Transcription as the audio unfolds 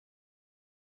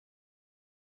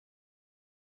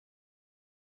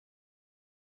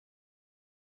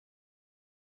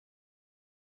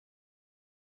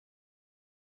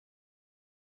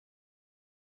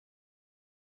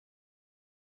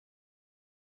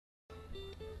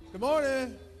Good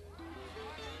morning.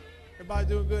 Everybody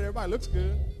doing good? Everybody looks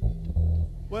good.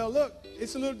 Well, look,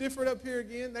 it's a little different up here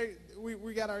again.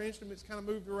 We got our instruments kind of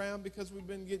moved around because we've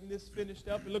been getting this finished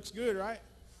up. It looks good, right?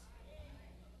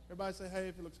 Everybody say, hey,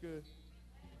 if it looks good.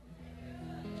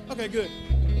 Okay, good.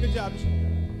 Good job.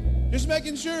 Just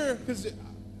making sure, because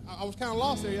I was kind of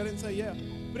lost there. I didn't say yeah.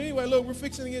 But anyway, look, we're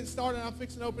fixing to get started. I'm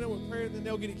fixing to open it with prayer, and then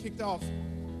they'll get it kicked off.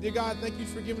 Dear God, thank you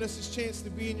for giving us this chance to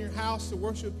be in your house to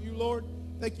worship you, Lord.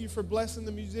 Thank you for blessing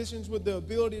the musicians with the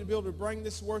ability to be able to bring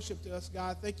this worship to us,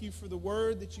 God. Thank you for the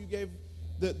word that you gave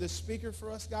the speaker for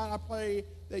us, God. I pray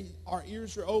that our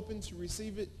ears are open to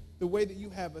receive it the way that you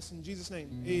have us. In Jesus'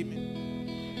 name, amen.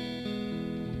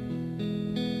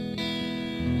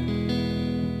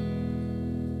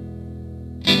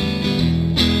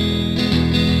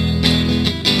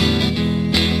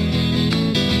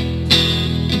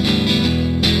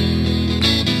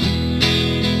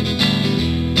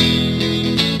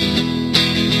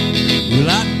 Well,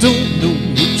 I don't know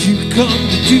what you come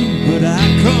to do, but I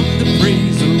come to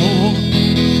praise the Lord.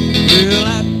 Well,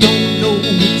 I don't know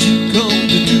what you come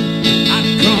to do, I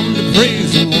come to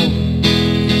praise the Lord.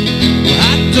 Well,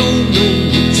 I don't know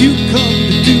what you come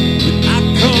to do, but I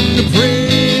come to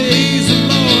praise the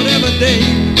Lord every day,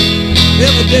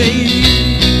 every day,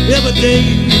 every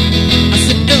day. I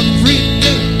said every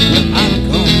day, well, I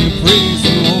come to praise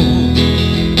the Lord.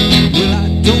 Well, I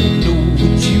don't know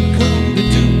what you come to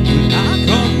do, but I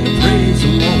come to praise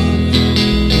the Lord.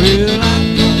 Well, I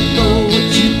don't know what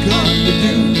you come to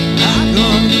do, I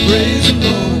come to praise the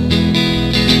Lord.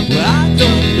 Well, I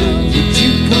don't know what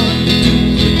you come to do,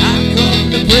 but I come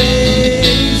to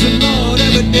praise the Lord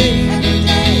every day,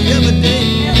 every day,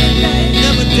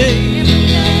 every day.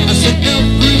 I said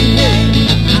every day,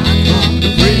 I come to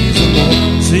praise the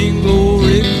Lord. Sing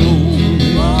glory, glory,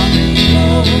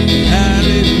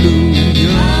 hallelujah.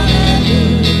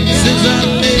 Since I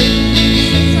laid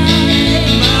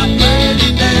my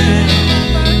burden down,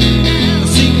 I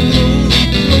sing glory,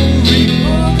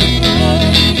 glory,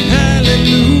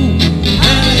 hallelujah,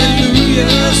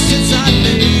 hallelujah. Since I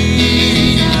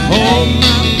laid all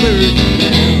my burden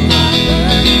down,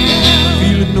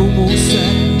 feeling no more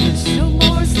sadness,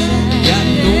 got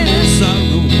no more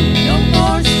sorrow.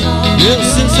 Well,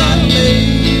 since I laid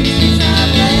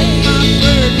my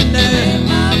burden down,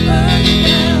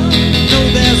 know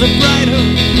there's a brighter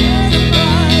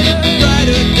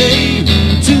day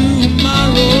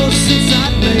tomorrow. Since I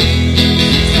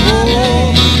laid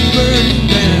all my burden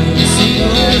down, sing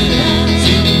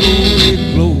glory,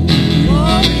 glory,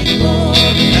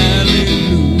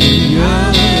 hallelujah.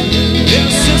 Yeah,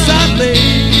 since I laid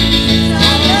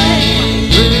all my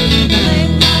burden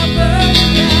down,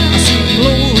 I sing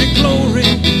glory, glory,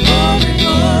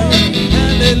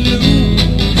 hallelujah,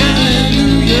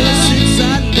 hallelujah. Since I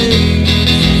laid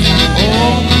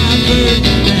all my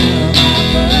burden down,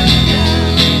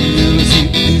 well, see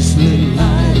this little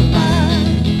light of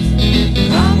mine,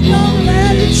 I'm gonna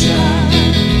let it shine.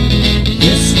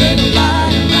 This little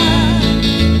light of mine,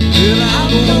 well,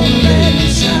 I'm gonna let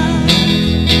it shine.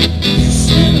 This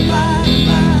little light of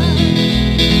mine,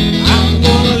 I'm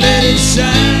gonna let it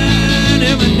shine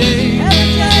every day,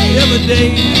 every day,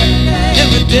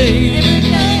 every day.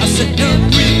 I said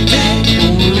every day,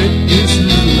 gonna let this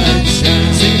little light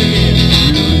shine. Sing it again.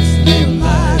 This little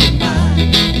light of mine,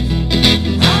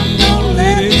 I'm gonna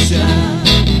let it shine.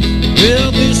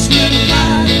 Well, this little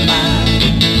light of mine,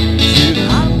 said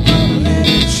I'm gonna let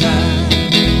it shine.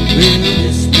 Well,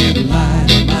 this little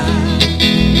light of mine,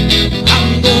 I'm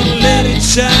gonna let it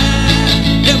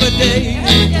shine every day,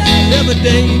 every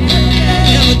day,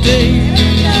 every day.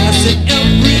 I said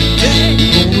every day,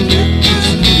 gonna let this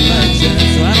little light shine.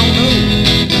 So I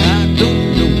don't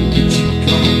know what you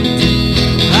come to do,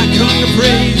 I come to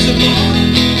praise the Lord.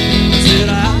 I said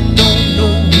I don't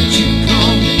know what you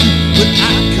come to do, but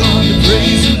I come to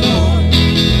praise the Lord.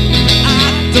 I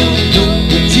don't know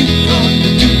what you come to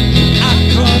do, but I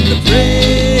come to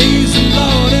praise the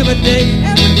Lord every day,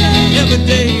 every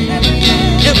day,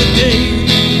 every day.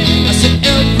 I said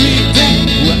every day,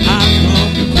 well, I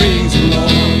come to praise the Lord.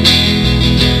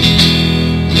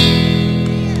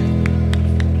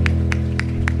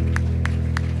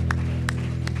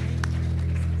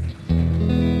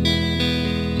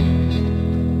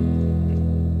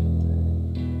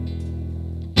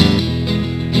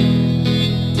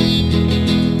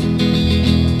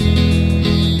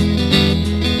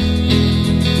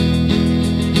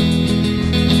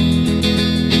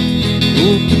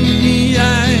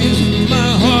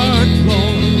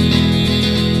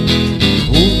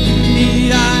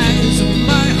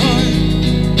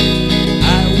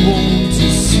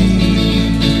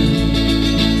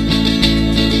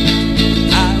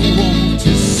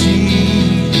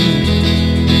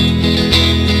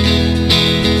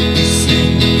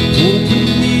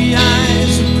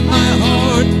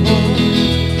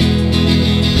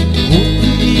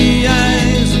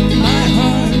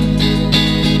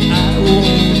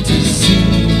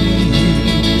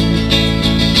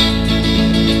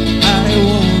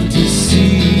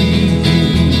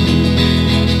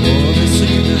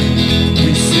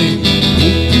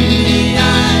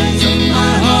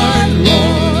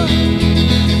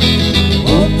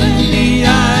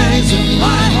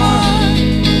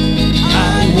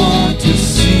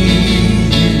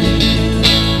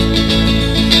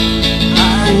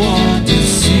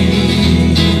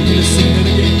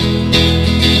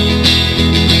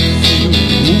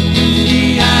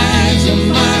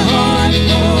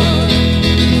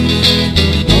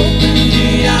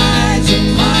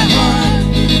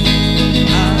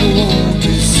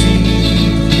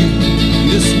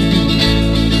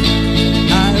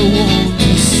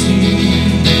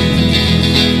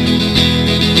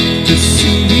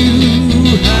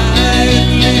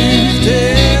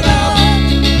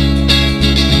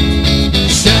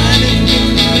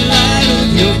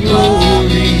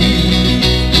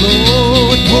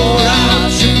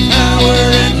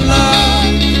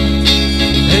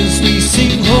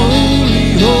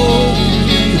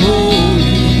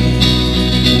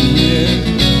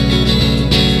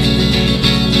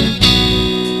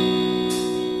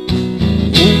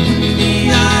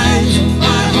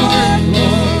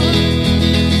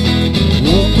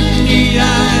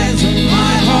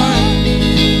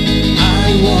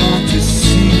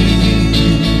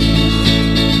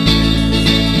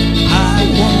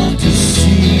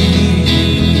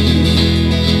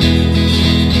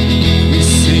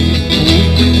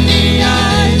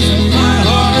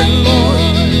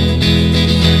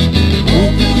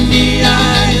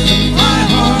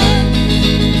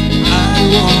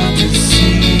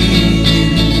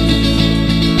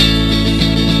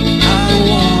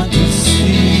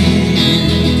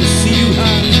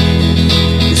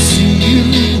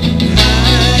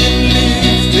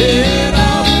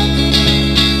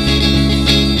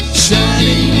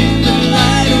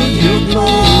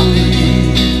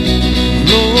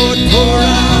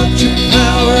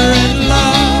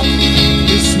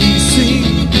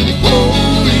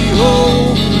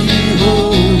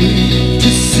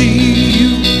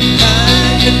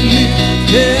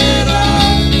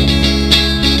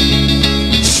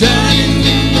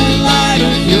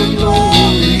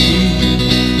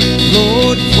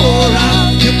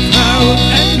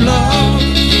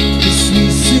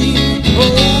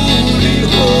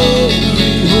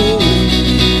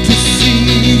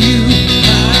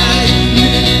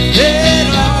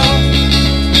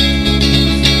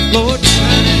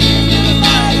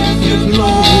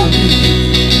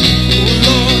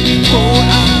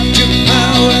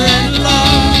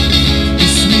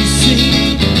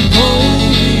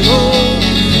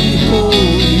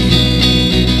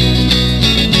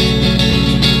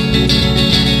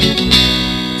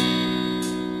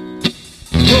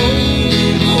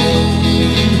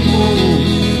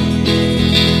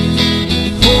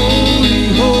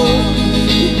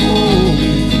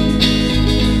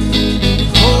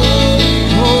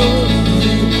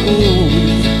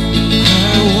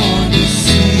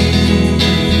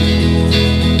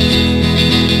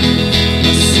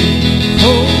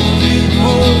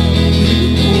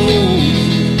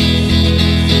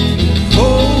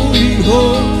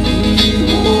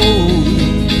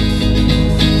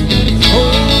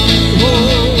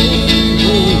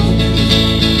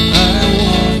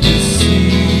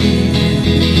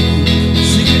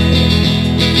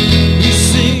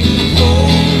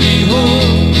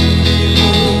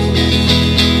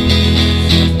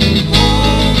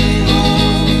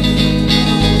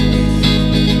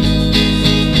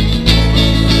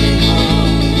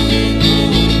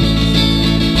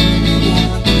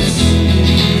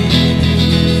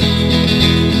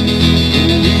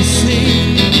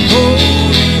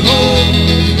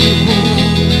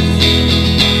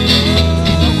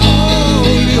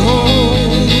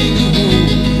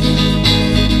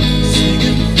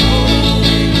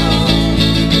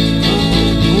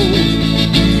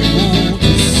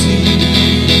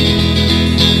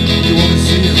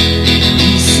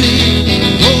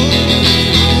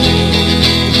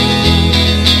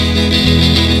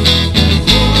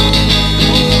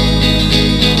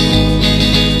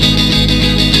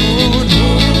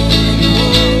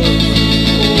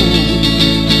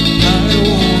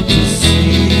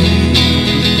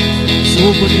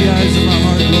 Open the eyes of my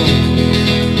heart, Lord.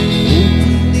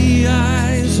 Open the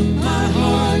eyes of my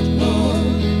heart, Lord.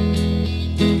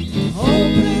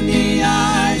 Open the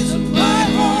eyes of my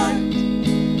heart.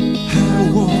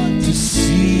 I want to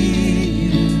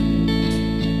see you.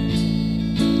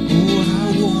 Oh,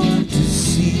 I want to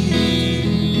see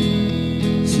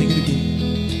you. Sing it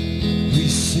again. We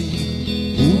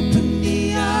sing. Open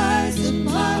the eyes of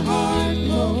my heart,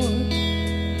 Lord.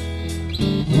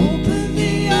 Open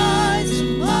the eyes of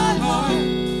my heart.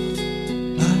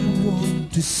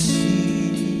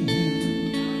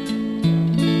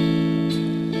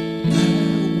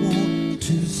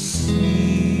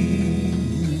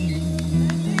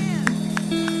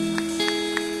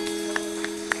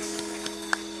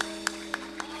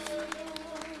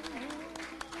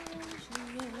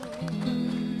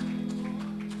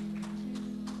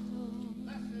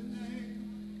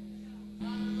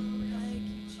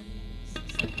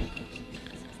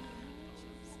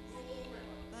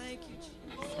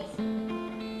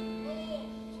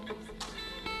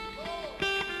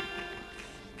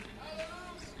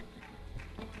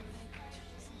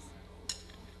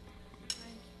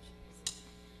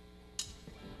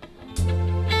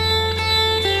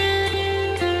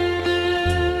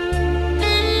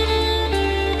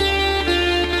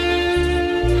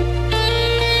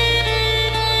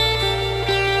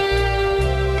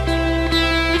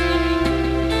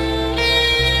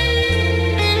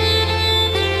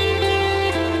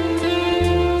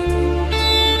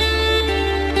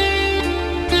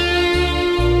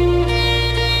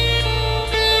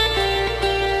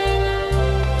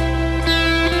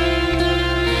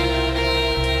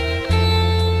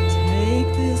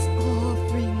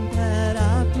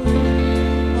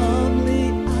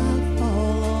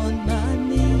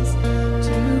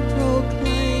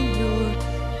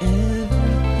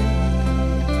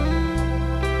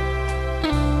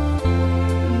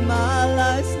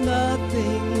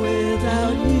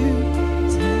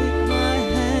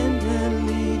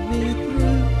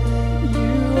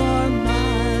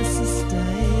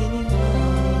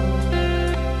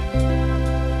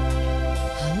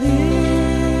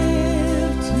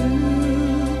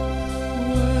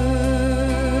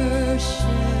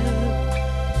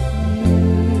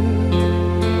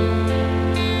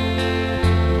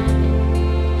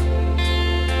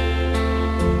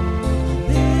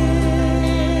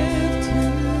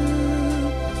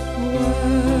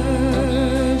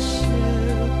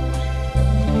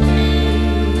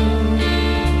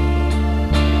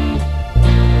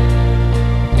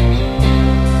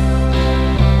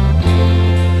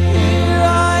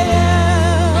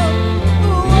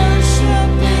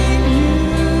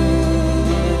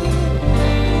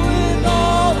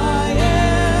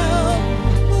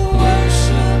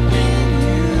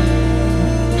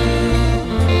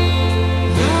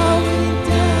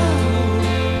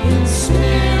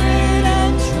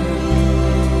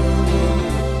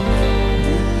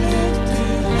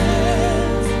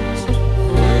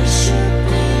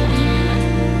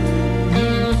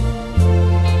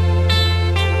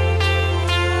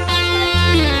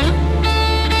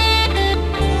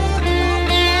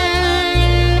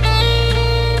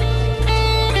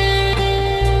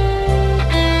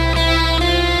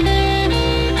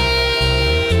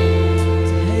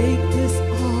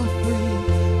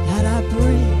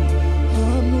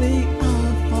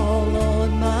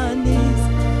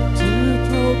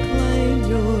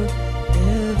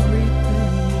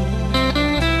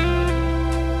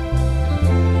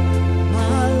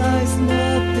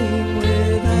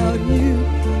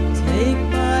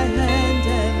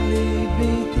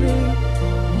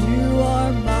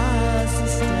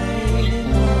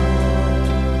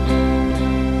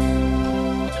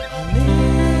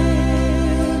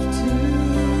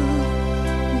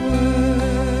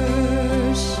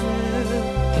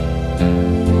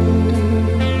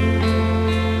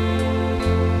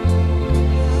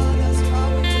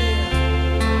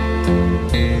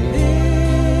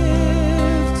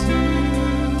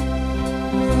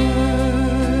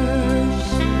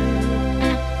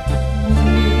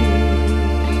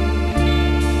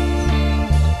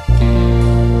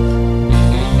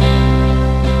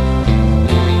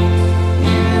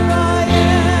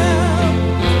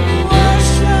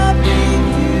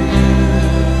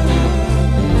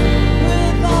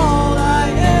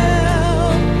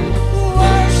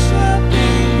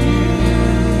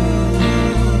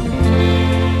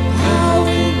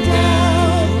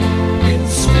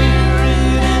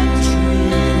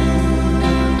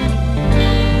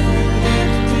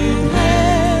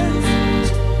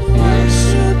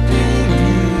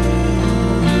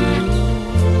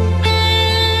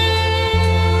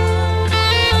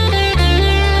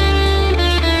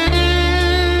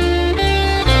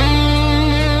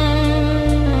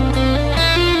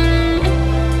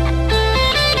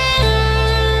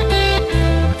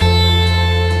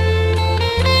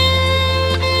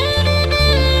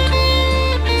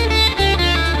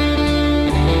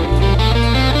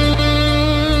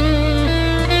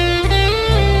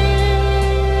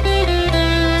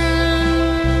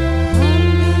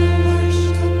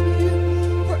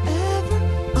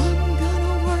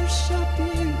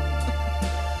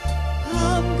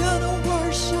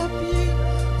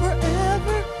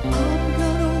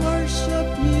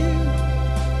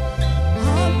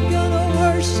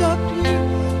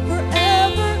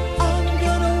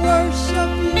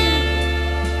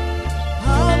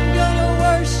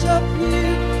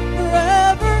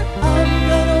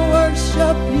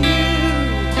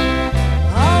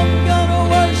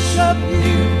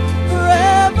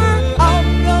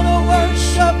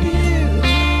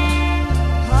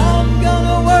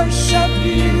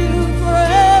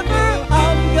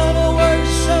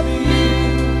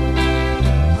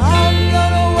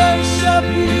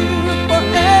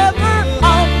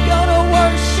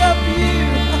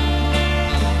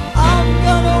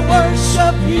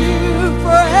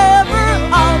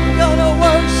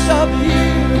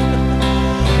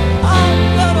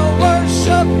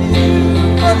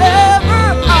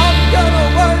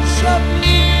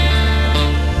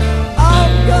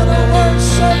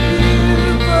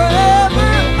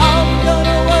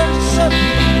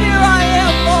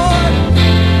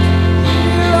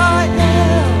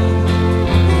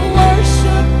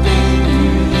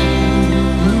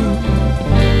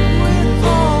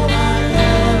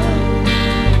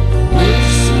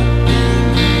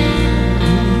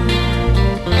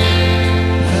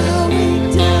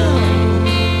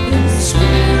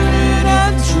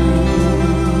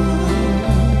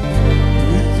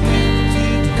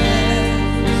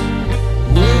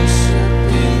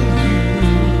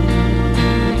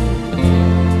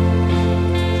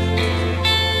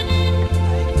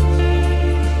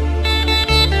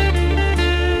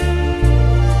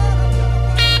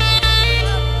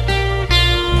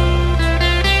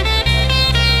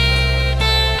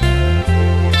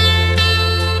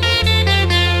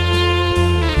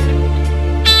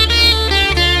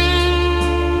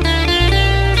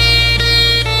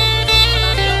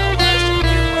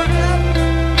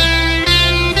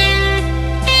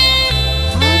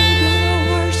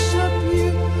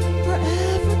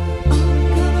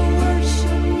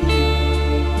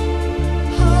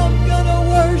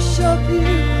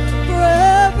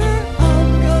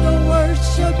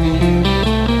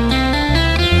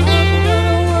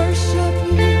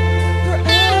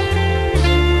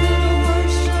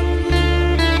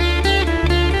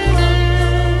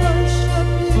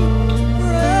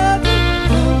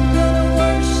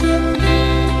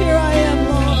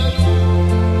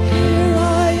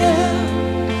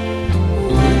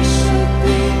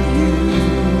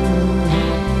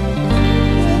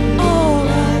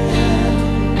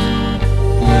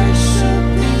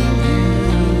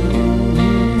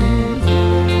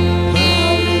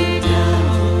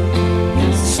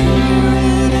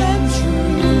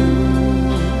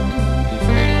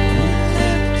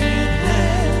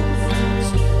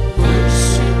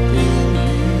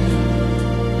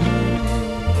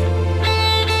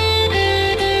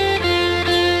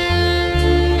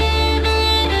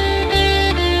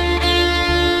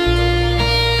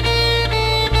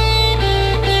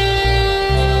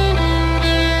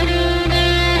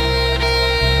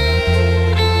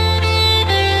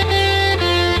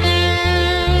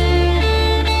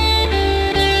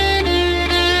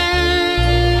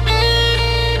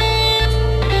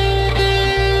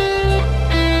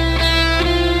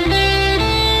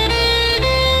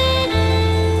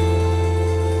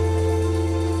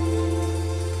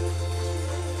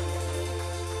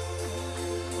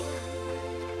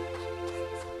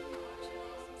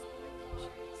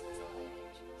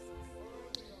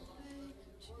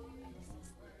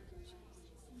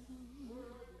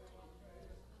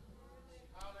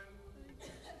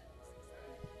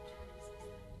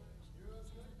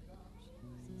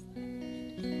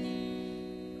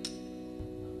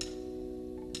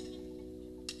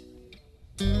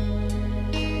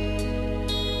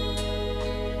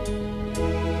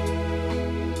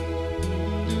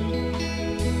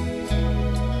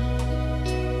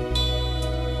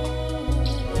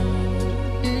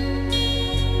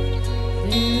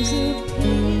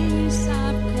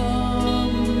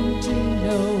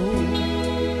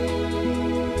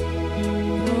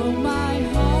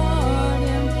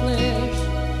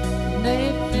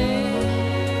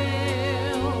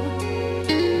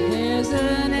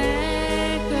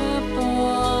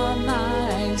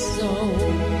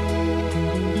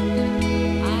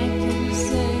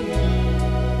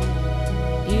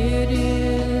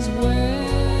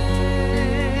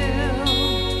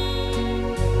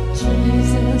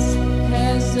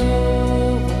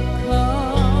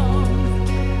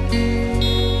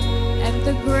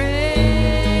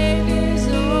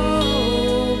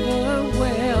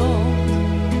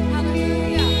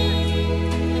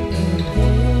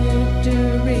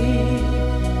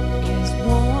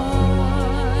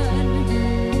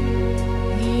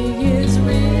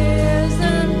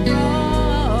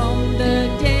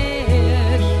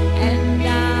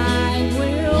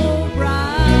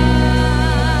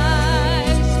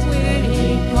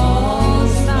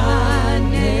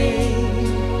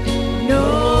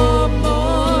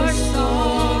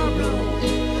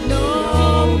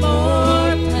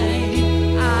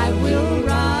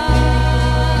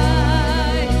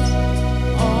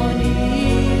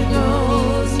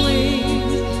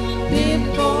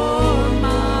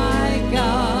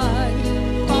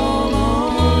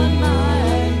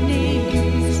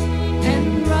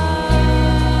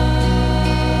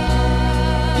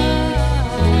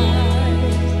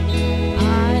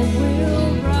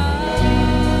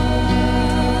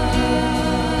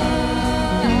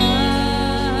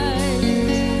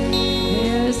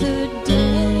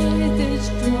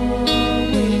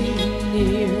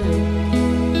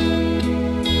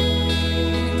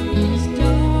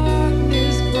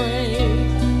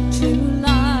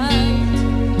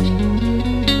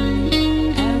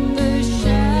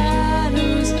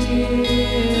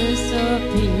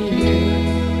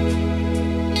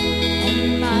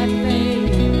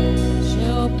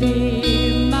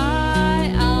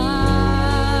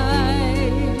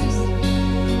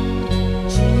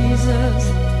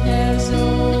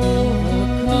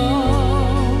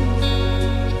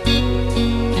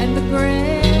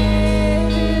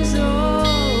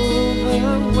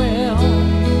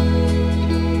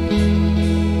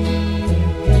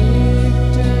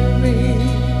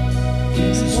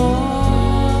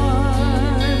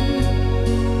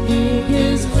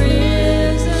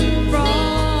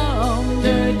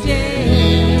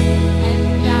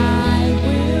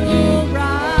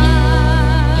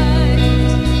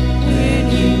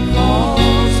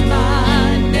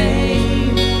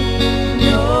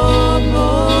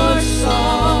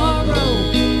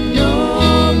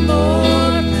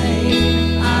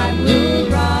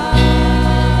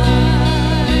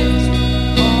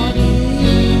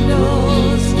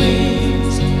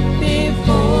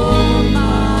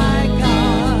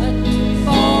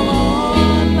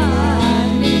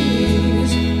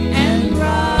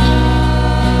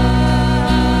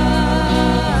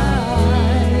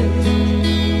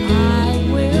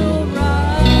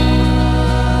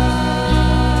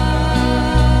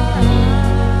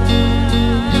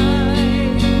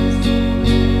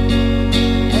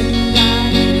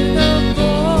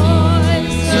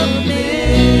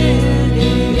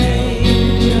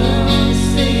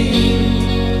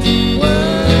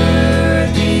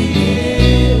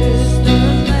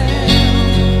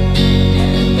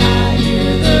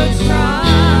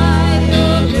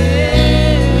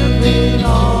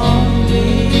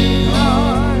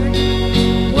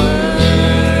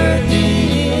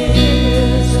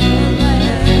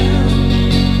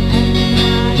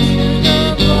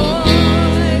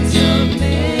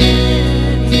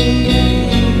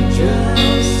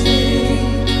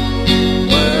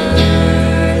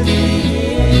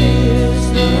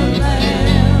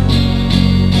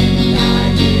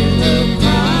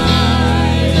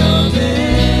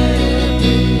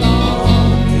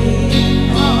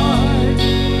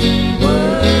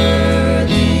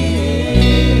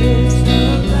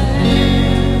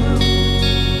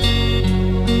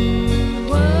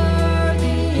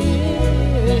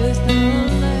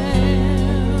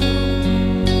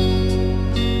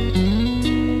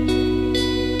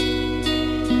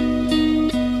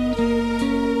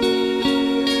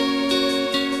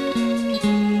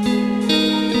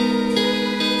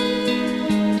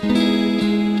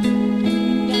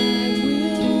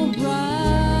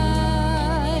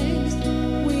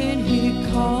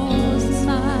 calls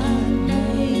my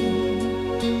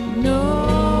name.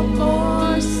 No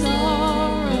more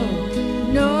sorrow,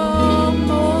 no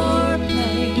more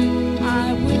pain.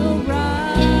 I will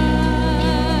rise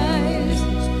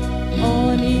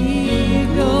on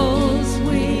eagle's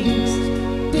wings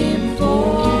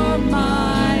before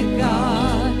my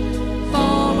God.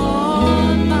 Fall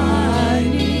on my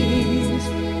knees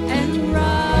and rise.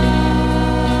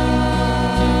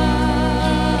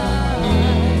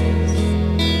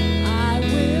 I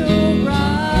will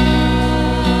rise.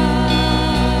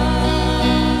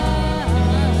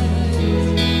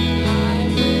 I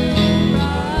will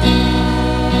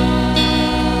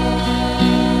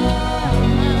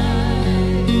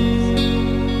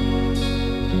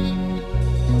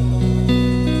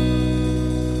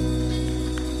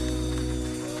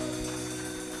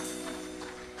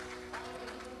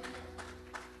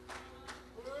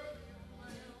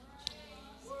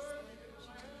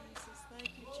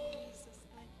Thank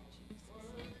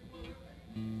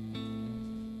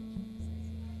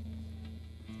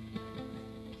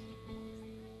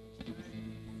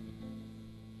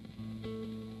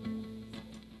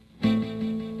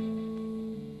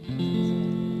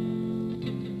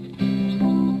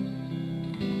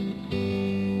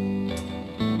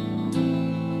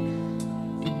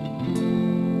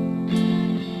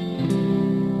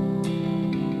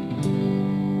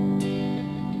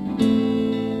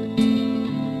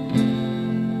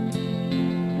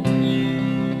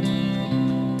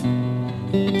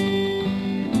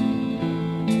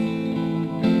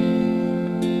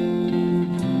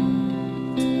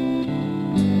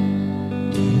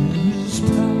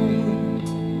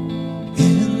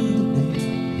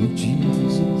you, Jesus.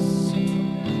 Thank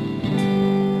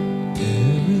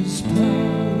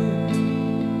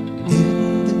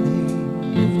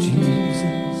you, Jesus.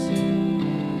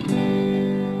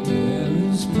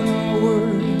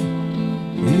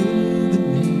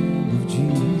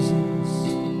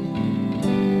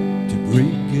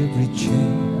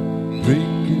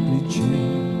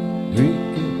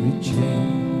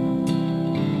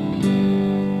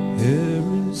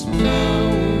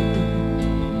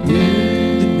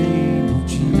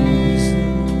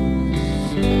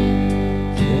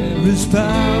 There is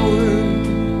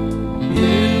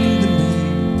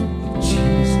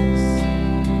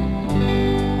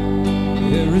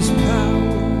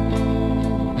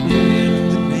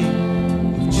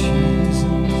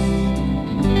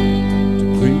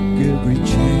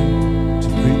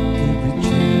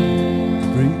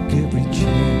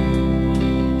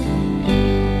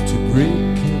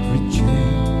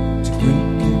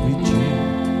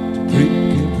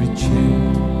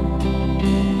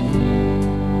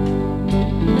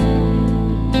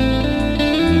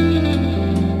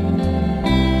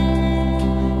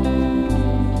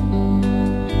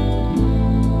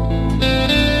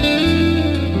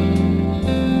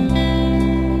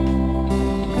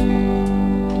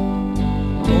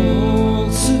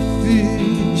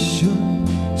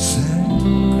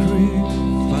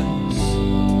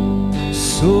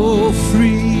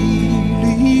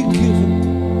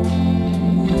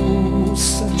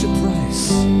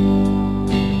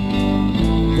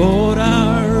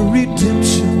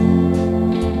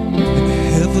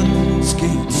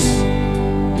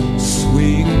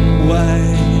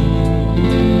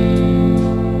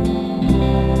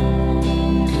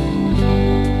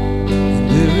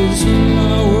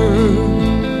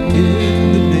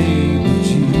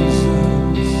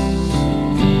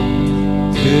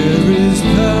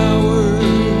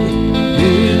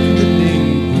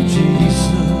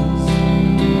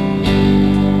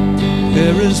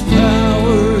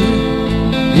power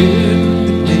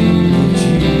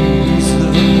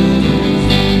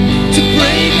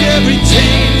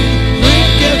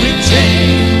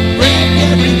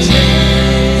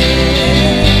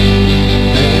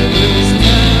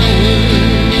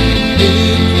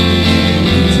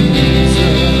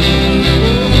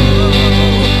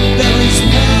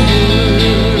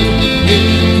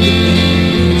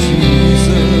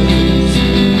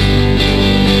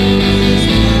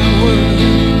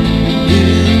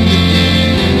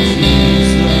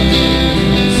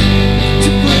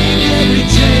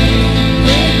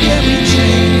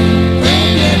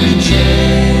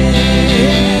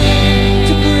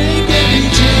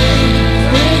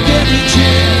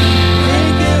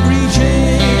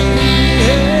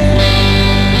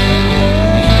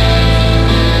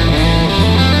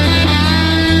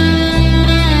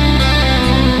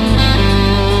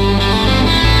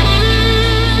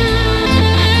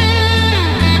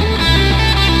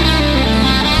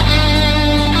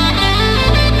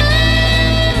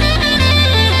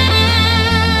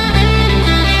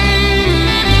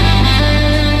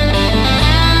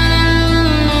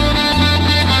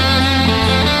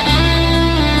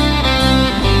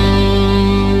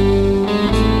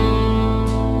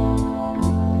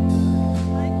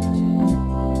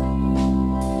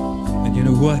And you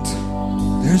know what?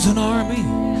 There's an army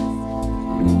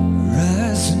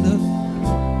rising up.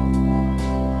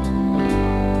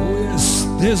 Oh yes,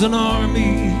 there's an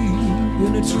army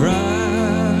and it's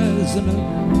rising up.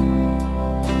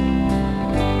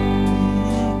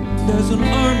 There's an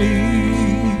army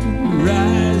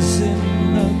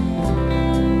rising up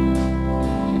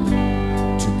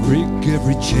to break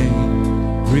every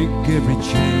chain, break every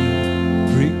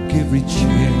chain, break every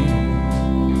chain.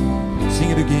 Sing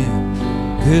it again.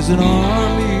 There's an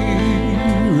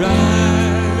army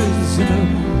rising up.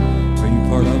 Are you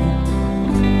part of it?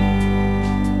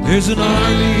 There's an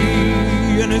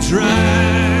army and it's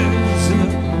rising up.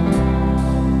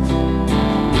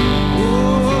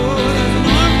 Oh, there's an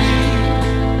army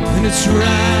and it's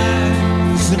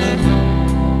rising up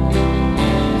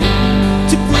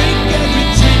to break every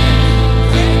chain,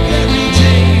 break every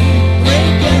chain,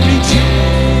 break every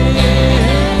chain,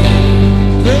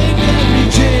 break every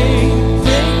chain,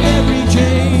 break every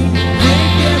chain,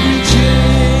 break every chain.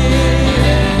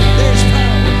 There's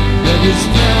power, there is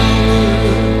power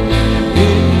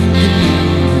in the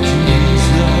name of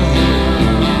Jesus.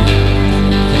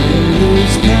 There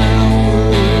is power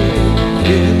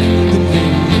in the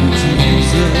name of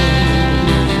Jesus.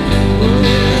 Oh,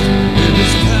 there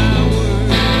is power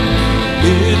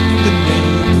in the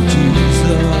name of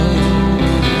Jesus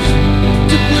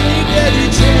to break every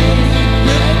chain,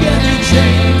 break every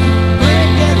chain,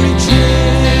 break every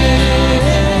chain.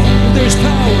 There's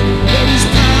power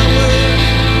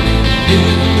in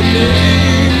the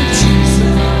name of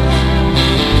Jesus.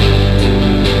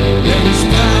 There is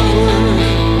power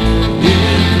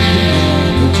in the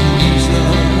name of Jesus.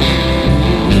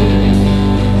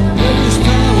 There is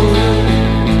power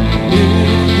in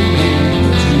the name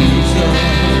of Jesus.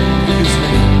 His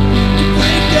name.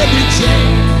 Break every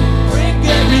chain, break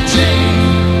every chain,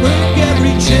 break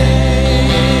every chain,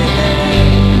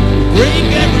 break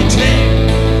every chain,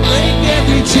 break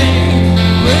every chain,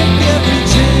 break every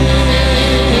chain.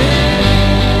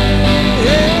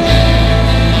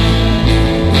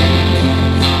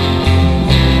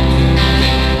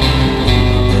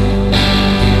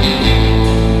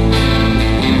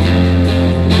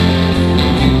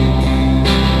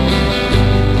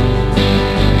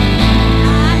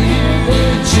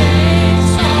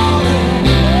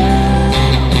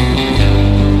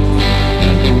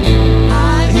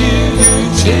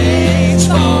 Chains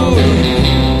falling.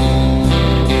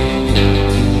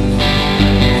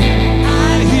 I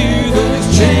hear those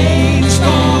chains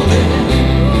falling.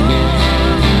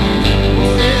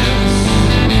 Oh yes,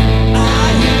 I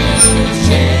hear those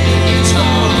chains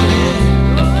falling.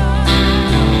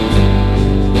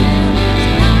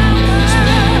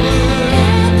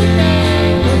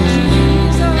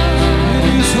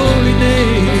 In His holy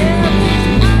name.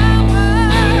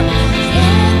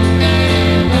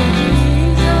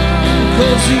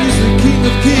 Because He's the King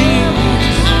of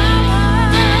Kings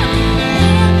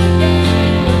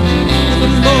and the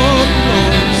Lord of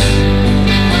Lords.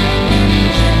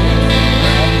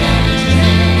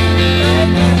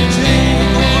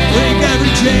 Break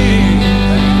every chain.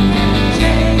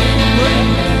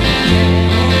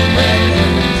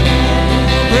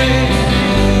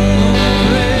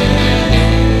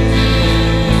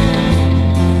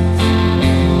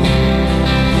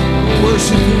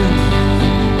 Worship Him.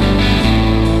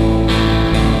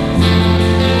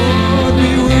 Lord, we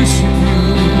worship You.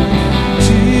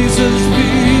 Jesus, be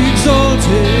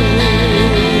exalted.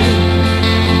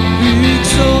 Be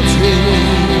exalted.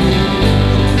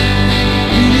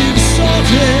 Be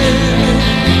exalted.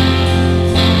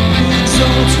 Be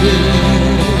exalted.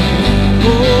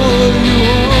 Oh, You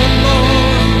are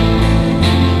Lord.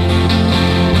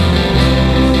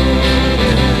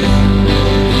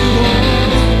 You are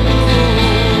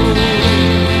Lord.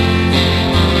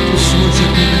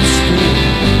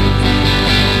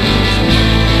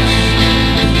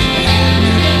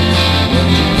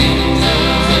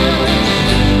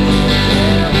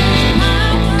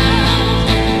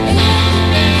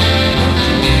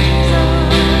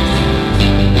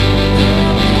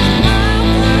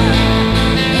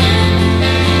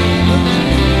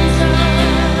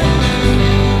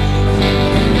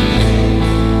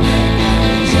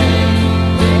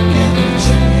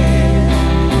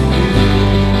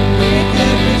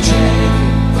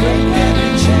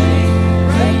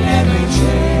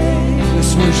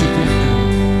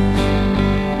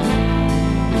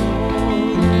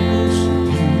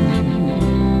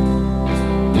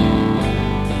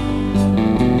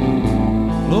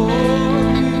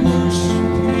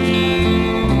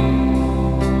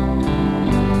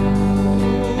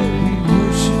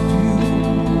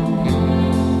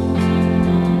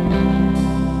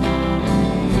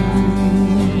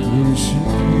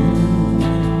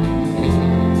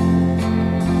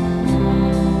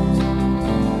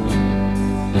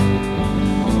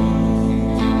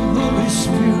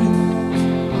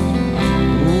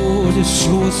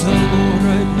 presence of the Lord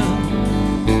right now.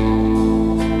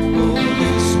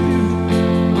 Holy Spirit,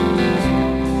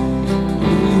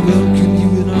 we welcome you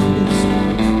in our midst.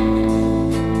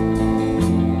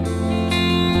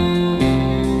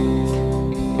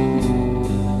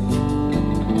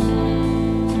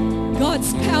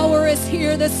 God's power is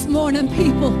here this morning,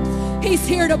 people. He's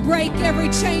here to break every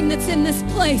chain that's in this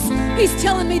place. He's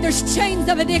telling me there's chains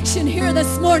of addiction here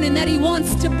this morning that he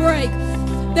wants to break.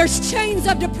 There's chains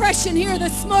of depression here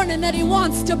this morning that he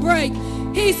wants to break.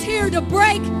 He's here to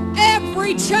break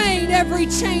every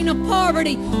chain of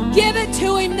poverty. Give it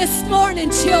to him this morning,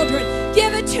 children.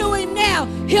 Give it to him now.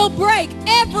 He'll break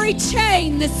every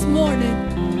chain this morning.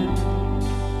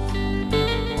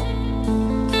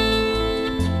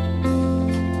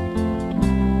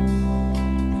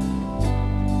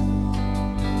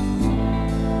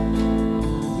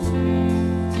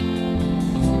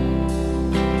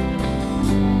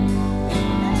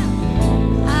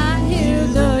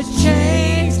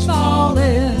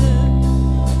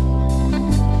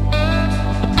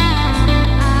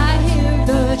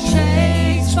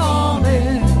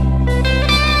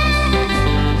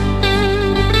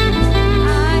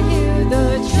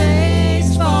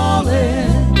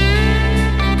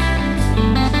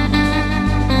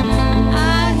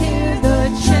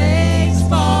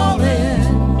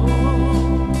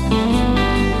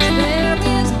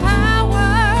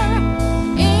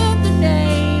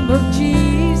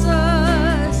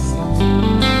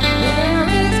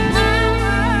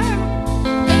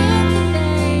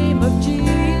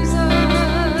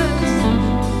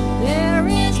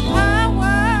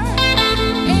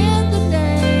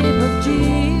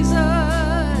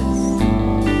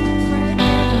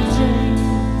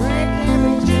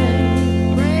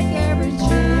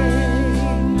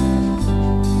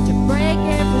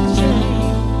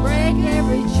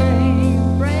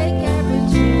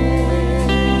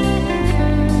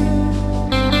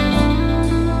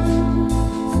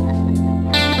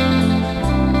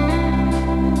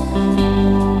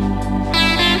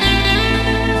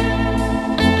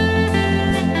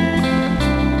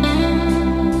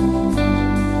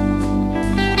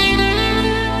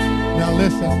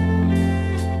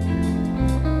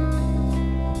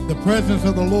 The presence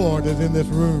of the Lord is in this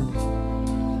room.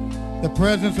 The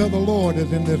presence of the Lord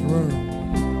is in this room.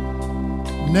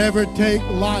 Never take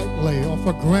lightly or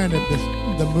for granted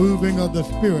the moving of the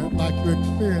Spirit like you're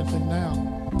experiencing now.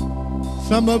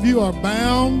 Some of you are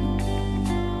bound,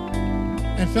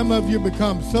 and some of you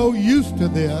become so used to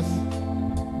this,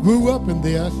 grew up in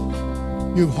this,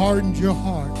 you've hardened your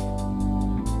heart.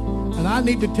 And I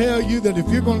need to tell you that if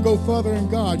you're going to go further in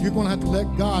God, you're going to have to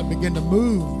let God begin to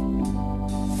move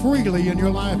freely in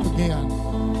your life again.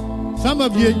 Some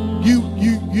of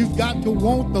you've got to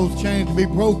want those chains to be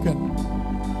broken.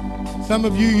 Some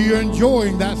of you, you're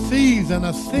enjoying that season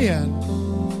of sin.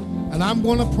 And I'm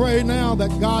going to pray now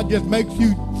that God just makes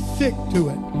you sick to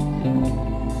it.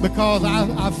 Because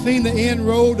I've seen the end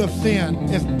road of sin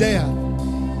is death.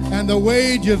 And the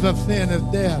wages of sin is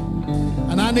death.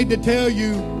 And I need to tell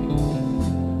you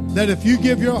that if you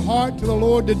give your heart to the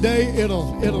Lord today,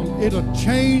 it'll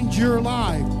change your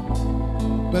life.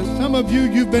 But some of you,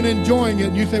 you've been enjoying it.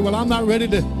 And you say, well, I'm not ready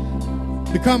to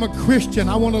become a Christian.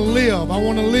 I want to live. I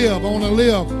want to live. I want to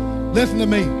live. Listen to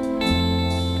me.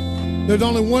 There's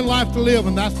only one life to live,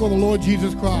 and that's for the Lord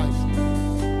Jesus Christ.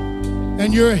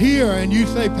 And you're here, and you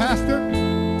say, Pastor,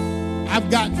 I've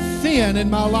got sin in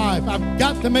my life. I've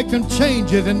got to make some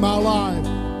changes in my life.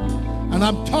 And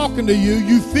I'm talking to you.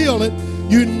 You feel it.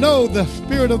 You know the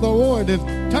Spirit of the Lord is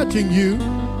touching you.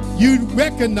 You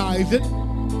recognize it.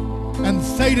 And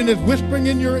Satan is whispering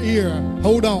in your ear,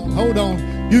 hold on, hold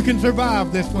on. You can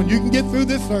survive this one. You can get through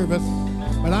this service.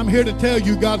 But I'm here to tell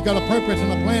you God's got a purpose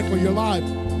and a plan for your life.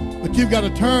 But you've got to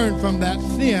turn from that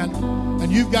sin,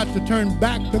 and you've got to turn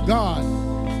back to God.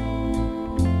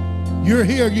 You're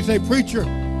here. You say, preacher,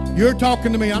 you're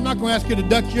talking to me. I'm not going to ask you to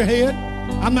duck your head.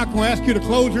 I'm not going to ask you to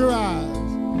close your eyes.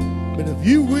 But if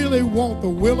you really want the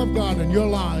will of God in your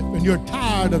life, and you're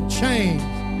tired of chains,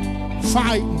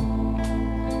 fighting,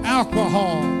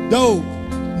 alcohol, dope,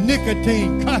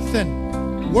 nicotine,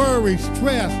 cussing, worry,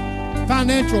 stress,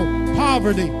 financial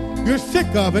poverty, you're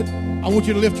sick of it, I want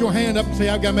you to lift your hand up and say,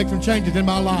 I've got to make some changes in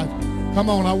my life. Come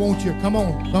on, I want you. Come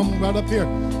on. Come right up here.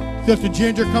 Sister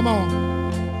Ginger, come on.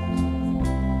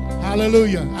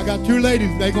 Hallelujah. I got two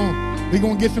ladies. We're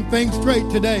going to get some things straight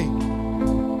today.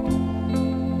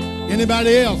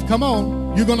 Anybody else? Come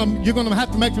on. You're going to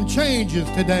have to make some changes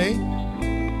today.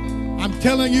 I'm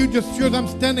telling you, just as I'm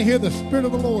standing here, the Spirit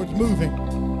of the Lord's moving.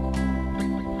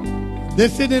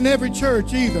 This isn't in every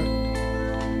church either.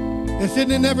 This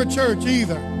isn't in every church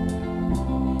either.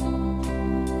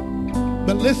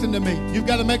 But listen to me. You've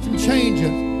got to make some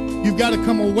changes. You've got to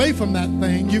come away from that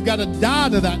thing. You've got to die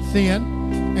to that sin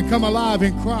and come alive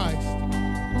in Christ.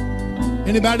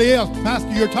 Anybody else?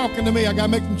 Pastor, you're talking to me. I got to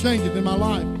make some changes in my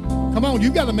life. Come on,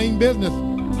 you've got to mean business.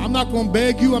 I'm not going to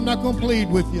beg you. I'm not going to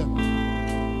plead with you.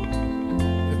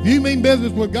 If you mean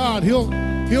business with God, he'll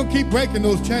keep breaking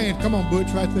those chains. Come on,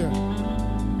 Butch, right there.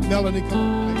 Melanie, come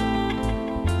on, please.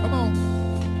 Come on.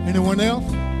 Anyone else?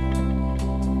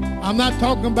 I'm not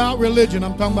talking about religion.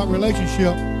 I'm talking about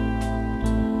relationship.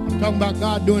 I'm talking about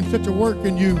God doing such a work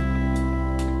in you.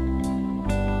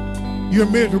 You're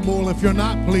miserable if you're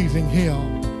not pleasing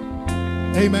him.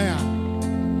 Amen.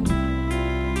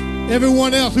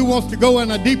 Everyone else who wants to go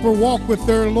in a deeper walk with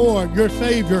their Lord, your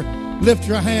Savior, lift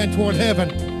your hand toward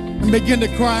heaven and begin to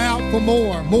cry out for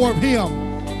more of him.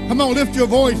 Come on, lift your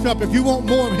voice up if you want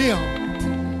more of him.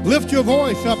 Lift your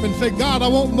voice up and say, God, I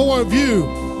want more of you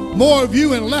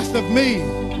and less of me.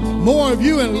 More of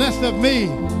you and less of me.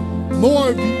 More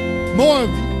of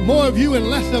you and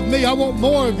less of me. I want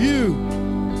more of you.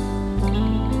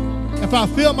 If I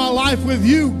fill my life with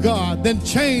you, God, then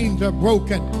chains are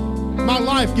broken. My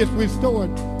life gets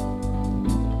restored.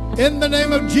 In the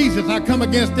name of Jesus, I come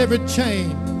against every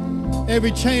chain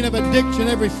of addiction,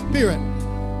 every spirit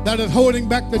that is holding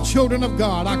back the children of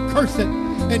God. I curse it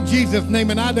in Jesus' name,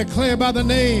 and I declare by the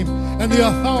name and the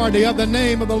authority of the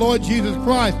name of the Lord Jesus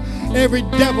Christ, every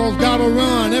devil's got to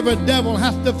run. Every devil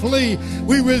has to flee.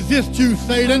 We resist you,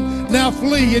 Satan. Now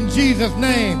flee in Jesus'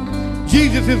 name.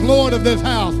 Jesus is Lord of this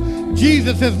house.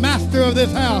 Jesus is master of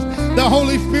this house. The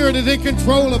Holy Spirit is in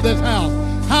control of this house.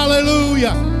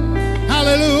 Hallelujah.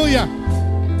 Hallelujah.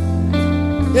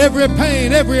 Every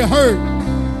pain, every hurt,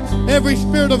 every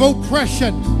spirit of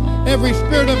oppression, every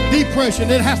spirit of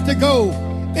depression, it has to go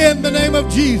in the name of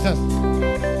Jesus.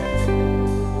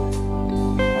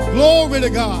 Glory to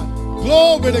God.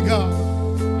 Glory to God.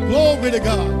 Glory to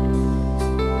God.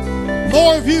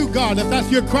 More of you, God. If that's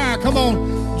your cry, come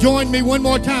on. Join me one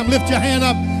more time. Lift your hand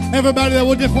up. Everybody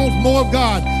that just wants more of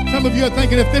God. Some of you are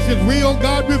thinking, if this is real,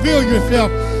 God, reveal yourself.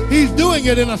 He's doing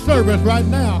it in a service right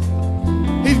now.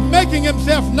 He's making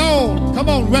himself known. Come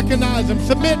on, recognize him.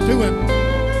 Submit to him.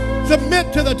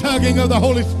 Submit to the tugging of the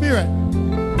Holy Spirit.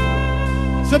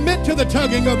 Submit to the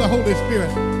tugging of the Holy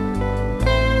Spirit.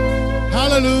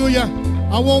 Hallelujah.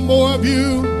 I want more of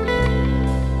you.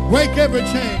 Break every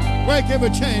chain. Break every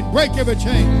chain. Break every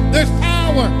chain. There's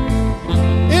power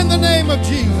in the name of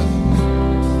Jesus.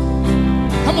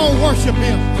 Come on, worship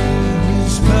him.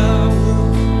 There's power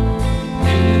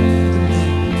in the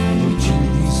name of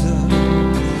Jesus.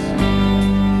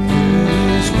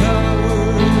 There's power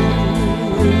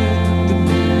in the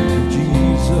name of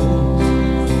Jesus.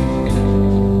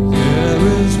 There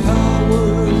is power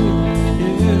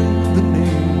in the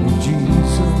name of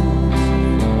Jesus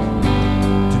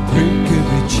to break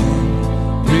every chain,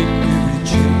 break every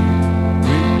chain,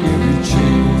 break every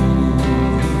chain.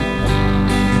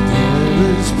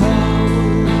 There's power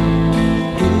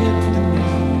in the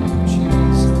name of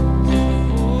Jesus.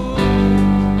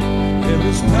 There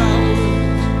is power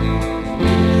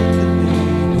in the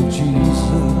name of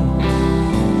Jesus.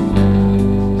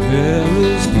 There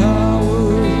is power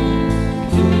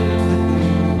in the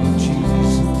name of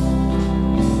Jesus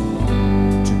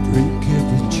to break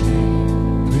every chain,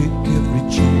 break every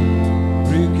chain,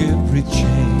 break every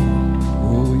chain.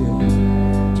 Oh yeah,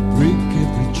 to break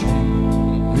every chain.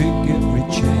 Break every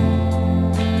chain,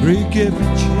 break every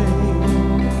chain,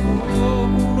 oh,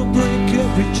 break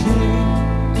every chain,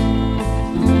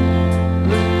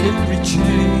 break every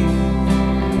chain,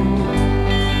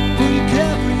 break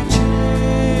every chain, break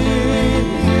every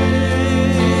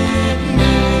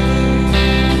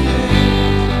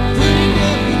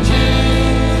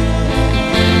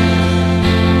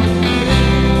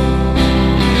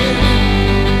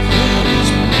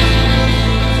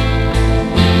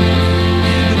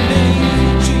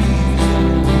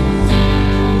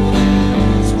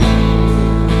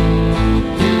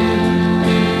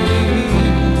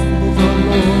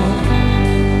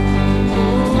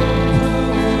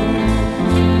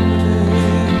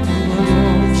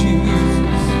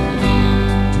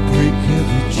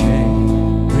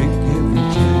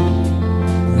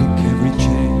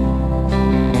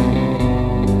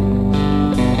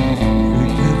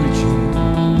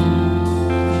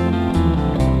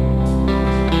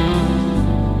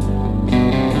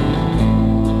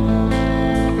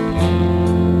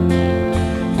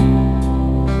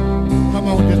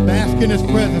in his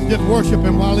presence. Just worship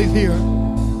him while he's here.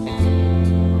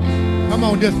 Come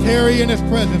on, just tarry in his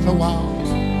presence a while.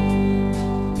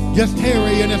 Just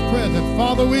tarry in his presence.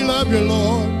 Father, we love you,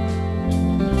 Lord.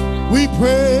 We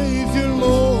praise you,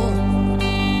 Lord.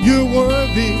 You're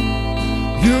worthy.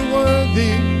 You're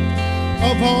worthy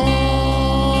of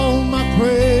all my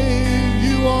praise.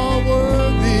 You are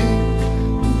worthy,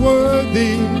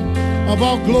 worthy of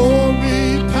all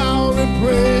glory, power, and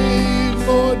praise.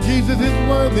 Lord Jesus is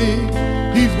worthy.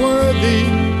 He's worthy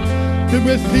to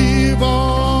receive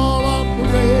all our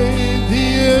praise.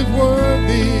 He is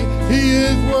worthy. He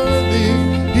is worthy.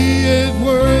 He is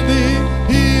worthy.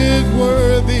 He is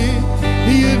worthy.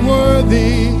 He is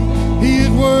worthy. He is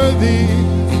worthy.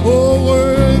 Oh,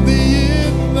 worthy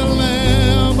is the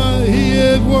Lamb. He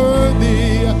is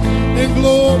worthy and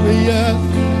glorious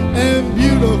and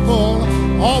beautiful,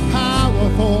 all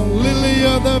powerful, lily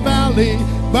of the valley,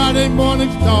 bright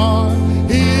morning star.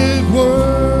 He is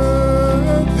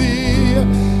worthy.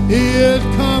 He is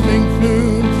coming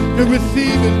soon to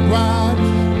receive his bride.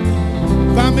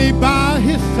 Find me by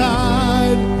his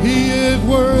side. He is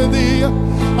worthy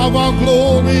of all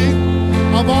glory,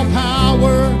 of all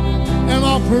power, and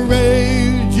all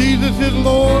praise. Jesus is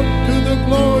Lord to the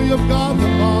glory of God the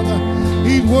Father.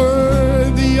 He's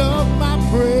worthy of my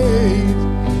praise.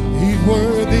 He's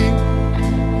worthy.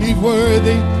 He's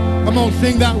worthy. Come on,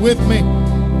 sing that with me.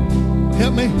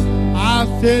 Help me. I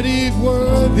said he's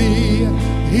worthy.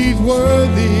 He's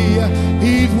worthy.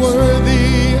 He's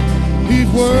worthy. He's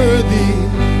worthy.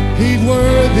 He's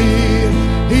worthy.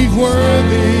 He's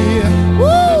worthy.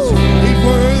 Woo! He's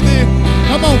worthy.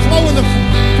 Come on, flow in the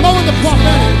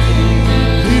prophetic.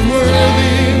 He's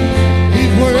worthy.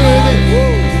 He's worthy.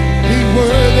 He's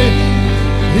worthy.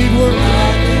 He's worthy.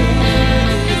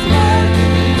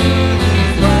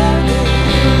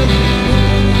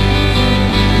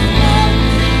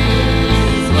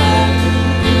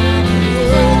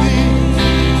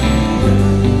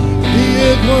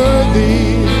 Worthy,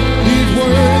 he's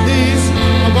worthy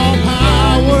of all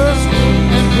power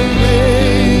and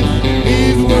praise.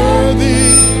 He's worthy,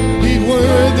 he's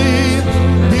worthy,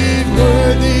 he's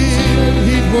worthy,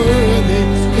 he's worthy,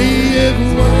 he is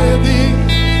worthy,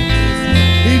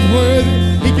 he's worthy.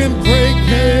 He can break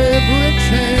every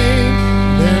chain.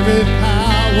 There is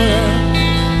power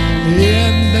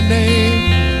in the name.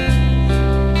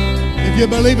 If you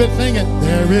believe it, sing it.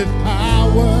 There is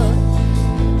power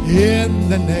in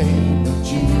the name of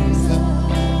Jesus.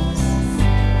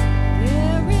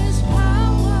 There is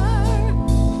power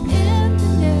in the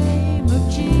name of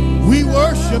Jesus. We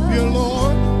worship you,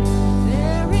 Lord.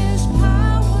 There is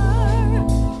power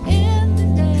in the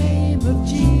name of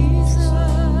Jesus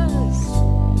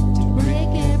to break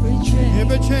every chain.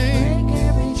 Every chain. Break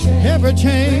every chain. Every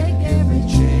chain. Break every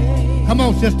chain. Come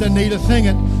on, Sister Anita, sing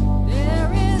it.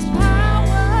 There is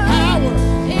power. Power.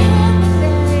 In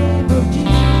the name of Jesus.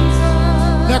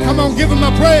 Now come on, give him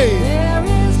a praise. There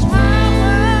is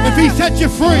power. If he set you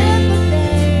free. In the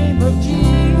name of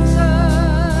Jesus.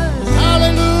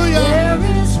 Hallelujah. There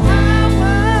is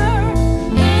power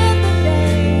in the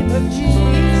name of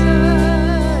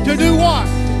Jesus. To do what?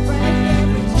 Break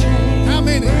every chain. How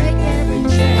many? Break every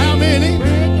chain. How many?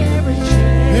 Break every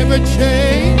chain. Every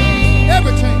chain.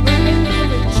 Every chain. Break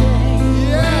every chain.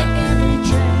 Yeah. Break every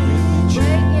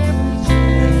chain. Break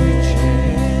every chain.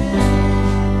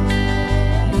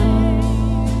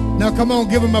 Now come on,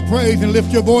 give him a praise and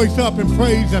lift your voice up and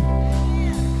praise him.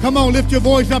 Come on, lift your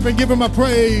voice up and give him a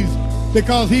praise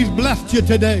because he's blessed you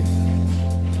today.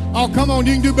 Oh, come on,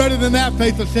 you can do better than that,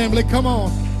 Faith Assembly. Come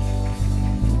on.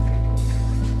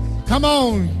 Come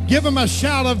on, give him a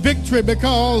shout of victory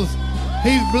because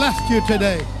he's blessed you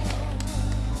today.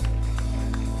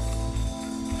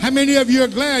 How many of you are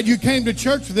glad you came to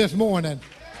church this morning?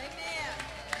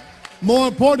 More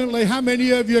importantly, how many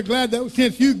of you are glad that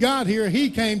since you got here, he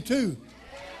came too?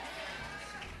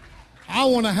 I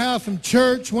want to have some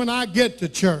church when I get to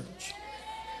church.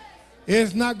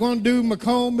 It's not going to do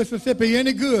McComb, Mississippi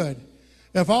any good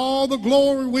if all the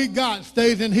glory we got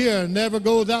stays in here and never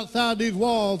goes outside these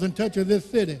walls and touches this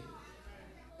city.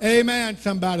 Amen,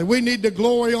 somebody. We need the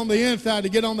glory on the inside to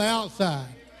get on the outside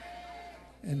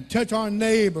and touch our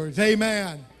neighbors.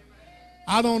 Amen.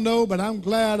 I don't know, but I'm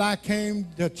glad I came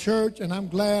to church, and I'm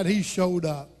glad he showed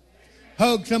up.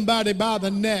 Hug somebody by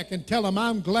the neck and tell them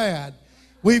I'm glad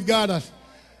we've got a...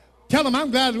 Tell them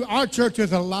I'm glad our church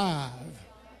is alive.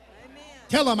 Amen.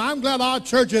 Tell them I'm glad our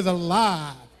church is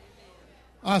alive.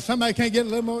 Somebody can't get a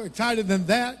little more excited than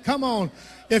that? Come on.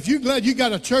 If you're glad you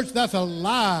got a church that's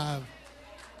alive,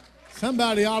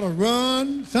 somebody ought to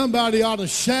run. Somebody ought to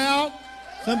shout.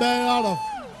 Somebody ought to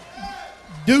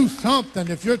do something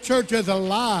if your church is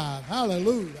alive.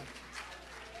 Hallelujah.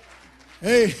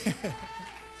 Hey.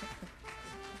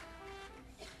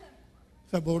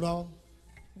 What's up, Bulldog?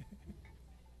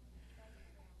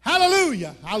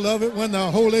 Hallelujah. I love it when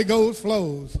the Holy Ghost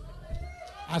flows.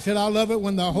 I said, I love it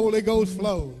when the Holy Ghost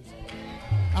flows.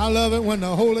 I love it when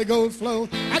the Holy Ghost flows.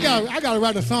 I got to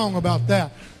write a song about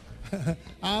that.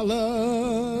 I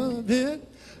love it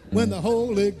when the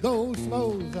Holy Ghost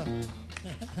flows.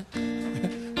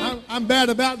 I'm bad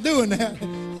about doing that.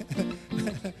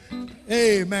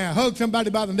 Amen. Hug somebody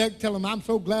by the neck. Tell them, I'm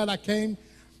so glad I came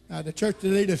to church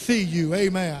today to see you.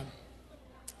 Amen.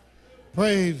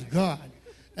 Praise God.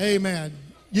 Amen.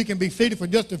 You can be seated for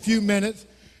just a few minutes.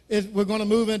 We're going to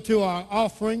move into our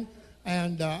offering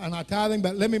and our tithing,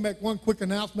 but let me make one quick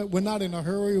announcement. We're not in a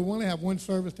hurry. We only have one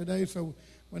service today, so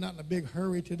we're not in a big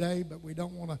hurry today, but we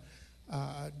don't want to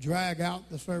drag out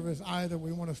the service either.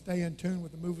 We want to stay in tune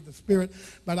with the move of the Spirit.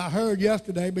 But I heard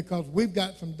yesterday, because we've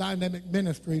got some dynamic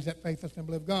ministries at Faith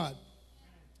Assembly of God.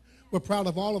 We're proud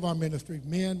of all of our ministries,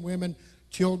 men, women,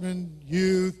 children,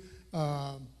 youth,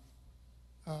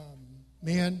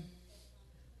 men.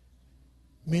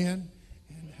 And,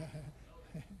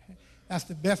 that's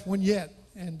the best one yet.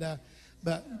 And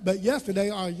but yesterday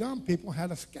our young people had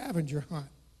a scavenger hunt,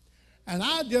 and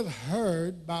I just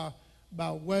heard by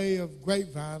way of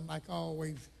grapevine, like I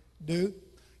always do,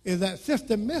 is that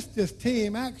Sister Misty's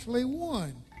team actually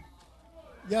won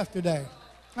yesterday.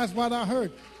 That's what I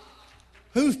heard.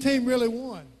 Whose team really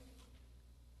won?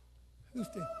 Whose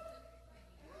team?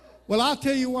 Well, I'll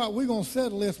tell you what, we're going to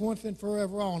settle this once and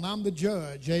forever on. I'm the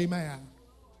judge. Amen.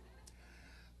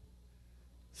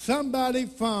 Somebody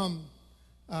from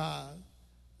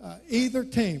either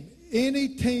team, any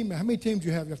team, how many teams do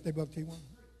you have yesterday, Brother T1?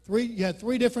 Three. You had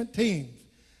 3 different teams.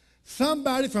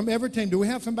 Somebody from every team. Do we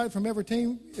have somebody from every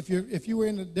team? If you were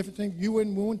in a different team, you were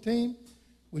in one team?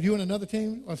 Were you in another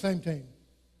team or same team?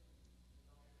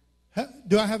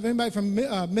 Do I have anybody from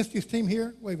Misty's team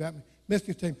here? Wave at me.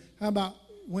 Misty's team. How about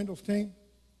Wendell's team?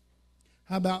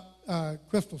 How about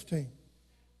Crystal's team?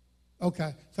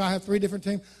 Okay, so I have 3 different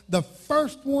teams. The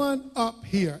first one up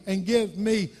here and gives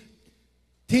me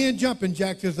 10 jumping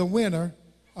jacks is the winner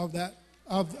of that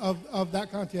of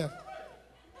that contest.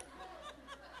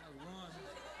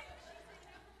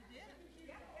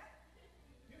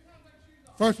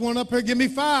 First one up here, give me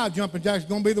 5 jumping jacks.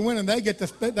 Going to be the winner. They get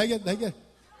 1,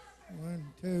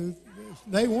 2.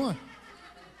 They won.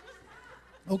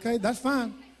 Okay, that's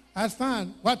fine. That's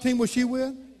fine. What team was she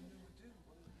with?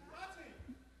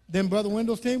 Then Brother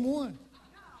Wendell's team won.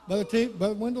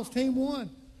 Brother Wendell's team won.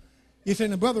 You say,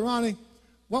 now, Brother Ronnie,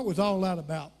 what was all that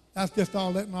about? That's just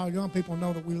all letting our young people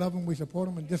know that we love them, we support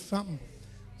them, and just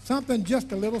something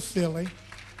just a little silly.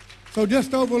 So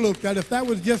just overlook that. If that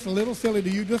was just a little silly to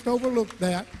you, just overlook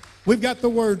that. We've got the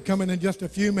word coming in just a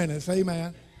few minutes.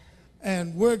 Amen.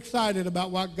 And we're excited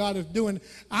about what God is doing.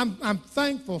 I'm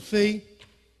thankful, see.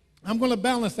 I'm going to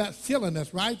balance that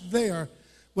silliness right there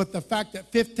with the fact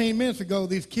that 15 minutes ago,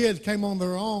 these kids came on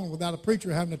their own without a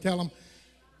preacher having to tell them.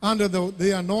 Under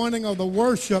the anointing of the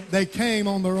worship, they came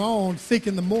on their own,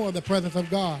 seeking the more of the presence of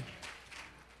God.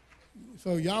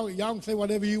 So y'all can say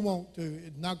whatever you want to.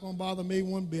 It's not going to bother me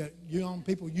one bit. You young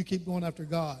people, you keep going after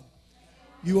God.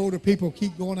 You older people,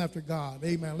 keep going after God.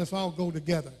 Amen. Let's all go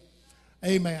together.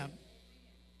 Amen.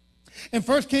 In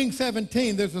 1 Kings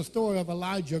 17, there's a story of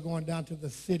Elijah going down to the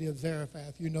city of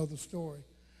Zarephath. You know the story.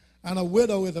 And a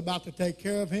widow is about to take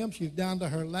care of him. She's down to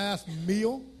her last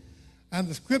meal. And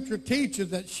the scripture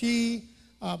teaches that she,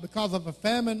 because of a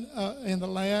famine in the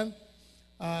land,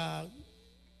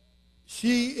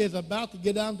 she is about to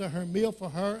get down to her meal for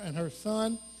her and her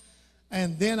son.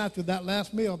 And then after that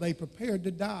last meal, they prepared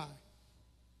to die.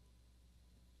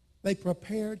 They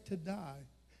prepared to die.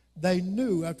 They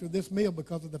knew after this meal,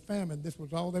 because of the famine, this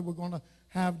was all they were going to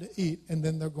have to eat, and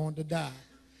then they're going to die.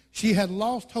 She had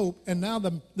lost hope, and now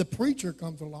the preacher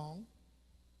comes along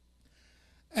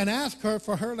and asks her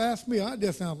for her last meal. That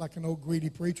just sounds like an old greedy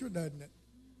preacher, doesn't it?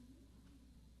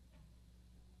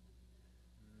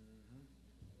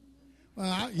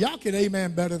 Well, y'all can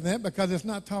amen better than that, because it's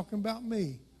not talking about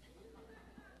me.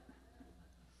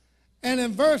 And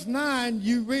in verse 9,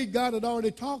 you read God had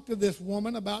already talked to this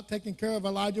woman about taking care of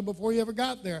Elijah before he ever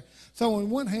got there. So on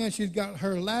one hand, she's got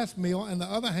her last meal, and the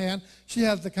other hand, she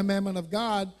has the commandment of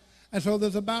God, and so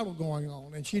there's a battle going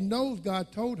on. And she knows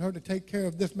God told her to take care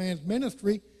of this man's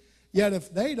ministry, yet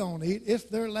if they don't eat, it's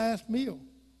their last meal.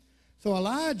 So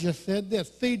Elijah said this,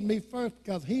 feed me first,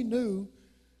 because he knew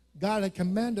God had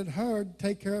commanded her to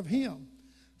take care of him.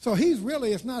 So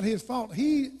it's not his fault.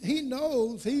 He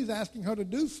knows he's asking her to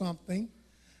do something,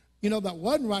 that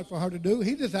wasn't right for her to do.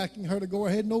 He's just asking her to go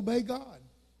ahead and obey God.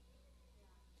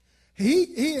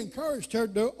 He encouraged her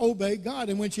to obey God.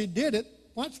 And when she did it,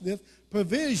 watch this,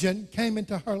 provision came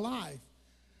into her life.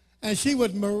 And she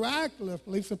was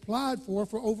miraculously supplied for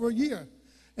over a year.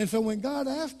 And so when God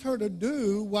asked her to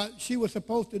do what she was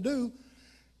supposed to do,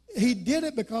 he did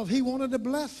it because he wanted to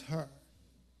bless her.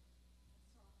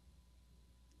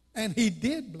 And he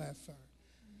did bless her.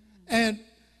 And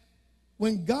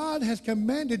when God has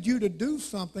commanded you to do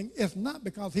something, it's not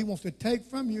because he wants to take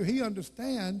from you. He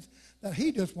understands that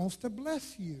he just wants to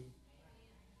bless you.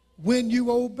 When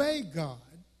you obey God,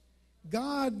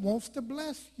 God wants to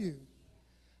bless you.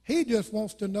 He just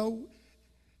wants to know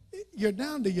you're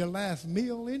down to your last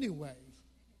meal anyway.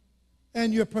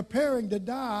 And you're preparing to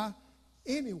die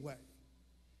anyway.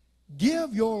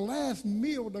 Give your last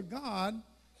meal to God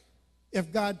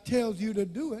if God tells you to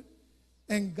do it,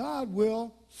 and God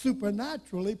will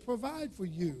supernaturally provide for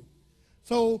you.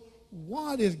 So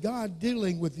what is God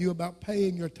dealing with you about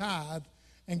paying your tithe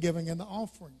and giving an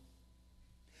offering?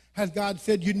 Has God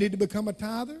said you need to become a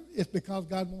tither? It's because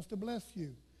God wants to bless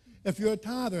you. If you're a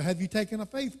tither, have you taken a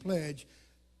faith pledge?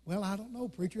 Well, I don't know,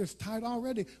 preacher. It's tight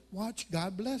already. Watch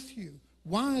God bless you.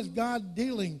 Why is God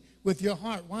dealing with your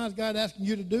heart? Why is God asking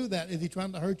you to do that? Is he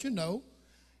trying to hurt you? No.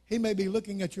 He may be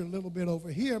looking at you a little bit over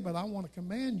here, but I want to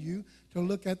command you to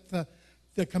look at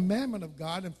the commandment of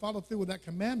God and follow through with that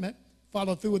commandment,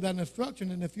 follow through with that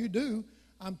instruction. And if you do,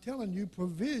 I'm telling you,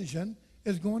 provision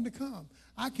is going to come.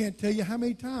 I can't tell you how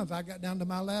many times I got down to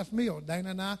my last meal. Dana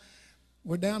and I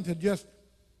were down to just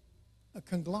a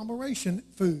conglomeration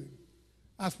food.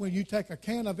 That's when you take a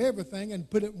can of everything and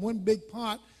put it in one big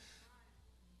pot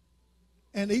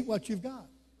and eat what you've got.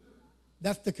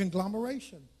 That's the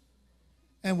conglomeration.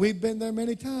 And we've been there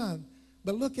many times.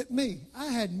 But look at me. I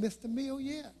hadn't missed a meal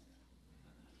yet.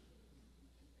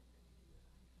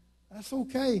 That's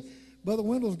okay. Brother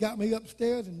Wendell's got me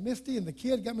upstairs, and Misty and the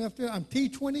kids got me upstairs. I'm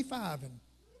T25-ing.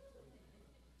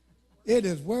 It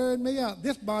is wearing me out.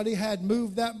 This body had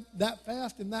moved that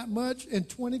fast and that much in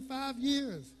 25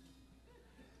 years.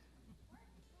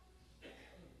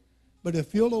 But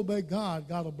if you'll obey God,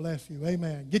 God will bless you.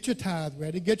 Amen. Get your tithe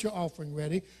ready. Get your offering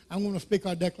ready. I'm going to speak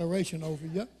our declaration over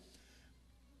you.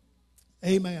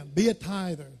 Amen. Be a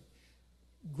tither.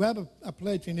 Grab a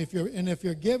pledge. And if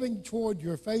you're giving toward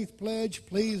your faith pledge,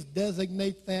 please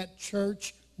designate that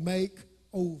church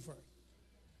makeover.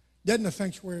 Doesn't the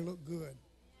sanctuary look good?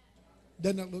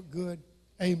 Doesn't it look good?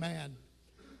 Amen.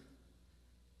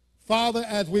 Father,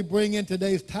 as we bring in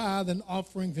today's tithe and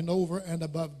offerings and over and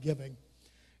above giving,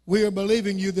 we are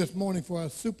believing you this morning for a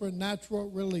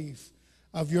supernatural release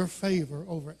of your favor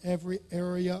over every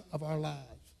area of our lives.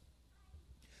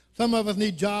 Some of us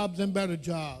need jobs and better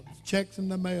jobs, checks in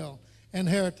the mail,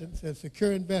 inheritances,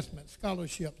 secure investments,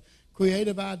 scholarships,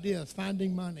 creative ideas,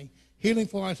 finding money, healing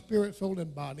for our spirit, soul,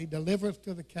 and body, deliverance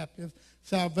to the captives,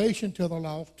 salvation to the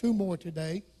lost, 2 more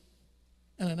today,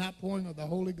 and an outpouring of the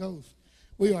Holy Ghost.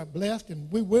 We are blessed,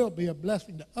 and we will be a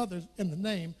blessing to others in the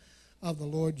name of the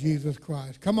Lord Jesus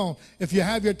Christ. Come on. If you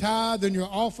have your tithe and your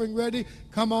offering ready,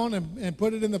 come on and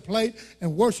put it in the plate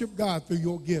and worship God through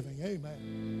your giving.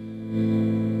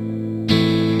 Amen.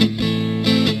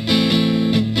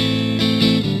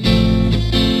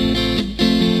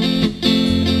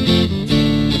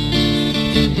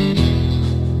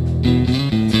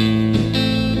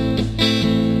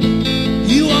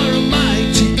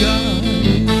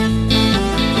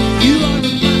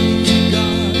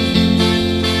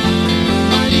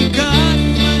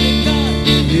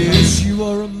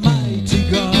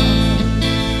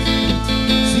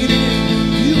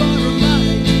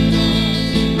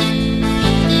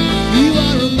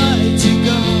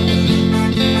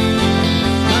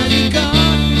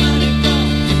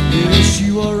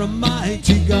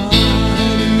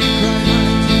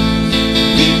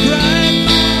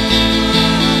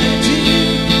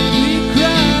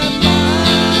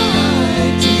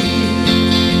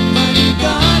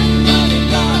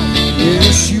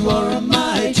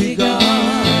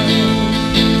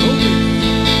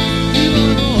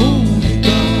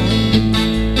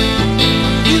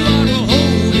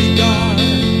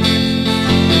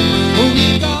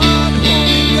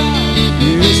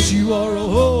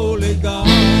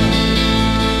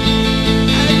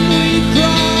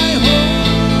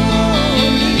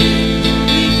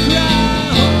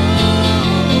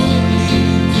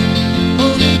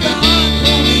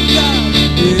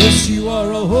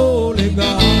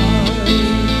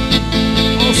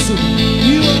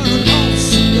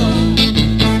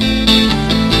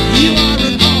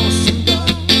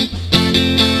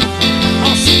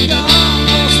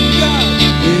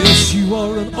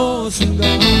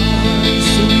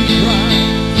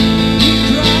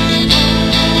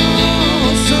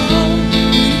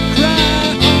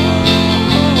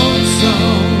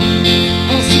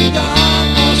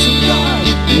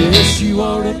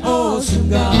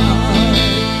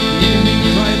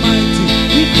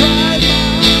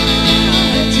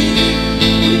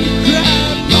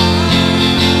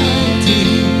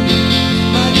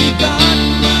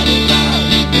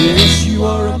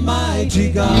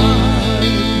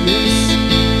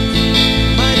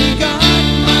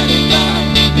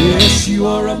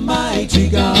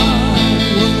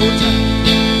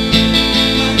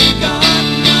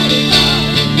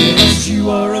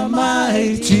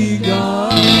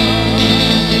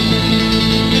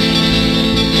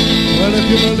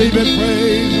 you believe it,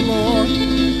 praise the Lord.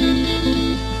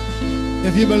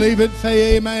 If you believe it,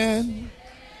 say amen.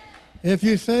 If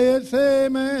you say it, say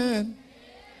amen.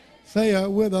 Say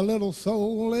it with a little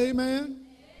soul, amen.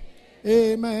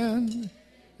 Amen.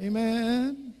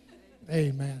 Amen.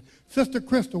 Amen. Sister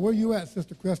Crystal, where you at,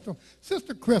 Sister Crystal?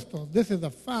 Sister Crystal, this is a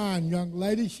fine young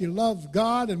lady. She loves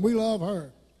God, and we love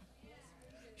her.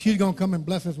 She's going to come and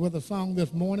bless us with a song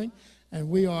this morning, and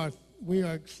we are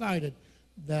excited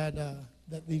that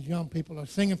these young people are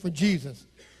singing for Jesus.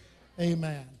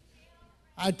 Amen.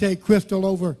 I'd take Crystal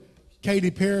over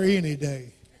Katy Perry any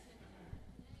day.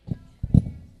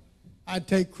 I'd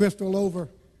take Crystal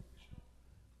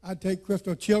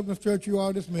Children's Church, you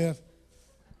are dismissed.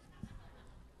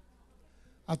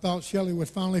 I thought Shelley was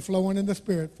finally flowing in the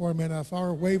Spirit for a minute. I saw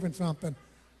her waving something.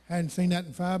 Hadn't seen that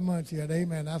in 5 months yet.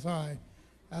 Amen. That's all right.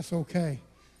 That's okay.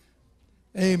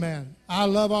 Amen. I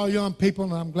love all young people,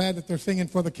 and I'm glad that they're singing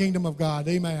for the kingdom of God.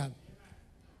 Amen.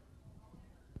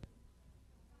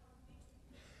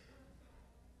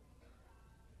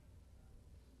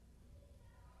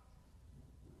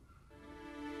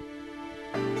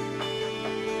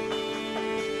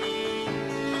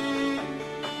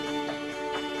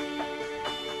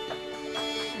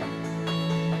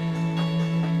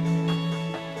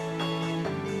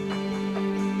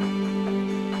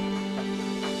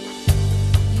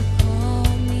 You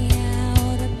call me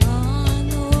out upon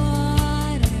the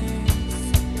water.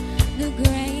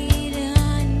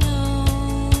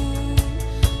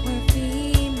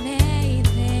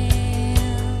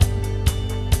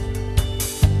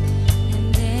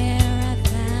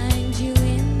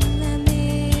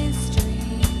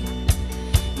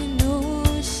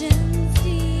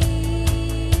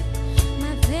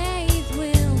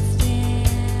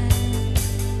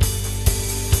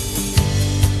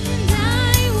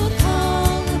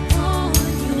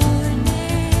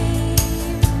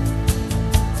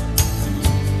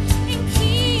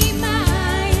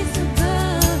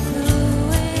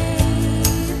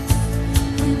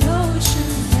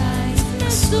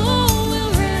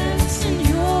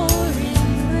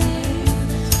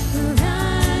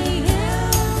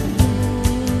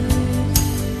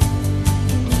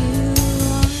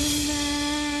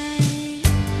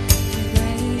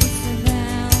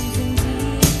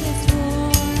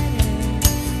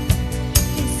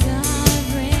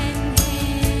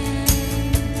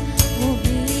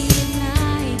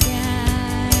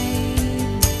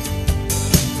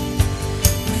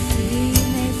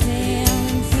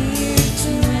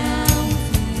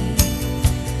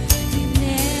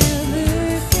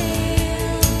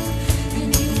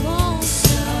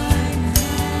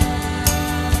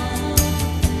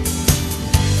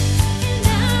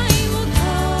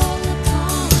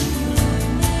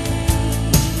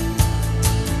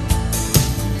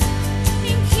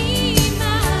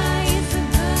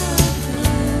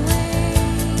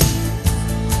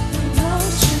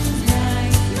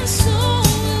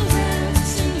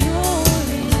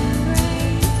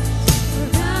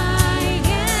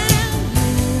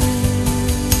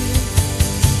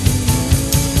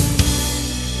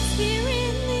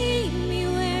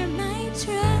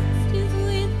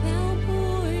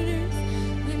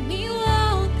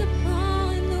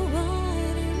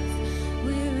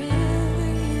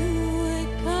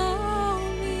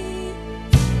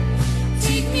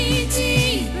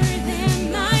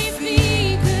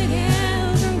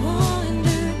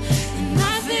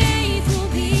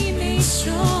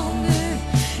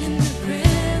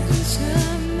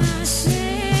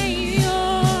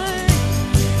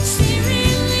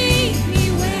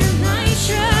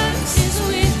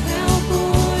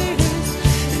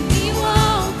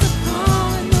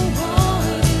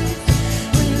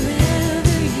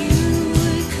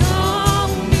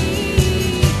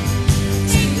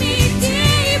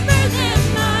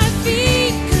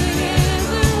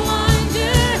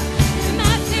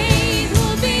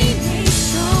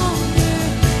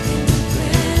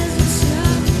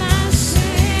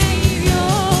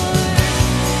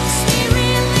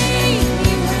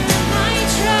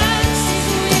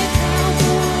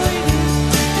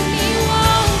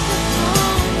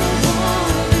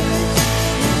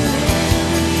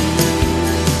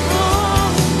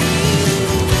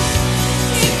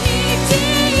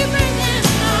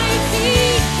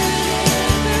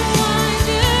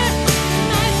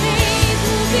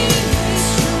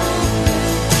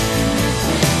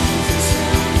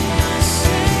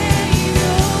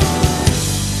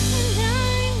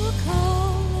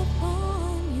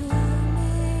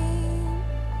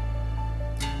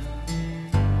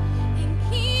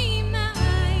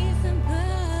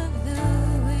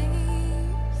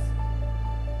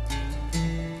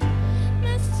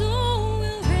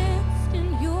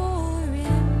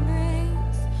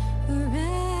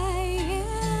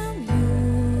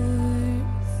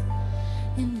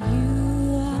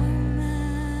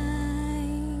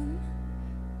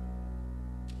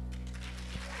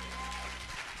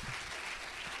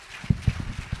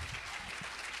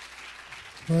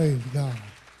 Praise God.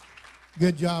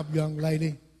 Good job, young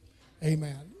lady.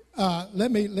 Amen.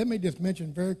 Let me just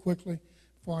mention very quickly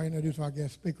before I introduce our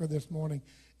guest speaker this morning.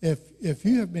 If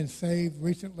you have been saved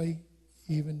recently,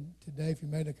 even today, if you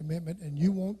made a commitment and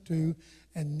you want to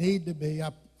and need to be,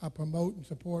 I promote and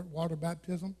support water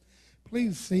baptism.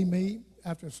 Please see me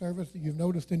after service. You've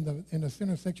noticed in the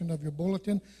center section of your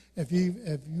bulletin, if you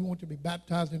want to be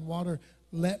baptized in water,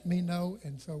 let me know,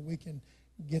 and so we can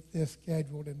get this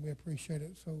scheduled, and we appreciate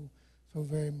it so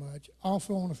very much.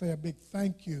 Also, I want to say a big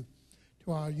thank you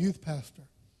to our youth pastor.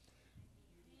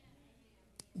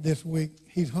 This week,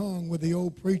 he's hung with the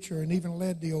old preacher and even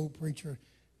led the old preacher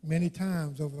many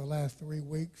times over the last 3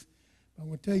 weeks. I'm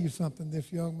going to tell you something,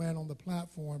 this young man on the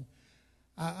platform,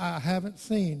 I haven't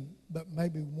seen but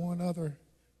maybe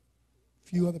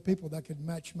few other people that could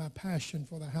match my passion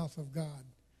for the house of God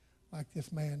like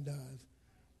this man does.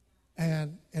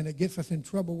 And it gets us in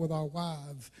trouble with our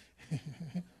wives.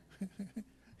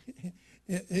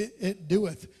 It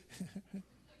doeth.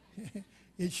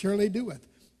 It surely doeth.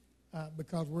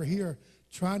 Because we're here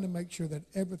trying to make sure that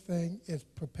everything is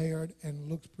prepared and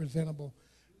looks presentable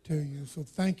to you. So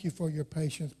thank you for your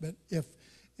patience. But if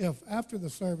after the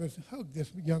service, hug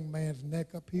this young man's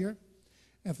neck up here.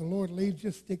 If the Lord leads,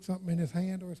 just stick something in his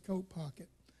hand or his coat pocket.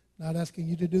 Not asking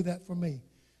you to do that for me.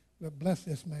 But bless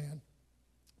this man,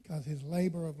 because his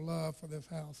labor of love for this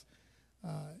house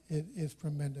is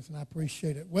tremendous, and I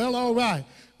appreciate it. Well, all right.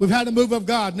 We've had a move of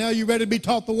God. Now you ready to be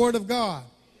taught the Word of God?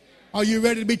 Are you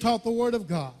ready to be taught the Word of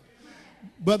God?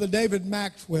 Brother David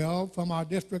Maxwell from our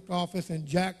district office in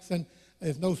Jackson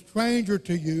is no stranger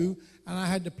to you, and I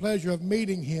had the pleasure of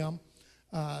meeting him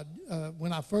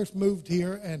when I first moved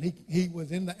here, and he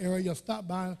was in the area, stopped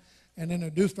by and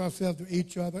introduced ourselves to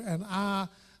each other, and I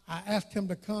asked him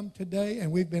to come today,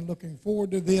 and we've been looking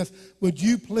forward to this. Would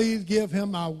you please give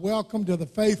him our welcome to the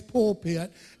Faith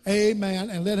Pulpit? Amen.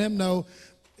 And let him know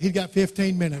he's got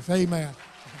 15 minutes. Amen.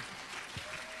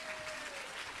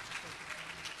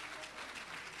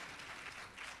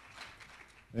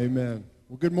 Amen.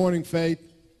 Well, good morning, Faith.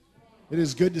 It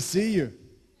is good to see you.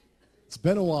 It's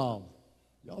been a while.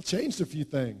 Y'all changed a few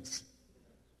things.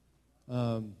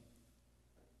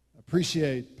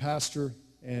 Appreciate Pastor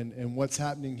and what's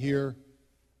happening here.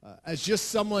 As just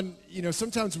someone,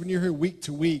 sometimes when you're here week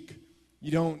to week,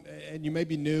 you don't, and you may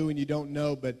be new and you don't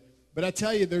know, but I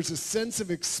tell you, there's a sense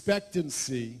of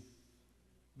expectancy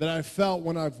that I felt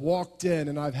when I've walked in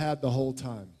and I've had the whole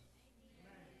time.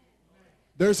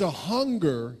 There's a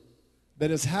hunger that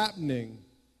is happening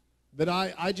that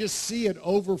I just see it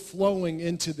overflowing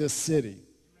into this city.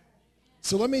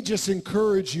 So let me just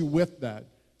encourage you with that.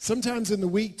 Sometimes in the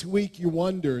week to week you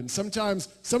wonder, and sometimes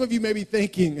some of you may be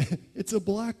thinking, it's a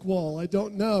black wall, I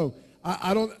don't know.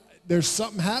 There's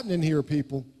something happening here,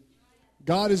 people.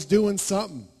 God is doing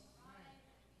something.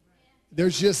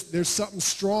 There's something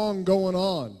strong going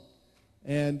on,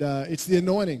 and it's the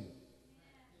anointing.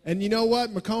 And you know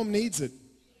what? McComb needs it.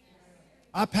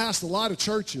 I passed a lot of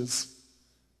churches,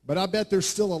 but I bet there's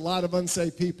still a lot of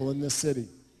unsaved people in this city.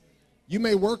 You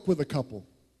may work with a couple.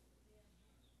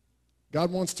 God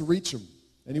wants to reach them,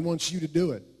 and he wants you to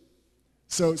do it.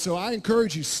 So I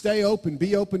encourage you, stay open.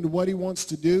 Be open to what he wants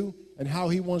to do and how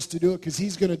he wants to do it, because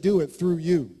he's going to do it through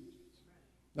you.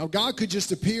 Now, God could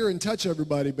just appear and touch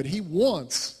everybody, but he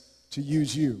wants to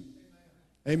use you.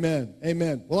 Amen.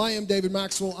 Amen. Well, I am David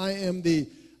Maxwell. I am the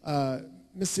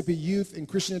Mississippi Youth and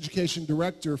Christian Education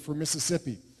Director for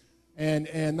Mississippi.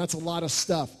 And that's a lot of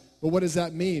stuff. But what does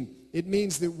that mean? It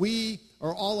means that we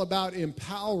are all about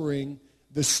empowering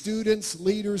the students,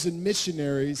 leaders, and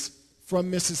missionaries from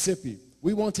Mississippi.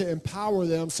 We want to empower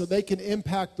them so they can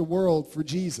impact the world for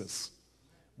Jesus.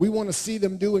 We want to see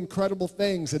them do incredible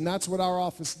things, and that's what our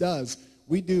office does.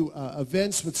 We do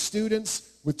events with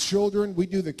students, with children. We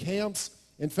do the camps.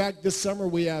 In fact, this summer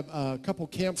we have a couple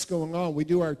camps going on. We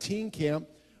do our teen camp,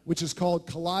 which is called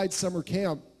Collide Summer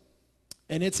Camp,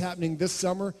 and it's happening this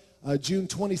summer, June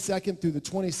 22nd through the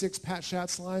 26th. Pat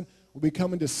Schatzline will be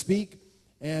coming to speak,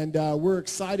 and we're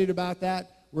excited about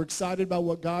that. We're excited about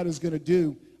what God is going to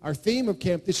do. Our theme of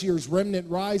camp this year is Remnant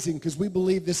Rising, because we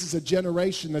believe this is a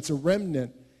generation that's a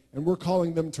remnant, and we're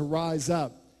calling them to rise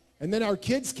up. And then our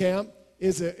kids camp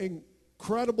is an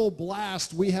incredible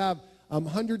blast. We have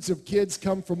hundreds of kids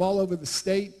come from all over the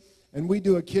state, and we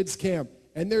do a kids camp.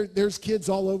 And there's kids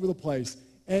all over the place.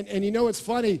 And you know, it's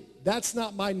funny, that's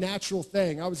not my natural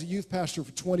thing. I was a youth pastor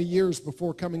for 20 years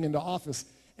before coming into office.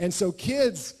 And so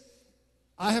kids,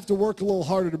 I have to work a little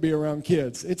harder to be around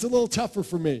kids. It's a little tougher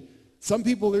for me. Some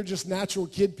people, they're just natural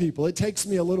kid people. It takes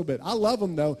me a little bit. I love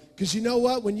them, though, because you know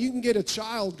what? When you can get a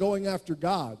child going after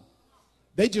God,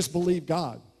 they just believe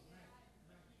God.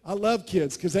 I love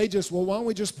kids because they just, well, why don't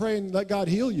we just pray and let God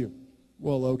heal you?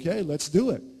 Well, okay, let's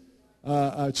do it.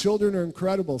 Children are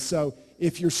incredible. So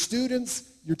if your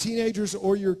students, your teenagers,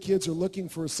 or your kids are looking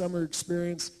for a summer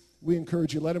experience, we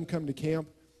encourage you, let them come to camp.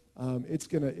 It's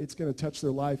gonna touch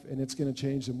their life, and it's going to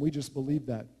change them. We just believe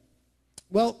that.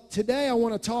 Well, today I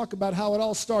want to talk about how it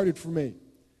all started for me.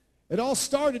 It all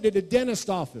started at a dentist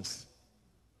office.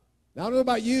 Now, I don't know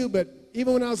about you, but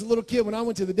even when I was a little kid, when I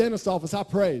went to the dentist office, I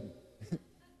prayed.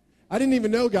 I didn't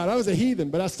even know God. I was a heathen,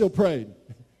 but I still prayed.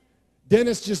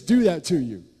 Dentists just do that to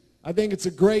you. I think it's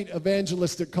a great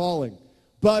evangelistic calling.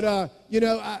 But,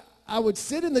 I would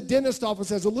sit in the dentist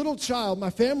office as a little child. My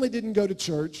family didn't go to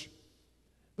church,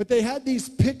 but they had these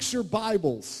picture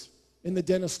Bibles in the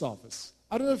dentist office.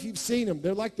 I don't know if you've seen them.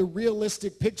 They're like the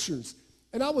realistic pictures.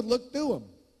 And I would look through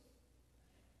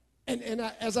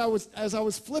them. As I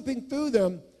was flipping through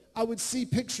them, I would see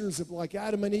pictures of like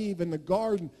Adam and Eve in the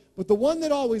garden. But the one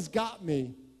that always got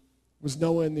me was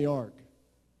Noah and the ark.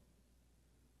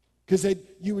 Because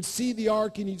you would see the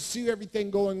ark and you'd see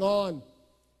everything going on,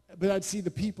 but I'd see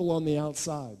the people on the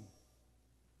outside.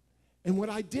 And what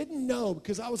I didn't know,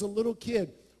 because I was a little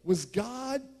kid, was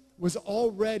God was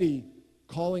already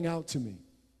calling out to me.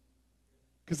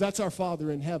 Because that's our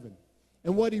Father in heaven.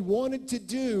 And what he wanted to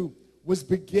do was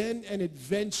begin an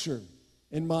adventure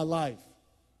in my life.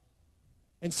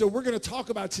 And so we're going to talk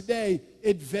about today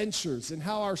adventures and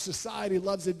how our society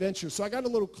loves adventures. So I got a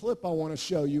little clip I want to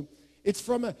show you. It's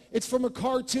from a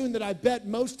cartoon that I bet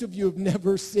most of you have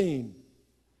never seen.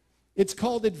 It's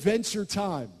called Adventure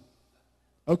Time.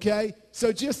 Okay?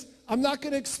 So I'm not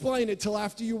going to explain it till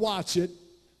after you watch it.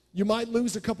 You might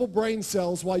lose a couple brain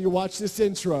cells while you watch this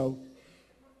intro.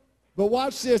 But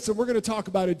watch this, and we're going to talk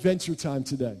about Adventure Time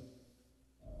today.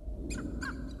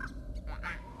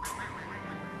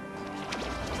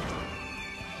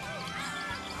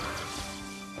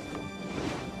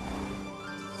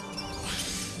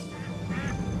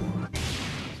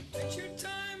 Adventure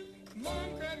time, come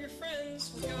on, grab your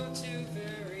friends. We'll go to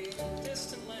very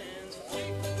distant lands. We'll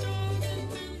take the dog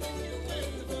and then we'll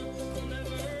end the fun. We'll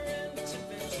never end. It's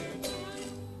adventure time.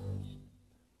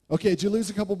 Okay, did you lose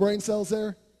a couple brain cells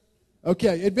there?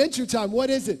 Okay, Adventure Time, what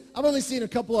is it? I've only seen a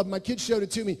couple of them. My kids showed it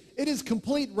to me. It is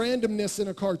complete randomness in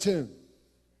a cartoon.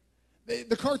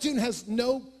 The cartoon has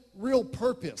no real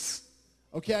purpose,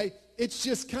 okay? It's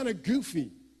just kind of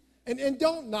goofy. And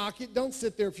don't knock it. Don't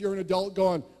sit there if you're an adult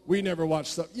going, we never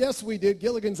watched stuff. Yes, we did.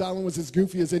 Gilligan's Island was as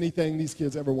goofy as anything these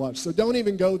kids ever watched. So don't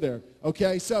even go there,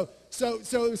 okay? So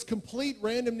it was complete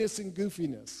randomness and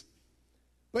goofiness.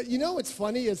 But you know what's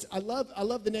funny is I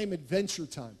love the name Adventure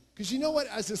Time. Because you know what?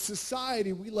 As a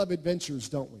society, we love adventures,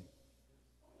 don't we?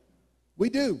 We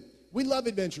do. We love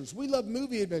adventures. We love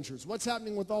movie adventures. What's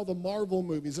happening with all the Marvel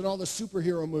movies and all the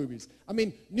superhero movies? I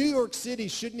mean, New York City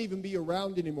shouldn't even be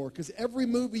around anymore because every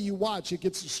movie you watch, it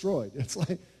gets destroyed. It's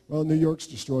like, well, New York's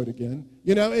destroyed again.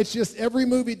 You know, it's just every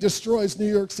movie destroys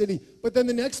New York City, but then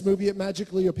the next movie, it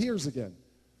magically appears again.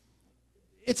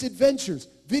 It's adventures.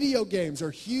 Video games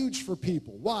are huge for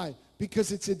people. Why?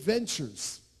 Because it's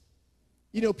adventures.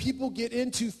 You know, people get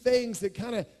into things that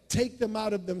kind of take them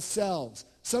out of themselves.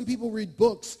 Some people read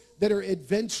books that are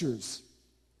adventures.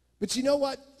 But you know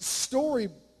what? Story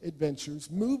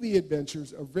adventures, movie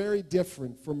adventures are very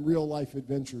different from real life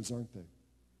adventures, aren't they?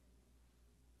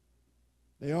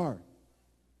 They are.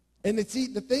 And the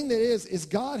thing that is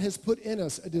God has put in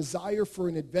us a desire for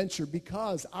an adventure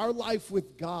because our life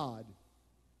with God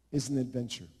is an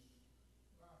adventure.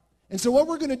 And so what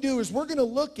we're going to do is we're going to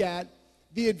look at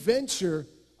the adventure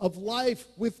of life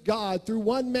with God through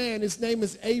one man. His name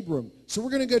is Abram. So we're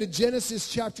going to go to Genesis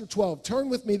chapter 12. Turn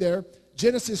with me there.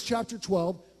 Genesis chapter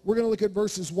 12. We're going to look at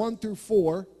verses 1 through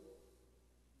 4.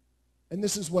 And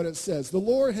this is what it says. The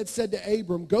Lord had said to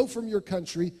Abram, go from your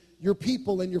country, your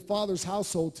people, and your father's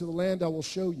household to the land I will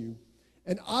show you.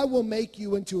 And I will make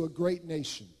you into a great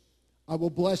nation. I will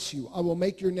bless you. I will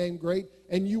make your name great,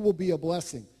 and you will be a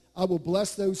blessing. I will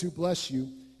bless those who bless you,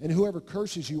 and whoever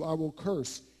curses you, I will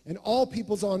curse. And all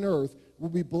peoples on earth will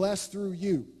be blessed through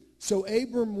you. So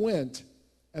Abram went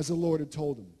as the Lord had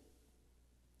told him.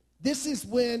 This is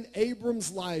when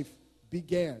Abram's life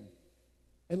began.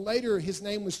 And later his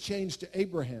name was changed to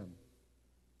Abraham.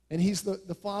 And he's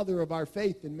the father of our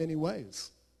faith in many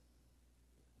ways.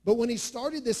 But when he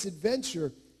started this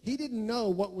adventure, he didn't know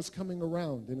what was coming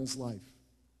around in his life.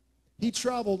 He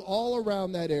traveled all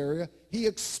around that area. He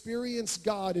experienced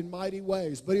God in mighty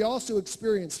ways, but he also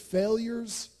experienced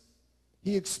failures.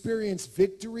 He experienced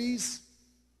victories,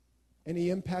 and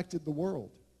he impacted the world.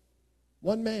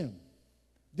 One man.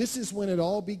 This is when it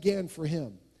all began for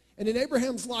him. And in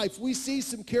Abraham's life, we see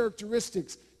some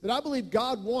characteristics that I believe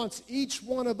God wants each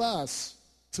one of us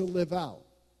to live out.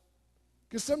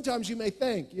 Because sometimes you may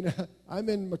think, I'm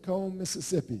in McComb,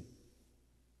 Mississippi.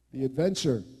 The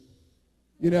adventure.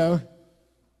 You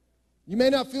may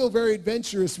not feel very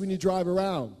adventurous when you drive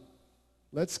around.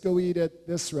 Let's go eat at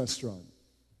this restaurant.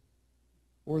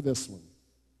 Or this one.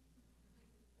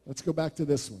 Let's go back to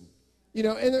this one.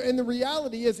 And the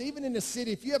reality is, even in a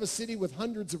city, if you have a city with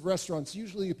hundreds of restaurants,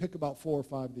 usually you pick about 4 or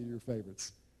 5 that are your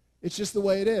favorites. It's just the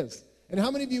way it is. And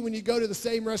how many of you, when you go to the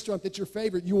same restaurant that's your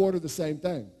favorite, you order the same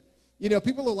thing?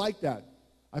 People are like that.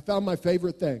 I found my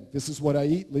favorite thing. This is what I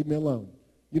eat. Leave me alone.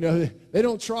 They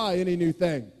don't try any new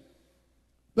thing.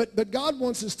 But God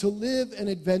wants us to live an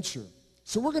adventure.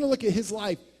 So we're going to look at his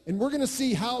life, and we're going to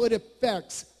see how it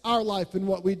affects our life and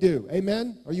what we do.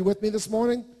 Amen? Are you with me this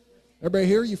morning? Everybody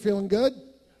here, you feeling good?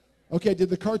 Okay, did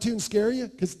the cartoon scare you?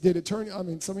 Because did it turn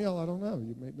you? Some of y'all, I don't know.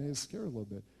 You may have scared a little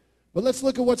bit. But let's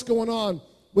look at what's going on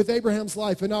with Abraham's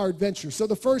life and our adventure. So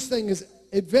the first thing is,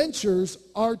 adventures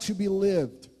are to be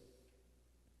lived.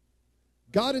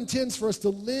 God intends for us to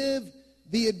live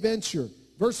the adventure.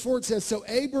 Verse 4, it says, so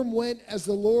Abram went as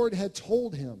the Lord had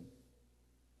told him.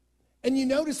 And you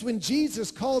notice when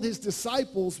Jesus called his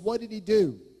disciples, what did he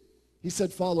do? He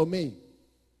said, follow me.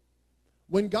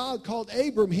 When God called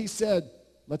Abram, he said,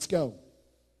 let's go.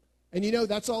 And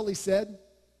that's all he said.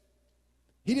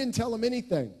 He didn't tell him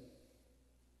anything.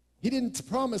 He didn't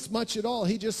promise much at all.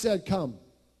 He just said, come.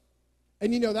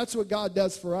 And that's what God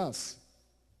does for us.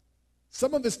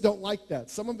 Some of us don't like that.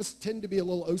 Some of us tend to be a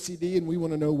little OCD, and we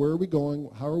want to know, where are we going?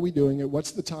 How are we doing it?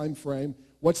 What's the time frame?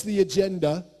 What's the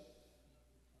agenda?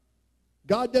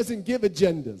 God doesn't give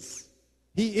agendas.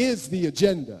 He is the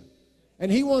agenda.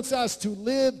 And he wants us to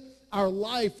live our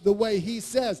life the way he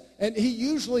says. And he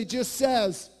usually just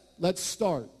says, let's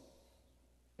start.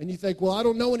 And you think, well, I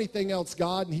don't know anything else,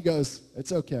 God. And he goes,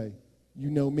 it's okay. You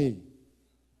know me.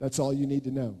 That's all you need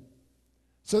to know.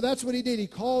 So that's what he did. He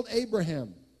called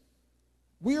Abraham.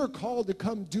 We are called to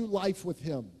come do life with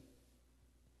him.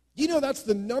 That's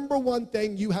the number one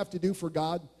thing you have to do for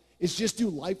God, is just do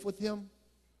life with him,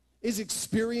 is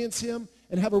experience him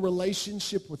and have a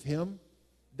relationship with him.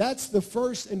 That's the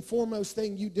first and foremost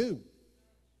thing you do.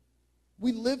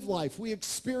 We live life. We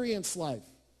experience life.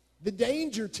 The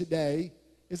danger today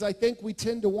is I think we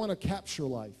tend to want to capture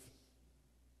life.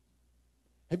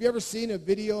 Have you ever seen a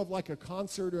video of like a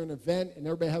concert or an event and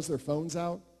everybody has their phones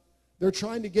out? They're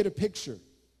trying to get a picture.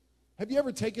 Have you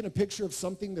ever taken a picture of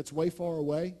something that's way far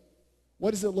away?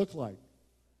 What does it look like?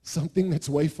 Something that's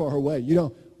way far away.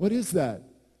 What is that?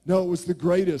 No, it was the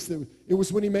greatest. It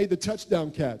was when he made the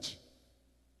touchdown catch.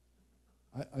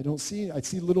 I don't see, I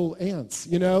see little ants,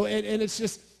 and it's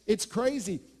just, it's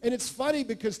crazy. And it's funny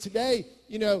because today,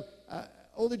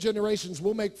 older generations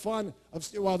will make fun of,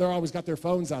 well, they're always got their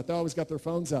phones out. They always got their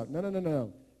phones out.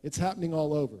 No. It's happening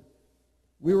all over.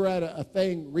 We were at a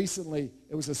thing recently.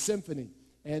 It was a symphony,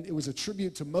 and it was a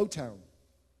tribute to Motown,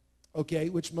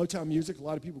 which Motown music, a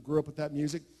lot of people grew up with that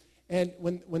music. And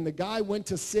when the guy went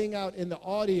to sing out in the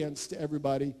audience to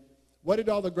everybody, what did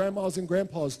all the grandmas and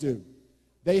grandpas do?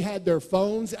 They had their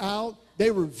phones out.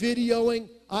 They were videoing.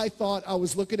 I thought I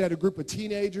was looking at a group of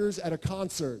teenagers at a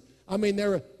concert. They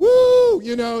were, woo,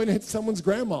 and it's someone's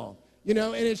grandma, and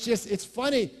it's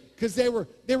funny because they were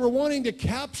wanting to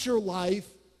capture life,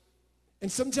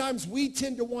 and sometimes we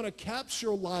tend to want to capture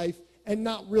life and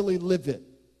not really live it.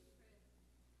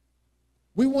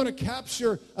 We want to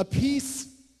capture a piece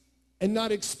and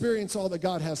not experience all that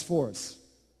God has for us.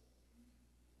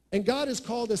 And God has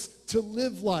called us to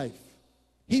live life.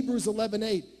 Hebrews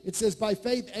 11:8, it says, by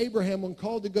faith Abraham, when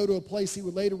called to go to a place he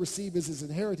would later receive as his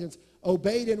inheritance,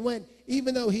 obeyed and went,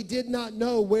 even though he did not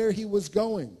know where he was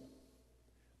going.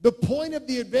 The point of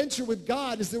the adventure with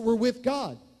God is that we're with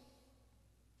God.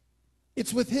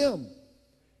 It's with him.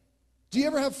 Do you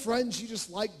ever have friends you just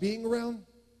like being around?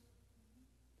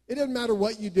 It doesn't matter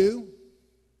what you do.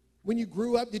 When you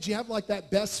grew up, did you have like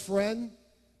that best friend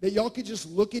that y'all could just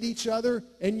look at each other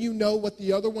and you know what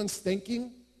the other one's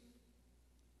thinking?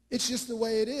 It's just the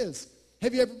way it is.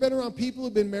 Have you ever been around people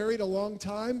who've been married a long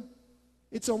time?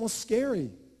 It's almost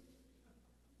scary.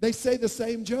 They say the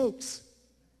same jokes.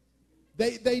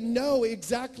 They know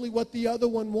exactly what the other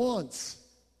one wants.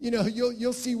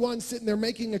 You'll see one sitting there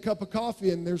making a cup of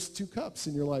coffee and there's 2 cups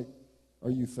and you're like,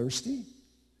 are you thirsty?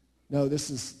 No, this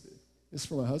is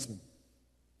for my husband.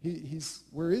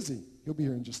 Where is he? He'll be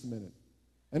here in just a minute.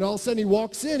 And all of a sudden he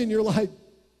walks in and you're like,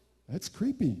 that's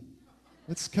creepy.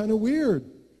 That's kind of weird.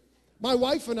 My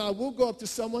wife and I will go up to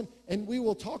someone and we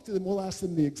will talk to them. We'll ask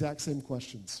them the exact same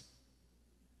questions.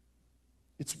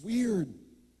 It's weird,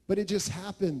 but it just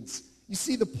happens. You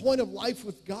see, the point of life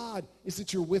with God is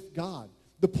that you're with God.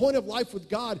 The point of life with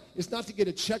God is not to get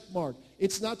a check mark.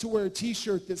 It's not to wear a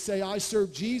t-shirt that say, I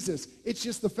serve Jesus. It's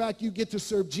just the fact you get to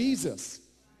serve Jesus.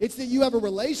 It's that you have a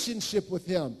relationship with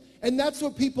him. And that's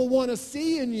what people want to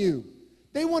see in you.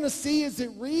 They want to see, is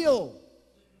it real?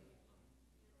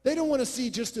 They don't want to see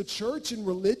just a church and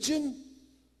religion.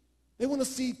 They want to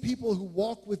see people who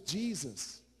walk with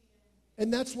Jesus.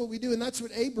 And that's what we do, and that's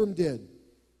what Abram did.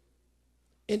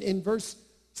 In verse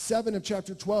 7 of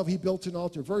chapter 12, he built an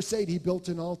altar. Verse 8, he built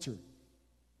an altar.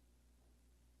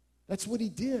 That's what he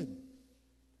did.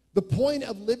 The point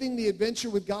of living the adventure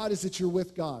with God is that you're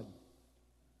with God.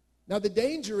 Now, the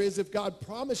danger is if God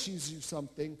promises you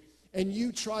something and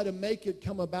you try to make it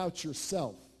come about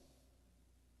yourself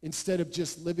instead of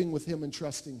just living with him and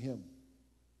trusting him.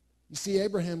 You see,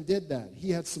 Abraham did that.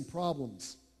 He had some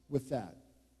problems with that.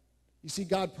 You see,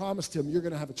 God promised him, you're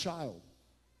going to have a child.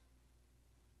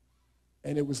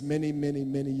 And it was many, many,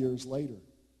 many years later.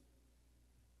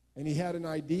 And he had an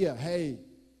idea, hey,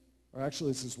 or actually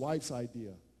it's his wife's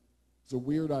idea. It's a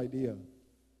weird idea.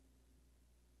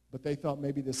 But they thought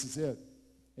maybe this is it.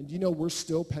 And you know we're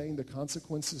still paying the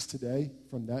consequences today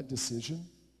from that decision?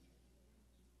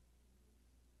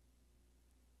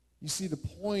 You see, the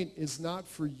point is not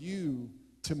for you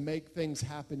to make things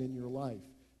happen in your life.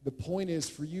 The point is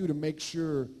for you to make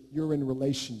sure you're in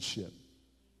relationship.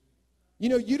 You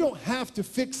know, you don't have to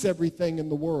fix everything in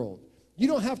the world. You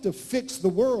don't have to fix the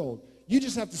world. You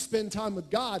just have to spend time with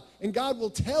God, and God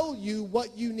will tell you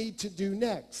what you need to do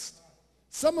next.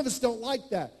 Some of us don't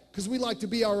like that because we like to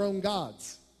be our own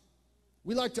gods.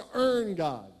 We like to earn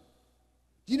God.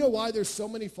 Do you know why there's so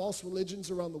many false religions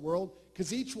around the world?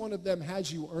 Because each one of them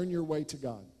has you earn your way to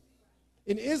God.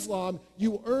 In Islam,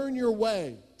 you earn your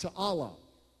way to Allah.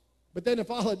 But then if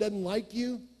Allah doesn't like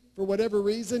you, for whatever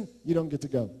reason, you don't get to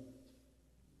go.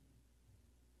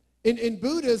 In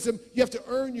Buddhism, you have to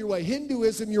earn your way.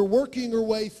 Hinduism, you're working your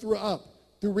way through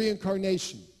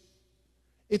reincarnation.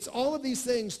 It's all of these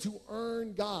things to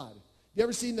earn God. You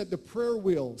ever seen that the prayer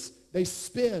wheels, they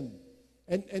spin,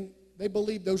 and they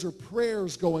believe those are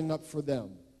prayers going up for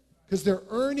them because they're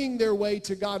earning their way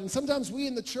to God. And sometimes we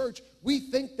in the church, we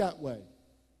think that way.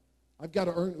 I've got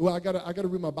to earn, well, I got to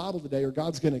read my Bible today or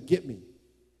God's going to get me.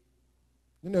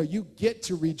 No, you get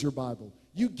to read your Bible.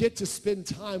 You get to spend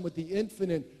time with the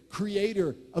infinite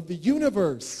creator of the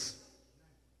universe.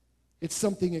 It's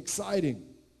something exciting.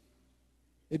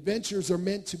 Adventures are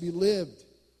meant to be lived.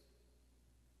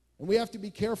 And we have to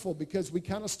be careful because we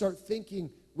kind of start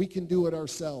thinking we can do it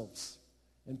ourselves.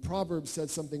 And Proverbs said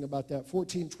something about that.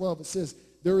 14:12, it says,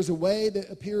 there is a way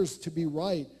that appears to be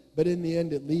right, but in the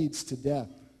end it leads to death.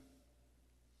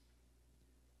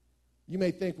 You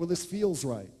may think, well, this feels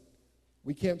right.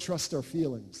 We can't trust our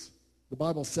feelings. The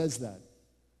Bible says that.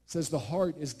 It says the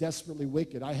heart is desperately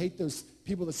wicked. I hate those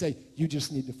people that say, you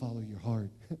just need to follow your heart.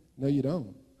 No, you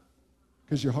don't.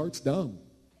 Because your heart's dumb.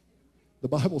 The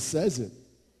Bible says it.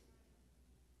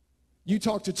 You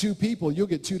talk to two people, you'll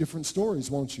get two different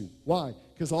stories, won't you? Why?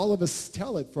 Because all of us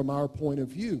tell it from our point of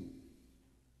view.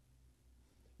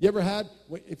 You ever had,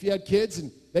 if you had kids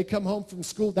and they come home from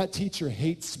school, that teacher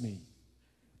hates me.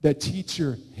 That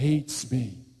teacher hates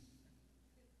me.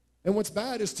 And what's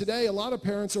bad is today a lot of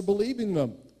parents are believing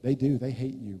them. They do. They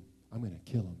hate you. I'm going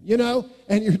to kill them. You know?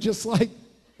 And you're just like,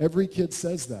 every kid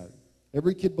says that.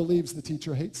 Every kid believes the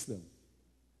teacher hates them.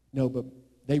 No, but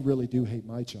they really do hate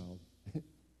my child.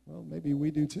 Well, maybe we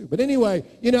do too. But anyway,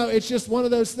 you know, it's just one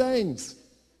of those things.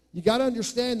 You got to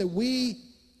understand that we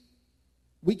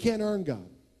can't earn God.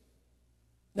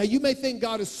 Now, you may think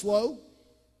God is slow.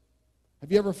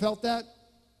 Have you ever felt that?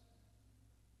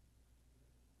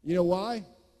 You know why?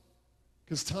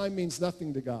 Because time means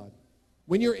nothing to God.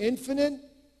 When you're infinite,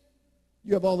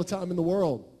 you have all the time in the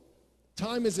world.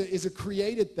 Time is a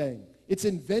created thing. It's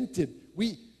invented.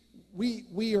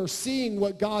 We are seeing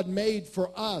what God made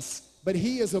for us, but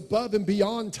he is above and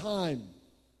beyond time.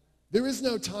 There is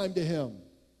no time to him.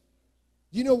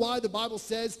 You know why the Bible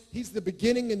says he's the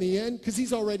beginning and the end? Because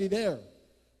he's already there.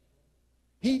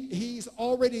 He's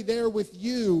already there with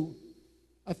you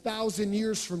 1,000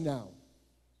 years from now.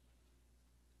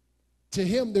 To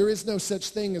him, there is no such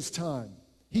thing as time.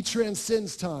 He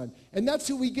transcends time. And that's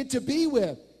who we get to be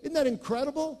with. Isn't that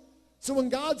incredible? So when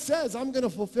God says, I'm going to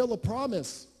fulfill a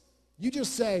promise, you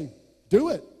just say, do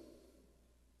it.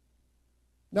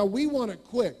 Now, we want it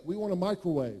quick. We want a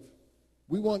microwave.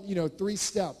 We want, 3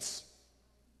 steps.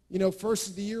 First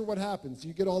of the year, what happens?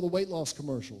 You get all the weight loss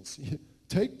commercials. You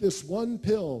take this one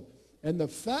pill, and the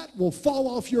fat will fall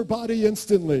off your body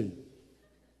instantly,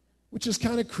 which is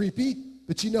kind of creepy.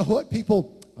 But you know what?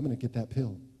 People, I'm going to get that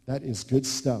pill. That is good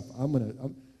stuff.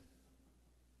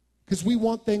 Because we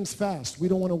want things fast. We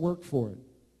don't want to work for it.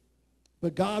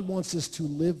 But God wants us to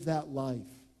live that life.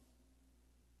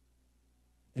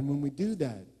 And when we do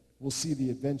that, we'll see the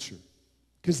adventure.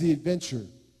 Because the adventure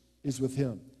is with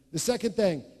him. The second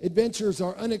thing, adventures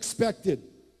are unexpected.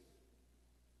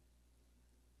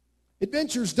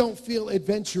 Adventures don't feel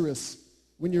adventurous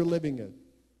when you're living it.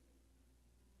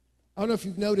 I don't know if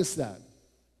you've noticed that.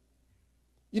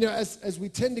 You know, as we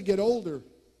tend to get older,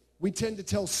 we tend to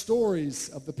tell stories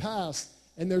of the past,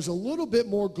 and there's a little bit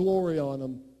more glory on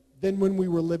them than when we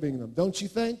were living them, don't you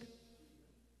think?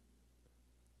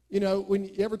 You know, when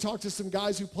you ever talk to some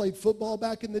guys who played football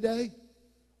back in the day?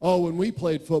 Oh, when we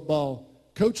played football,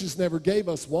 coaches never gave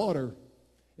us water.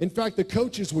 In fact, the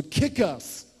coaches would kick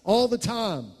us all the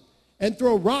time and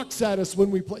throw rocks at us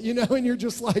when we play, you know, and you're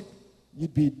just like,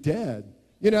 you'd be dead.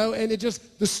 You know, and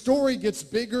the story gets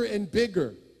bigger and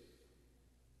bigger.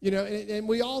 You know, and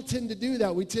we all tend to do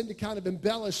that. We tend to kind of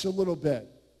embellish a little bit.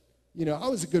 You know, I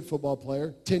was a good football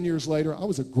player. 10 years later, I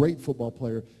was a great football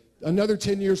player. Another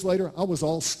 10 years later, I was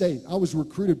all-state. I was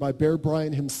recruited by Bear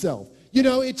Bryant himself. You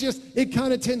know, it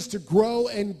kind of tends to grow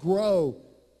and grow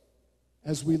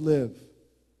as we live.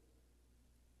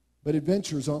 But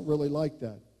adventures aren't really like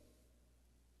that.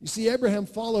 You see, Abraham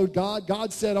followed God.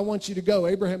 God said, I want you to go.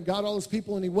 Abraham got all his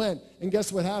people and he went. And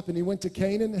guess what happened? He went to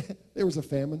Canaan. There was a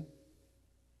famine.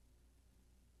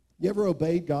 You ever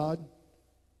obeyed God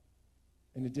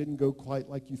and it didn't go quite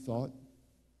like you thought?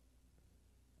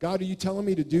 God, are you telling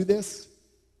me to do this?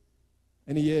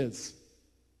 And he is.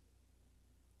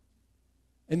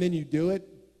 And then you do it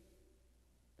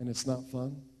and it's not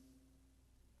fun.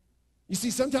 You see,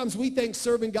 sometimes we think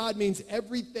serving God means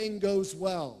everything goes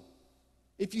well.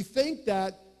 If you think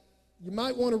that, you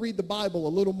might want to read the Bible a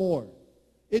little more.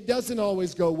 It doesn't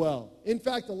always go well. In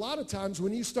fact, a lot of times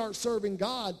when you start serving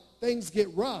God, things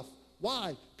get rough.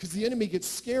 Why? Because the enemy gets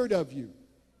scared of you.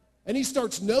 And he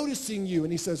starts noticing you,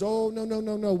 and he says, oh,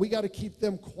 no. We got to keep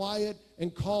them quiet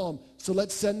and calm, so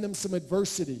let's send them some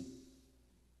adversity.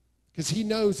 Because he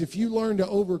knows if you learn to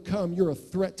overcome, you're a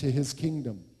threat to his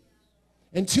kingdom.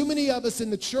 And too many of us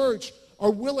in the church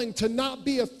are willing to not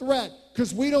be a threat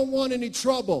because we don't want any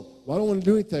trouble. Well, I don't want to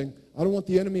do anything. I don't want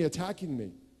the enemy attacking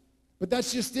me. But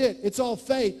that's just it. It's all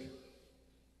fake.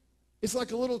 It's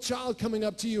like a little child coming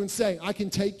up to you and saying, I can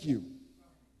take you.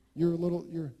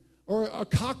 Or a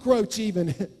cockroach even.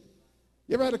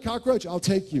 You ever had a cockroach? I'll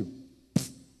take you.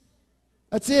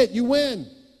 That's it. You win.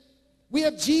 We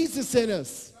have Jesus in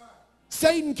us.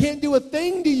 Satan can't do a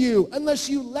thing to you unless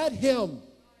you let him.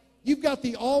 You've got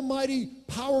the almighty,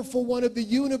 powerful one of the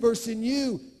universe in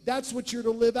you. That's what you're to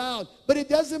live out. But it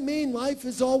doesn't mean life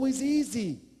is always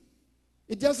easy.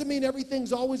 It doesn't mean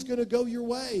everything's always going to go your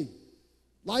way.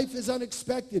 Life is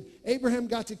unexpected. Abraham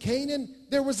got to Canaan.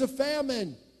 There was a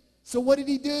famine. So what did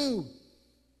he do?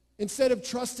 Instead of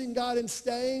trusting God and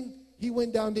staying, he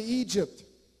went down to Egypt.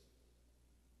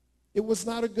 It was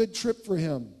not a good trip for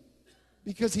him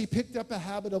because he picked up a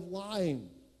habit of lying.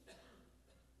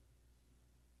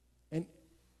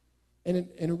 And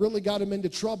it really got him into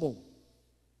trouble.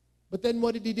 But then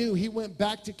what did he do? He went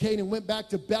back to Canaan, went back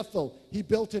to Bethel. He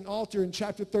built an altar in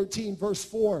chapter 13, verse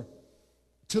 4,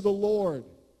 to the Lord.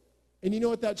 And you know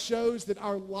what that shows? That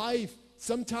our life,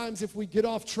 sometimes if we get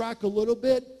off track a little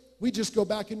bit, we just go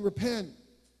back and repent.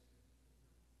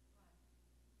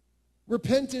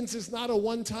 Repentance is not a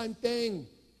one-time thing.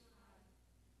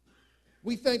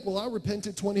 We think, well, I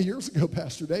repented 20 years ago,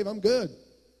 Pastor Dave. I'm good.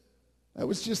 That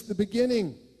was just the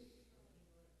beginning.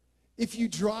 If you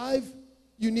drive,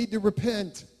 you need to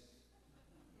repent.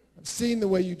 I've seen the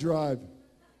way you drive.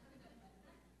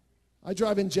 I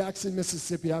drive in Jackson,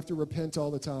 Mississippi. I have to repent all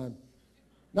the time.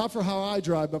 Not for how I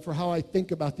drive, but for how I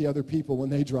think about the other people when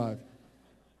they drive.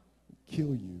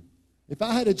 Kill you. If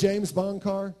I had a James Bond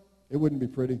car, it wouldn't be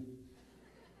pretty.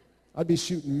 I'd be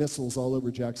shooting missiles all over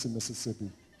Jackson,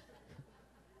 Mississippi.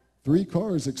 3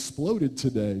 cars exploded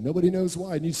today. Nobody knows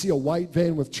why. And you see a white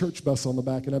van with church bus on the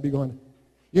back, and I'd be going,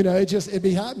 you know, it'd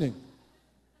be happening.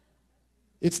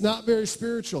 It's not very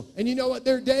spiritual. And you know what?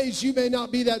 There are days you may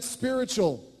not be that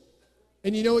spiritual.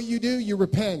 And you know what you do? You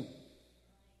repent.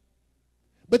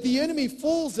 But the enemy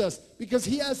fools us because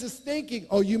he has us thinking,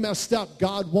 oh, you messed up.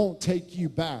 God won't take you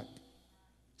back.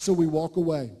 So we walk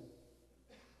away.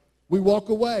 We walk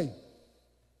away.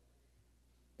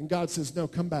 And God says, no,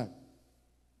 come back.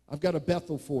 I've got a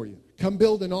Bethel for you. Come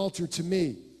build an altar to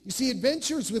me. You see,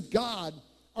 adventures with God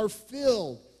are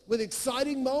filled with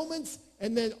exciting moments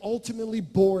and then ultimately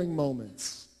boring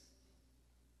moments.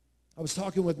 I was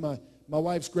talking with my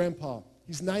wife's grandpa.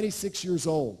 He's 96 years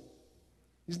old.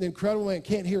 He's an incredible man.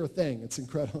 Can't hear a thing. It's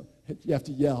incredible. You have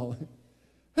to yell.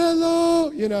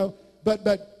 Hello, you know.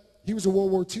 But he was a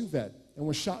World War II vet and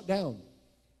was shot down.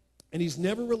 And he's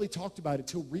never really talked about it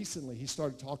till recently he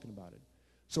started talking about it.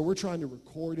 So we're trying to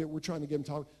record it. We're trying to get him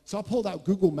talking. So I pulled out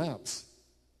Google Maps.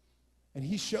 And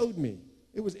he showed me.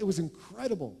 It was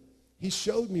incredible. He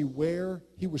showed me where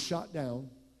he was shot down.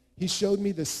 He showed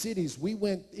me the cities. We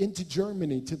went into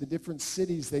Germany to the different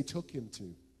cities they took him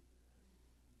to.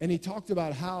 And he talked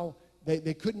about how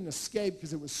they couldn't escape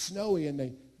because it was snowy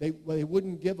and they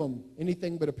wouldn't give them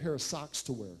anything but a pair of socks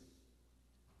to wear.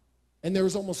 And there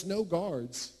was almost no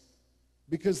guards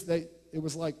because it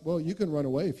was like, well, you can run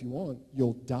away if you want.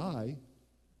 You'll die.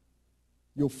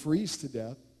 You'll freeze to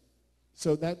death.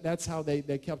 So that's how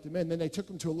they kept him in. Then they took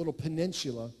him to a little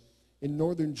peninsula in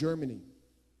northern Germany.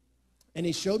 And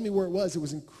he showed me where it was. It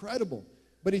was incredible.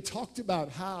 But he talked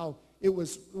about how it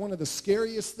was one of the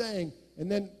scariest things and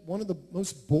then one of the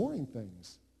most boring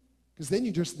things. Because then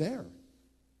you're just there.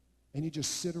 And you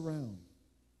just sit around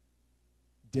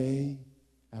day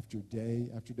after day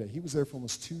after day. He was there for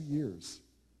almost 2 years.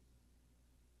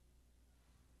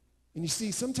 And you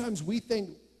see, sometimes we think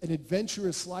an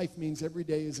adventurous life means every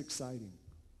day is exciting.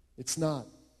 It's not.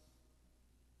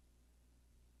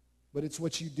 But it's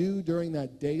what you do during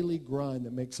that daily grind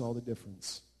that makes all the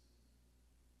difference.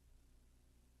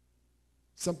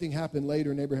 Something happened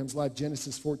later in Abraham's life,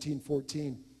 Genesis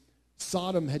 14:14.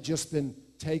 Sodom had just been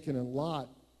taken, and Lot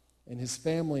and his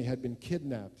family had been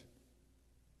kidnapped.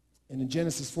 And in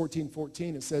Genesis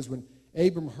 14:14 it says, when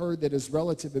Abram heard that his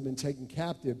relative had been taken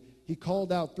captive, he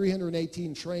called out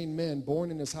 318 trained men born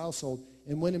in his household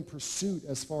and went in pursuit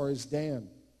as far as Dan.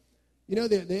 You know,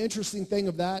 the interesting thing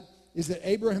of that is that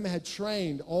Abraham had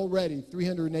trained already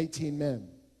 318 men.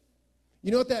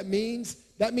 You know what that means?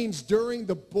 That means during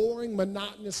the boring,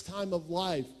 monotonous time of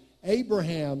life,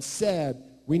 Abraham said,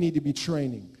 we need to be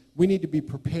training. We need to be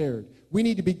prepared. We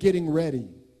need to be getting ready.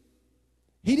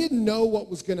 He didn't know what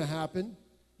was going to happen.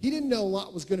 He didn't know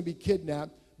Lot was going to be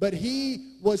kidnapped, but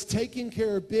he was taking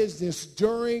care of business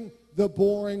during the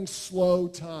boring, slow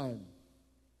time.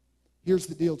 Here's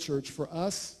the deal, church. For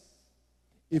us,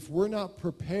 if we're not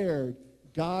prepared,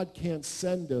 God can't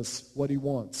send us what he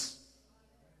wants.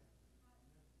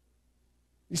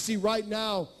 You see, right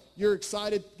now, you're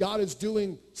excited. God is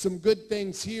doing some good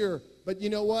things here. But you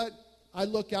know what? I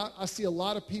look out, I see a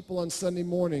lot of people on Sunday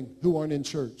morning who aren't in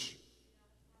church.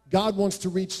 God wants to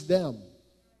reach them.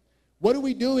 What are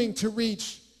we doing to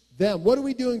reach them? What are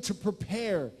we doing to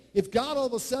prepare? If God all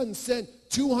of a sudden sent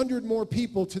 200 more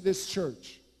people to this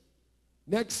church,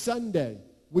 next Sunday,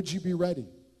 would you be ready?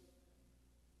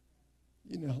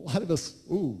 You know, a lot of us,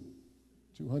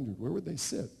 200, where would they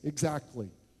sit? Exactly.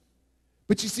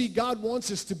 But you see, God wants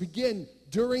us to begin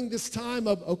during this time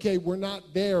of, okay, we're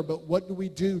not there, but what do we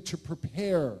do to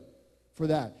prepare for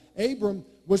that? Abram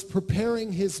was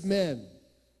preparing his men.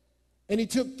 And he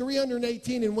took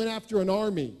 318 and went after an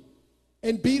army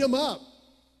and beat them up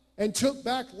and took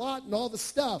back Lot and all the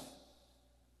stuff.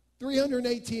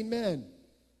 318 men.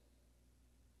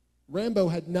 Rambo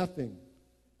had nothing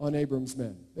on Abram's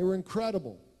men. They were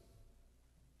incredible.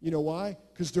 You know why?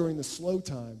 Because during the slow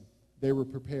time, they were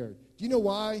prepared. Do you know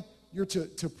why you're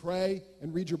to pray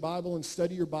and read your Bible and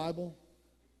study your Bible?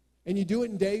 And you do it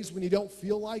in days when you don't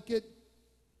feel like it?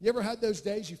 You ever had those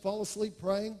days you fall asleep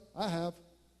praying? I have.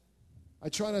 I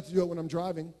try not to do it when I'm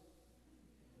driving.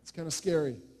 It's kind of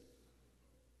scary.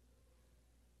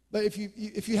 But if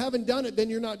you haven't done it, then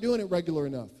you're not doing it regular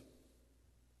enough.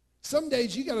 Some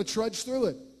days you got to trudge through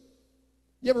it.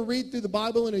 You ever read through the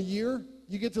Bible in a year?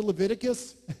 You get to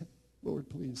Leviticus. Lord,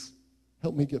 please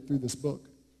help me get through this book.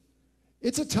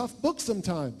 It's a tough book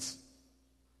sometimes.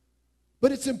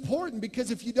 But it's important because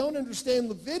if you don't understand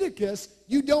Leviticus,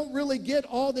 you don't really get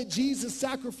all that Jesus'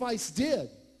 sacrifice did.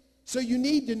 So you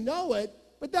need to know it,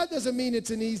 but that doesn't mean it's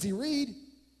an easy read.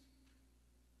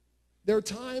 There are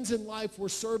times in life where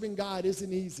serving God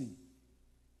isn't easy.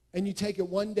 And you take it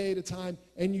one day at a time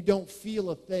and you don't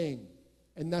feel a thing.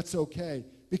 And that's okay.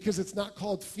 Because it's not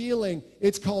called feeling,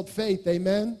 it's called faith.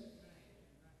 Amen?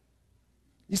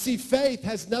 You see, faith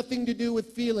has nothing to do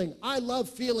with feeling. I love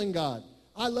feeling God.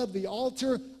 I love the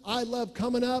altar. I love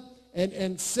coming up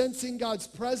and sensing God's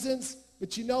presence.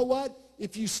 But you know what?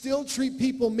 If you still treat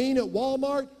people mean at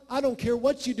Walmart, I don't care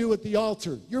what you do at the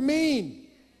altar. You're mean.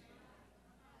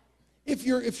 If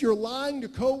you're lying to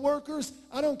coworkers,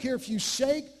 I don't care if you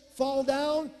shake, fall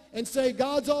down, and say,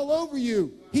 God's all over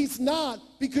you. He's not,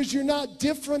 because you're not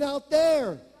different out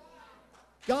there.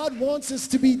 God wants us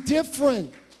to be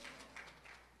different.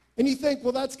 And you think,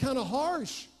 well, that's kind of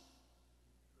harsh.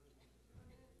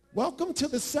 Welcome to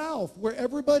the South, where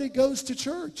everybody goes to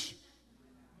church.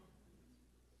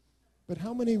 But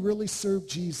how many really serve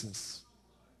Jesus?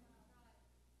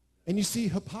 And you see,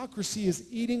 hypocrisy is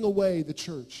eating away the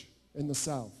church in the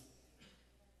South.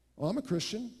 Well, I'm a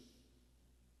Christian.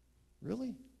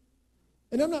 Really?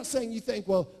 And I'm not saying you think,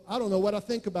 well, I don't know what I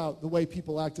think about the way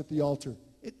people act at the altar.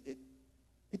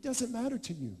 It doesn't matter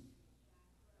to you.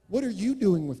 What are you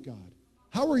doing with God?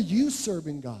 How are you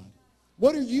serving God?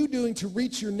 What are you doing to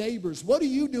reach your neighbors? What are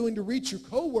you doing to reach your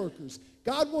coworkers?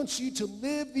 God wants you to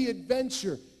live the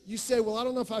adventure. You say, well, I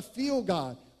don't know if I feel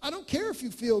God. I don't care if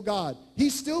you feel God.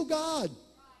 He's still God.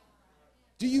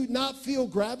 Do you not feel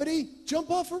gravity? Jump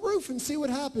off a roof and see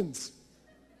what happens.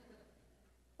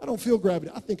 I don't feel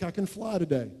gravity. I think I can fly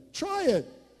today. Try it.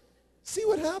 See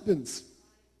what happens.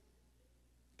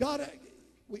 God,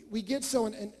 we get so,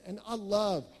 and I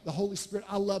love the Holy Spirit.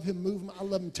 I love him moving. I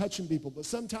love him touching people. But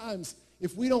sometimes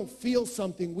if we don't feel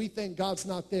something, we think God's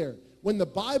not there. When the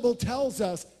Bible tells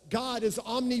us God is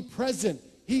omnipresent,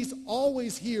 he's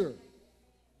always here.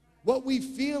 What we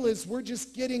feel is we're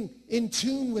just getting in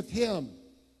tune with him.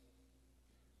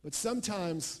 But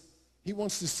sometimes he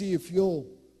wants to see if you'll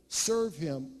serve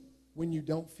him when you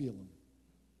don't feel him.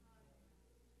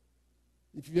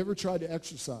 If you've ever tried to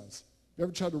exercise, if you've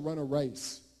ever tried to run a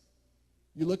race,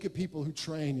 you look at people who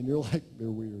train and you're like,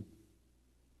 they're weird.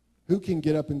 Who can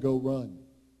get up and go run?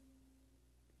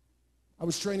 I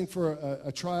was training for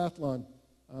a triathlon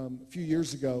a few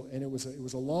years ago, and it was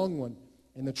a long one,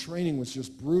 and the training was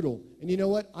just brutal. And you know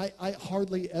what? I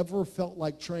hardly ever felt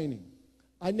like training.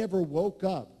 I never woke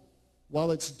up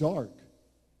while it's dark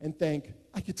and think,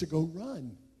 I get to go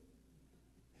run.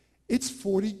 It's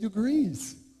 40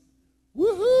 degrees.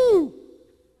 Woohoo!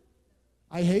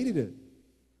 I hated it.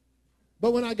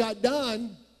 But when I got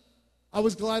done, I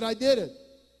was glad I did it.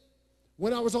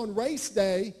 When I was on race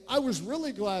day, I was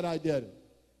really glad I did it.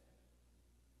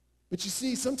 But you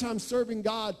see, sometimes serving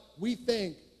God, we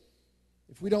think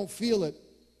if we don't feel it,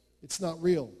 it's not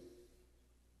real.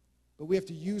 But we have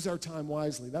to use our time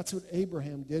wisely. That's what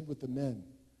Abraham did with the men.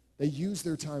 They used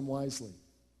their time wisely.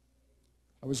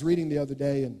 I was reading the other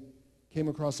day and came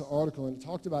across an article, and it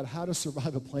talked about how to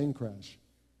survive a plane crash.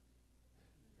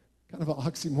 Kind of an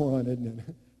oxymoron, isn't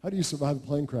it? How do you survive a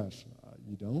plane crash?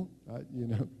 You don't.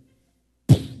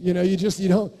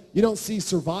 You don't see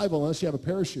survival unless you have a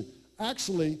parachute.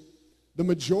 Actually, the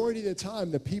majority of the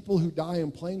time, the people who die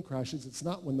in plane crashes, it's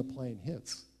not when the plane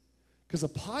hits. Because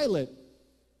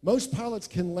most pilots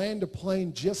can land a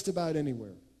plane just about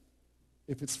anywhere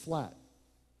if it's flat.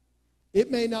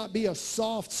 It may not be a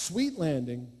soft, sweet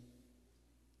landing,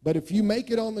 but if you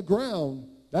make it on the ground,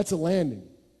 that's a landing.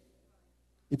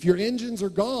 If your engines are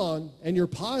gone and your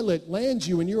pilot lands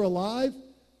you and you're alive,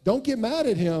 don't get mad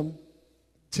at him.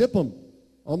 Tip him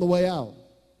on the way out.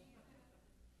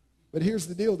 But here's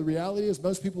the deal. The reality is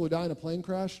most people who die in a plane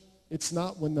crash, it's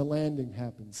not when the landing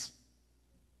happens.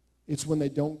 It's when they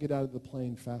don't get out of the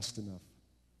plane fast enough.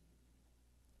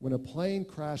 When a plane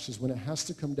crashes, when it has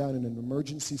to come down in an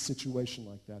emergency situation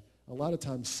like that, a lot of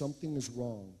times something is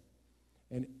wrong.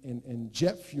 And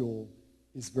jet fuel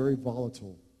is very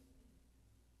volatile.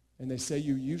 And they say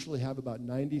you usually have about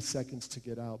 90 seconds to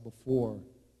get out before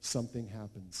something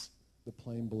happens. The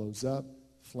plane blows up,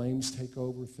 flames take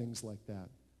over, things like that.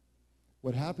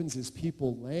 What happens is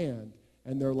people land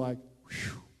and they're like,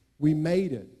 whew, we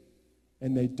made it.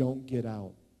 And they don't get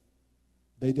out.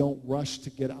 They don't rush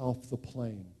to get off the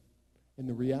plane. And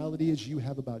the reality is you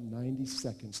have about 90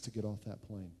 seconds to get off that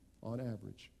plane, on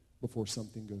average, before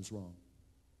something goes wrong.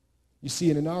 You see,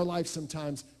 and in our life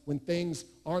sometimes when things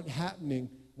aren't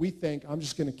happening, we think, I'm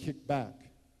just going to kick back.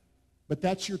 But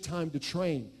that's your time to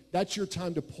train. That's your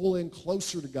time to pull in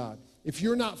closer to God. If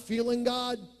you're not feeling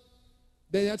God,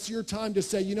 then that's your time to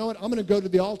say, you know what, I'm going to go to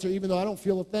the altar even though I don't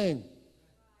feel a thing.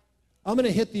 I'm going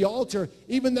to hit the altar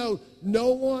even though no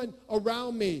one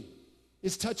around me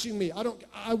is touching me.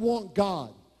 I want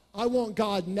God. I want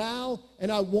God now,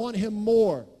 and I want him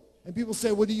more. And people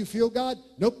say, well, do you feel God?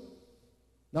 Nope,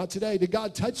 not today. Did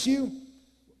God touch you?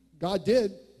 God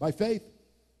did, by faith.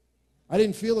 I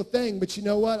didn't feel a thing, but you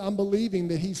know what? I'm believing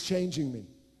that he's changing me.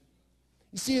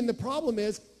 You see, and the problem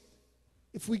is,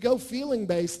 if we go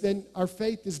feeling-based, then our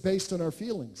faith is based on our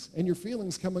feelings. And your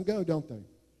feelings come and go, don't they?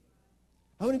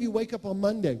 How many of you wake up on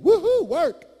Monday? Woohoo,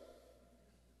 work!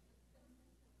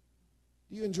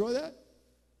 Do you enjoy that?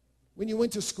 When you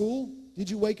went to school, did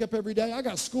you wake up every day? I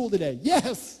got school today.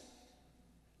 Yes!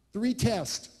 3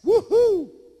 tests.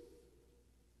 Woohoo!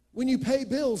 When you pay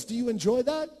bills, do you enjoy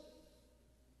that?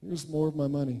 Here's more of my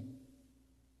money.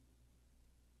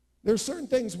 There are certain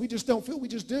things we just don't feel, we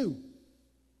just do.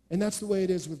 And that's the way it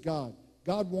is with God.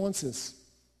 God wants us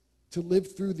to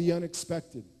live through the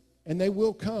unexpected. And they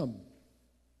will come,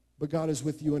 but God is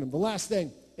with you in them. The last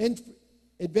thing,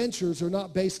 adventures are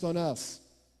not based on us.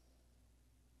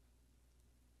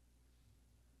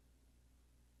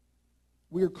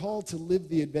 We are called to live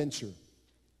the adventure,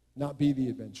 not be the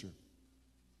adventure.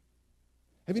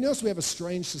 Have you noticed we have a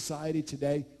strange society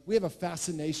today? We have a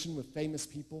fascination with famous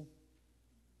people.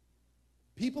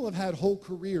 People have had whole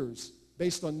careers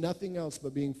based on nothing else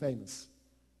but being famous.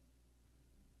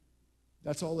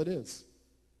 That's all it is.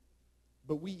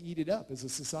 But we eat it up as a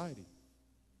society.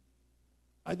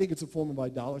 I think it's a form of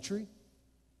idolatry.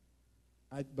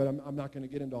 But I'm not going to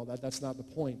get into all that. That's not the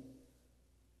point.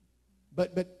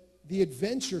 But the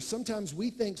adventure, sometimes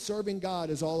we think serving God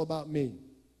is all about me.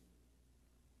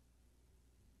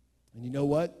 And you know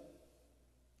what?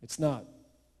 It's not.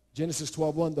 Genesis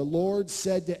 12:1, the Lord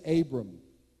said to Abram.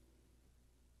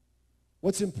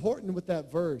 What's important with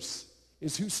that verse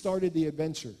is who started the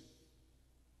adventure?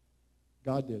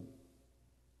 God did.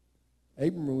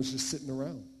 Abram was just sitting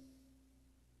around.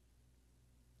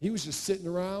 He was just sitting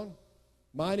around,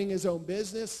 minding his own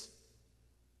business,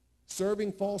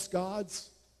 serving false gods.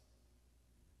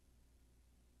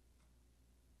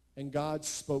 And God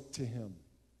spoke to him.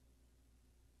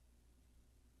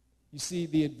 You see,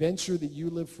 the adventure that you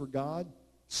live for God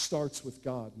starts with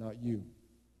God, not you.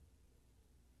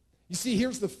 You see,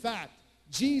 here's the fact.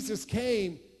 Jesus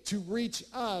came to reach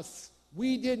us.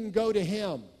 We didn't go to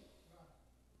him.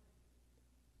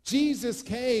 Jesus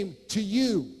came to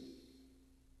you.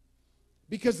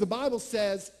 Because the Bible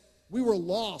says we were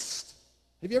lost.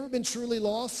 Have you ever been truly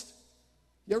lost?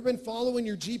 You ever been following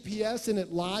your GPS and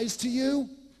it lies to you?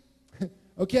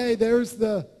 Okay, there's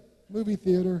the movie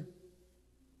theater.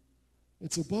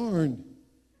 It's a barn.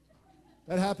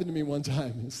 That happened to me one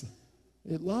time.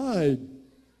 It lied.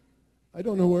 I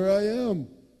don't know where I am.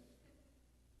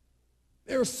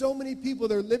 There are so many people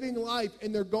that are living life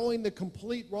and they're going the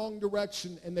complete wrong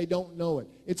direction and they don't know it.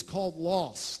 It's called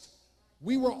lost.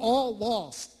 We were all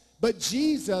lost, but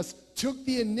Jesus took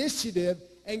the initiative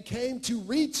and came to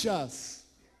reach us.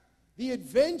 The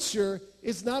adventure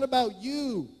is not about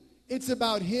you. It's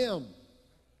about him.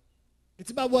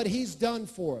 It's about what he's done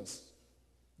for us.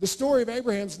 The story of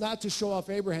Abraham is not to show off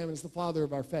Abraham as the father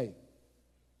of our faith.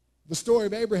 The story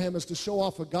of Abraham is to show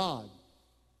off a God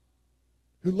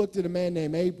who looked at a man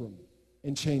named Abram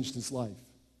and changed his life.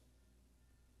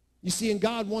 You see, and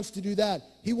God wants to do that.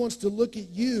 He wants to look at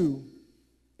you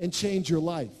and change your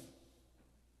life.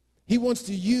 He wants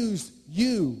to use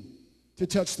you to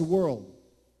touch the world.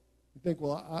 You think,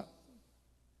 well,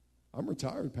 I'm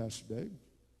retired, Pastor Dave.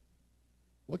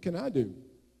 What can I do?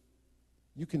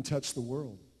 You can touch the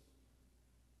world.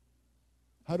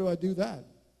 How do I do that?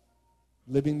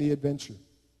 Living the adventure.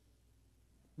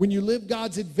 When you live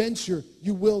God's adventure,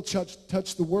 you will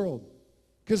touch the world.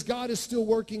 Because God is still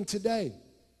working today.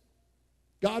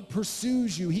 God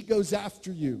pursues you. He goes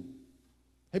after you.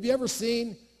 Have you ever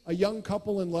seen a young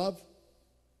couple in love?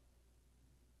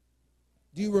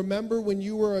 Do you remember when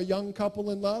you were a young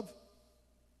couple in love?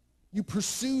 You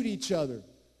pursued each other.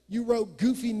 You wrote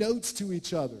goofy notes to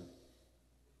each other.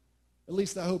 At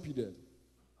least I hope you did.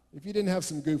 If you didn't have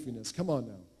some goofiness, come on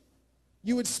now.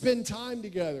 You would spend time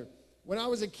together. When I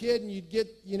was a kid and you'd get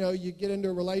into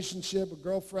a relationship, a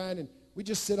girlfriend, and we'd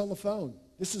just sit on the phone.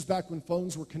 This is back when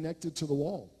phones were connected to the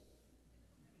wall.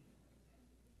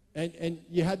 And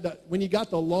you had when you got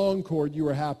the long cord, you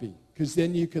were happy. Because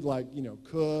then you could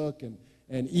cook and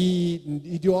eat and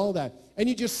you do all that. And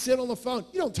you just sit on the phone.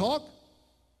 You don't talk.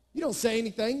 You don't say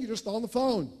anything. You're just on the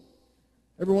phone.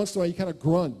 Every once in a while you kind of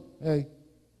grunt. Hey.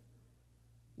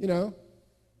 And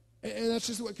that's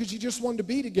just because you just wanted to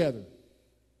be together.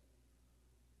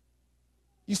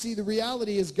 You see, the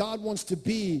reality is God wants to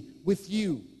be with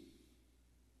you.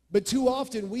 But too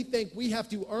often we think we have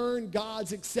to earn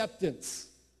God's acceptance.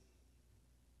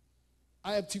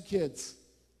 I have 2 kids.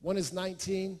 One is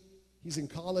 19. He's in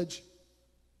college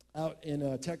out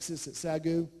in Texas at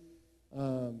SAGU.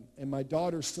 And my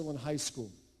daughter's still in high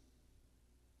school.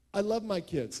 I love my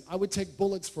kids. I would take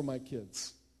bullets for my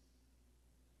kids.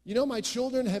 My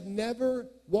children have never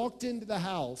walked into the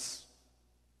house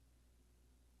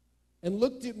and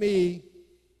looked at me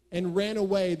and ran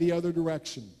away the other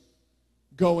direction,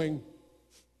 going,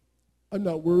 I'm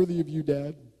not worthy of you,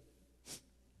 Dad.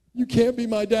 You can't be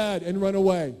my dad, and run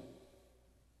away.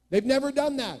 They've never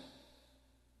done that.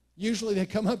 Usually they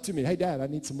come up to me, hey, Dad, I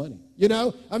need some money.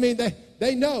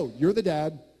 They know you're the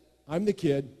dad, I'm the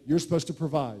kid, you're supposed to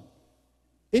provide.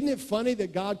 Isn't it funny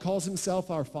that God calls himself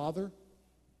our Father?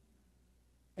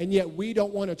 And yet we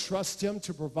don't want to trust him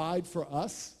to provide for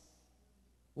us?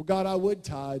 Well, God, I would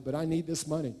tithe, but I need this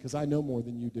money because I know more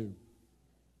than you do.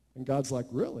 And God's like,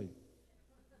 really?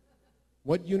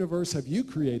 What universe have you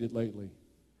created lately?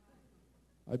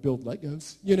 I build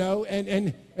Legos,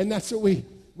 and that's what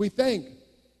we think.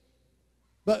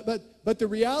 But the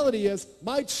reality is,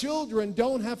 my children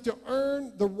don't have to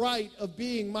earn the right of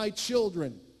being my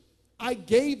children. I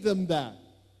gave them that.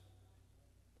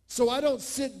 So I don't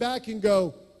sit back and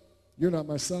go, you're not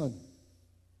my son.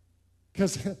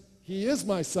 Because he is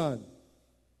my son.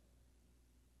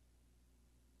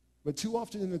 But too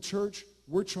often in the church,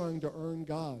 we're trying to earn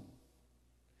God.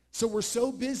 So we're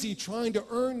so busy trying to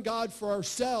earn God for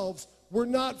ourselves, we're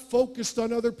not focused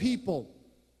on other people.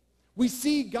 We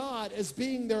see God as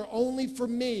being there only for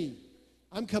me.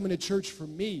 I'm coming to church for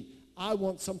me. I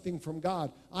want something from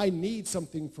God. I need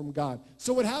something from God.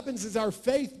 So what happens is our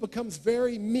faith becomes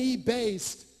very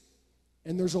me-based,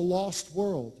 and there's a lost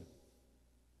world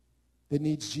that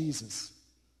needs Jesus.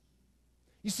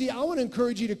 You see, I want to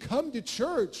encourage you to come to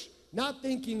church not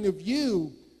thinking of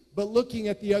you, but looking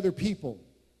at the other people.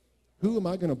 Who am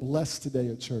I going to bless today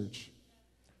at church?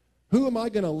 Who am I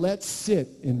going to let sit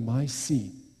in my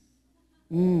seat?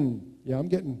 Yeah, I'm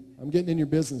getting in your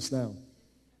business now.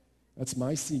 That's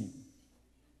my seat.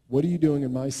 What are you doing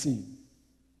in my seat?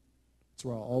 That's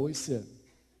where I'll always sit.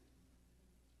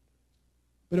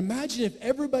 But imagine if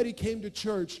everybody came to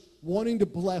church wanting to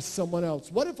bless someone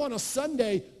else. What if on a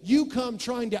Sunday you come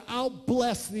trying to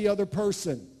out-bless the other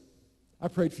person? I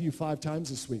prayed for you 5 times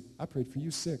this week. I prayed for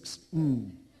you 6.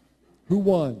 Who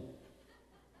won?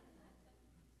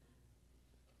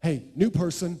 Hey, new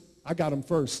person, I got them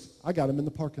first. I got them in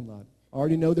the parking lot. I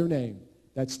already know their name.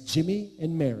 That's Jimmy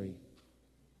and Mary.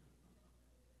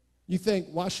 You think,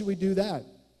 why should we do that?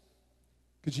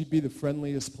 Because you'd be the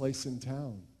friendliest place in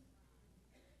town.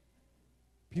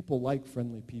 People like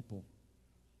friendly people.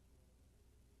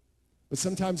 But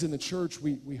sometimes in the church,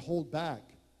 we hold back.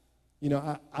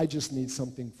 I just need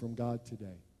something from God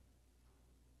today.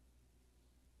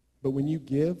 But when you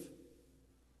give,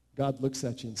 God looks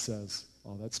at you and says,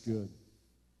 oh, that's good.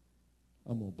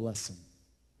 I'm going to bless them.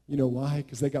 You know why?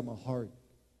 Because they got my heart.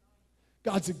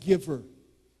 God's a giver.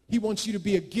 He wants you to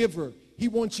be a giver. He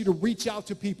wants you to reach out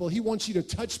to people. He wants you to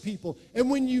touch people.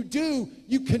 And when you do,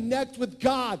 you connect with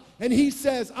God. And he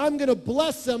says, I'm going to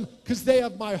bless them because they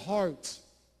have my heart.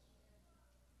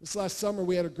 This last summer,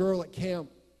 we had a girl at camp.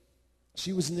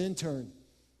 She was an intern.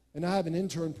 And I have an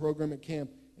intern program at camp.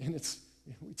 And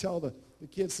we tell the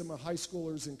kids, some high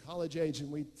schoolers in college age,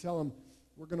 and we tell them,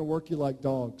 we're going to work you like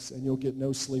dogs, and you'll get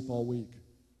no sleep all week.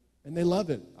 And they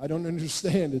love it. I don't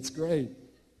understand. It's great.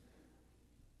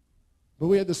 But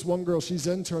we had this one girl, she's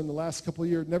intern the last couple of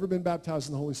years, never been baptized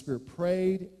in the Holy Spirit,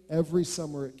 prayed every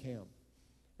summer at camp.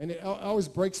 And it always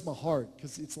breaks my heart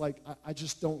because it's like I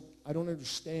don't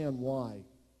understand why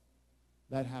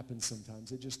that happens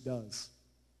sometimes. It just does.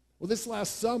 Well, this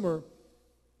last summer,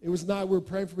 it was not, we were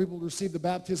praying for people to receive the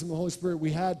baptism of the Holy Spirit.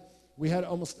 We had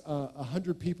almost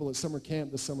 100 people at summer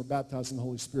camp this summer baptized in the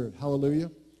Holy Spirit. Hallelujah.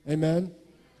 Amen.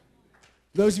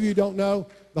 For those of you who don't know,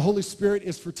 the Holy Spirit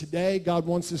is for today. God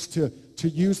wants us to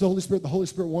use the Holy Spirit. The Holy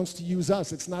Spirit wants to use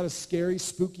us. It's not a scary,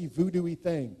 spooky, voodoo-y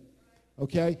thing.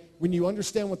 Okay? When you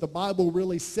understand what the Bible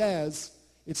really says,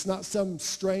 it's not some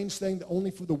strange thing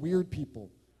only for the weird people.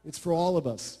 It's for all of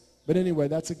us. But anyway,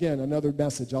 that's, again, another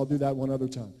message. I'll do that one other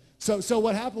time. So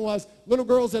what happened was, little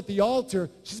girl's at the altar.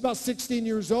 She's about 16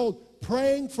 years old,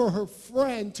 praying for her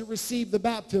friend to receive the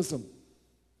baptism.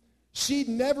 She'd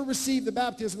never received the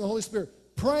baptism of the Holy Spirit.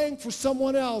 Praying for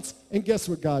someone else, and guess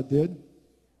what God did?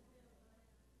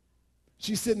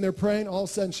 She's sitting there praying. All of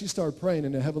a sudden, she started praying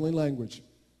in a heavenly language.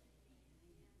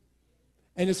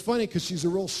 And it's funny because she's a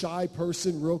real shy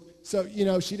person. So,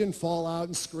 she didn't fall out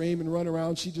and scream and run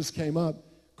around. She just came up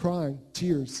crying,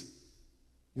 tears.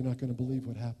 You're not going to believe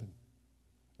what happened.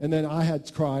 And then I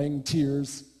had crying,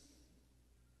 tears.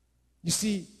 You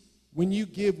see, when you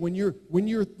give, when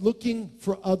you're looking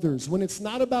for others, when it's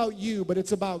not about you, but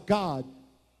it's about God,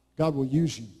 God will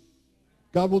use you.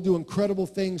 God will do incredible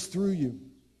things through you.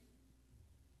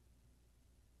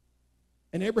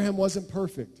 And Abraham wasn't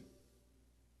perfect.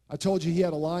 I told you he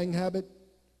had a lying habit.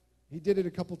 He did it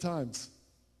a couple times.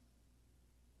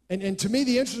 And to me,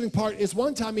 the interesting part is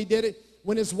one time he did it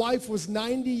when his wife was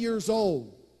 90 years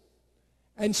old.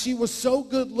 And she was so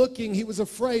good looking, he was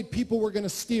afraid people were going to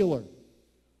steal her.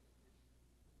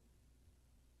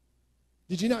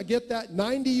 Did you not get that?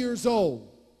 90 years old.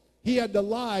 He had to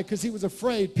lie because he was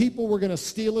afraid people were going to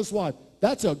steal his wife.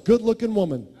 That's a good-looking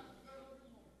woman.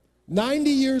 90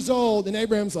 years old, and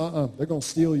Abraham's, they're going to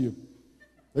steal you.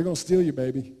 They're going to steal you,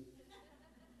 baby.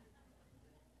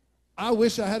 I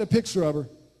wish I had a picture of her.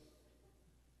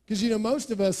 Because,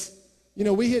 most of us,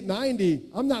 we hit 90.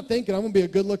 I'm not thinking I'm going to be a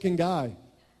good-looking guy.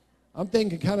 I'm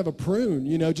thinking kind of a prune,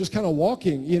 just kind of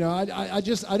walking.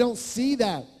 I don't see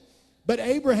that. But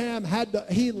Abraham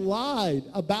he lied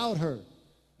about her.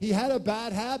 He had a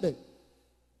bad habit.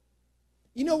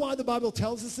 You know why the Bible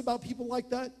tells us about people like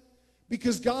that?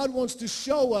 Because God wants to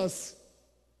show us,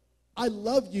 I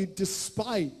love you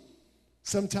despite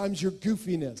sometimes your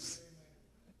goofiness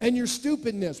and your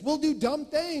stupidness. We'll do dumb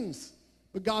things.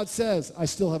 But God says, I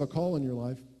still have a call in your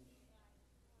life.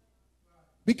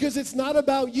 Because it's not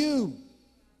about you.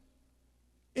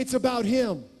 It's about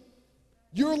him.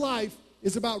 Your life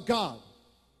is about God.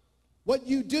 What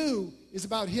you do is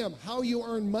about him. How you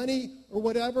earn money or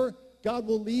whatever, God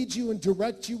will lead you and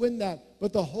direct you in that.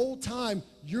 But the whole time,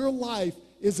 your life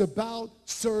is about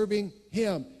serving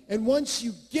him. And once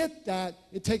you get that,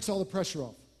 it takes all the pressure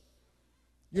off.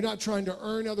 You're not trying to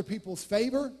earn other people's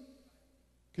favor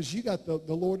because you got the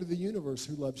Lord of the universe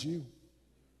who loves you.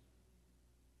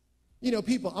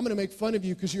 People, I'm going to make fun of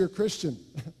you because you're a Christian.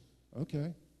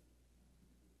 Okay.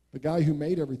 The guy who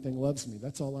made everything loves me.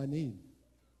 That's all I need.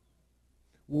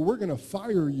 Well, we're going to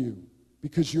fire you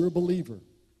because you're a believer.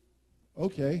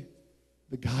 Okay.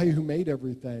 The guy who made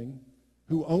everything,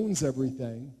 who owns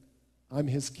everything, I'm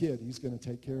his kid. He's going to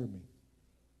take care of me.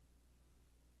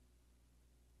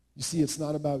 You see, it's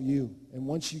not about you. And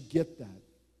once you get that,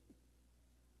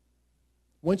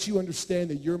 once you understand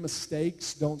that your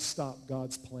mistakes don't stop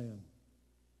God's plan.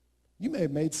 You may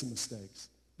have made some mistakes.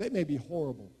 They may be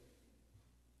horrible.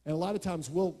 And a lot of times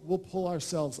we'll pull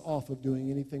ourselves off of doing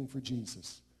anything for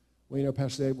Jesus. Well,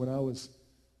 Pastor Dave, when I was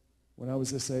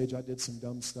this age, I did some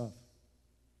dumb stuff.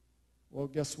 Well,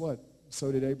 guess what?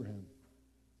 So did Abraham.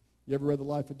 You ever read the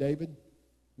life of David?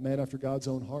 A man after God's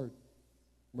own heart.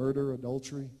 Murder,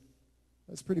 adultery.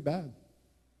 That's pretty bad.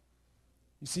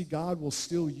 You see, God will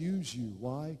still use you.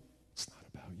 Why? It's not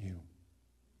about you.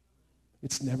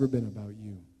 It's never been about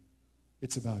you.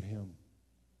 It's about him.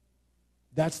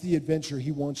 That's the adventure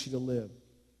he wants you to live.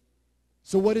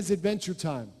 So what is adventure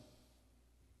time?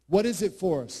 What is it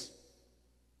for us?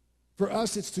 For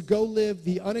us, it's to go live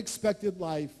the unexpected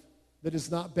life that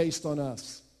is not based on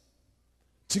us.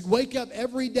 To wake up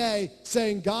every day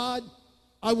saying, God,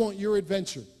 I want your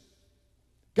adventure.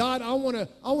 God, I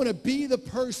want to be the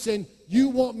person you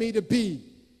want me to be.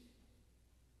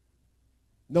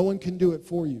 No one can do it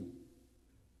for you.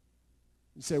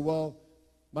 You say, well,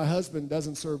 my husband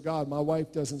doesn't serve God. My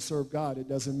wife doesn't serve God. It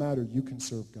doesn't matter. You can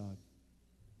serve God.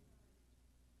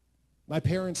 My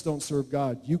parents don't serve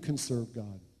God. You can serve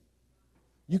God.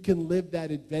 You can live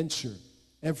that adventure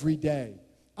every day.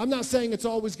 I'm not saying it's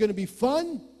always going to be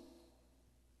fun,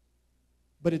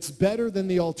 but it's better than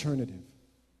the alternative.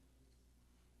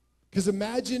 Because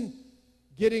imagine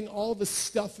getting all the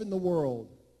stuff in the world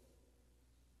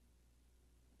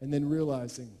and then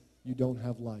realizing you don't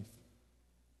have life.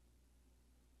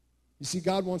 You see,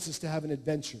 God wants us to have an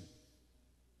adventure,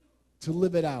 to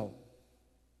live it out.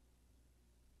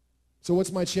 So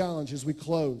what's my challenge as we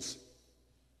close?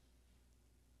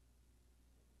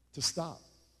 To stop.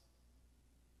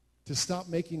 To stop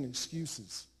making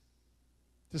excuses.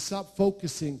 To stop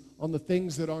focusing on the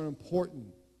things that are important.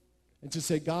 And to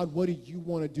say, God, what do you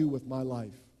want to do with my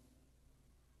life?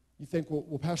 You think,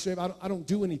 well Pastor Dave, I don't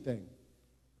do anything.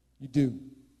 You do.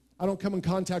 I don't come in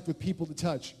contact with people to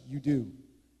touch. You do.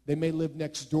 They may live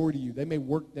next door to you. They may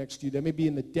work next to you. They may be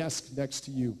in the desk next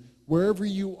to you. Wherever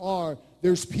you are,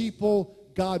 there's people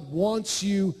God wants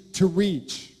you to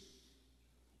reach.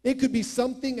 It could be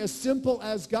something as simple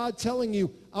as God telling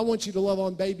you, I want you to love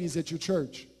on babies at your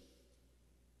church.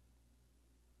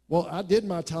 Well, I did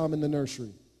my time in the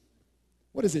nursery.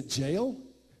 What is it, jail?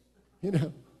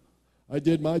 I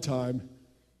did my time.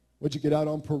 Would you get out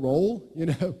on parole,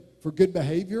 for good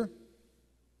behavior?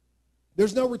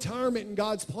 There's no retirement in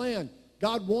God's plan.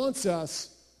 God wants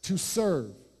us to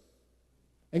serve.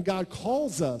 And God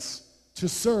calls us to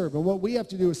serve. And what we have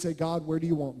to do is say, God, where do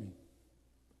you want me?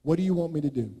 What do you want me to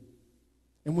do?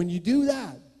 And when you do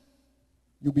that,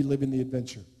 you'll be living the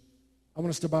adventure. I want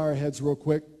us to bow our heads real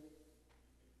quick.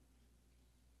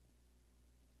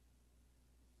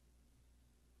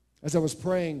 As I was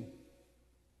praying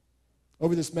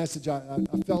over this message, I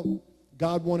felt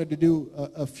God wanted to do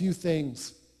a few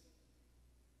things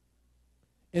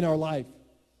in our life.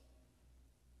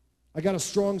 I got a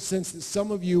strong sense that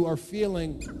some of you are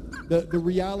feeling the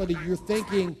reality. You're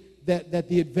thinking that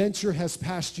the adventure has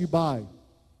passed you by.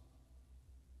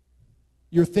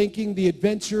 You're thinking the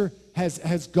adventure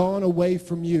has gone away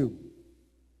from you.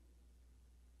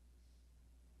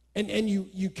 And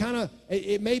you kind of,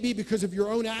 it may be because of your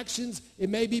own actions. It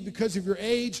may be because of your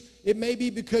age. It may be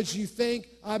because you think,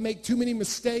 I make too many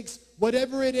mistakes.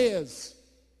 Whatever it is,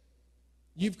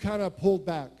 you've kind of pulled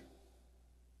back.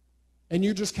 And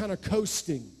you're just kind of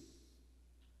coasting.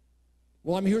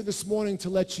 Well, I'm here this morning to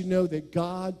let you know that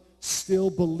God still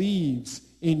believes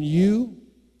in you.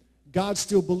 God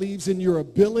still believes in your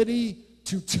ability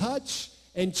to touch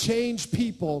and change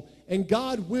people. And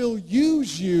God will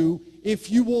use you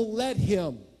if you will let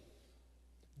him.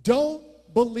 Don't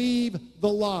believe the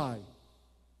lie.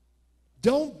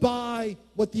 Don't buy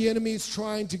what the enemy is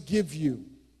trying to give you.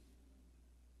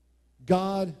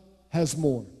 God has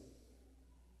more.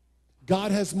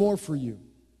 God has more for you.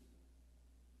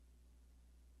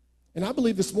 And I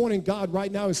believe this morning God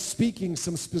right now is speaking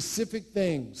some specific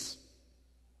things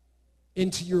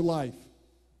into your life.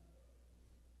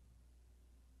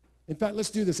 In fact, let's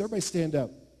do this. Everybody stand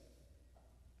up.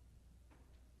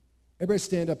 Everybody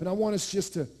stand up. And I want us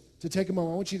just to take a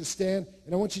moment. I want you to stand,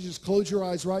 and I want you to just close your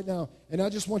eyes right now. And I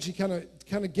just want you to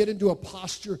kind of get into a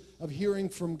posture of hearing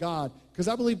from God. Because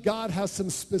I believe God has some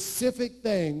specific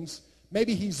things.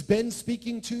 Maybe he's been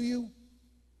speaking to you,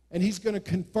 and he's going to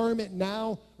confirm it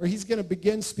now, or he's going to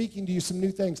begin speaking to you some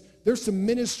new things. There's some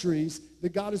ministries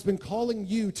that God has been calling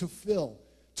you to fill,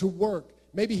 to work.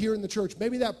 Maybe here in the church.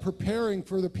 Maybe that preparing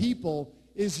for the people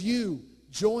is you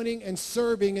joining and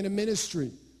serving in a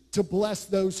ministry to bless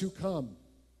those who come.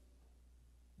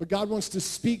 But God wants to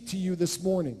speak to you this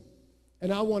morning,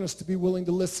 and I want us to be willing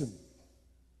to listen.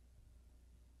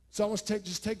 So I want to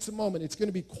just take some moment. It's going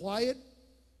to be quiet,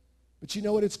 but you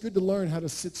know what? It's good to learn how to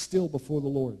sit still before the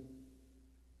Lord.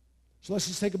 So let's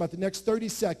just take about the next 30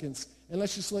 seconds, and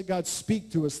let's just let God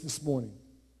speak to us this morning.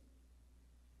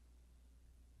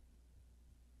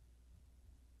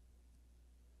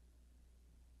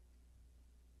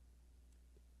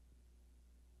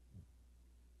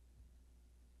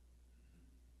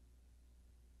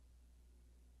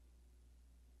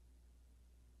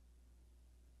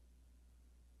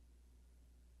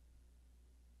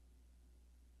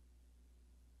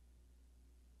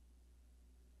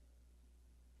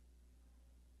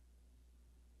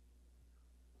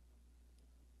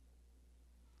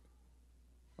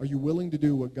 Are you willing to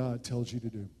do what God tells you to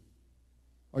do?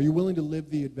 Are you willing to live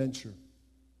the adventure?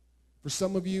 For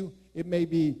some of you, it may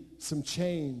be some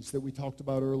chains that we talked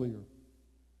about earlier.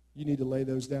 You need to lay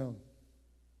those down.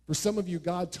 For some of you,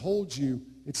 God told you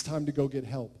it's time to go get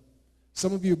help.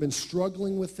 Some of you have been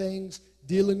struggling with things,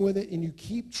 dealing with it, and you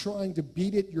keep trying to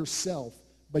beat it yourself,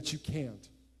 but you can't.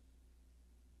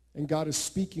 And God is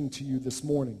speaking to you this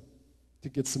morning to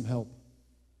get some help,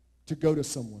 to go to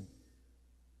someone.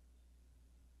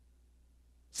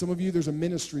 Some of you, there's a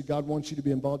ministry God wants you to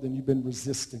be involved in. You've been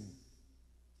resisting.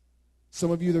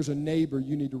 Some of you, there's a neighbor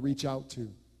you need to reach out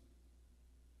to.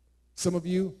 Some of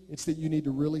you, it's that you need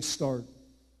to really start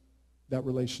that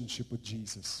relationship with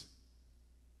Jesus.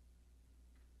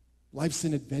 Life's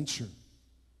an adventure.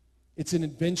 It's an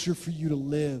adventure for you to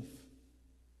live.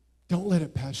 Don't let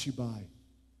it pass you by.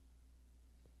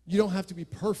 You don't have to be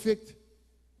perfect.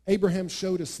 Abraham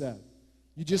showed us that.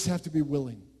 You just have to be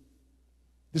willing.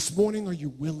 This morning, are you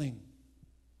willing?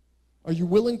 Are you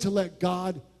willing to let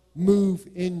God move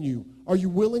in you? Are you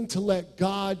willing to let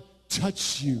God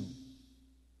touch you?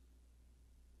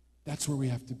 That's where we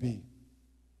have to be.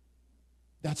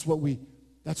 That's what we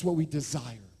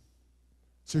desire.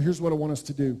 So here's what I want us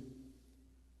to do.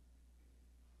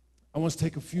 I want us to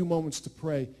take a few moments to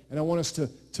pray, and I want us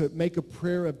to make a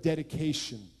prayer of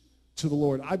dedication to the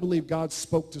Lord. I believe God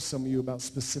spoke to some of you about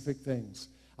specific things.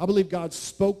 I believe God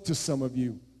spoke to some of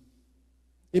you.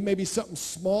 It may be something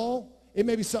small. It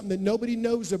may be something that nobody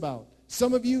knows about.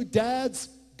 Some of you, dads,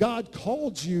 God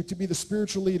called you to be the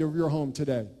spiritual leader of your home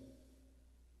today.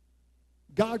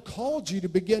 God called you to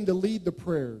begin to lead the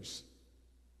prayers.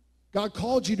 God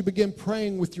called you to begin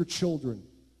praying with your children.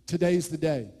 Today's the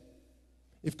day.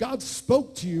 If God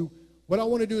spoke to you, what I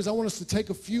want to do is I want us to take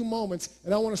a few moments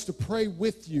and I want us to pray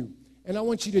with you. And I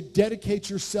want you to dedicate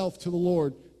yourself to the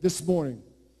Lord this morning.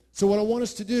 So what I want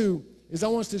us to do is I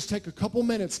want us to just take a couple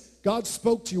minutes. God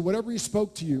spoke to you, whatever he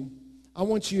spoke to you. I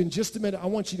want you in just a minute, I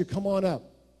want you to come on up.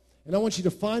 And I want you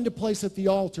to find a place at the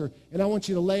altar, and I want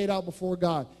you to lay it out before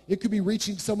God. It could be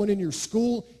reaching someone in your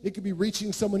school. It could be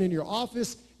reaching someone in your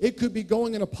office. It could be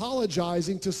going and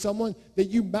apologizing to someone that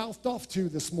you mouthed off to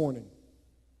this morning.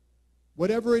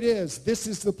 Whatever it is, this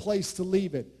is the place to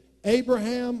leave it.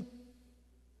 Abraham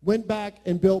went back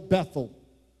and built Bethel.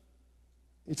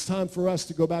 It's time for us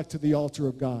to go back to the altar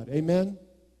of God. Amen?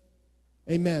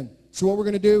 Amen. So what we're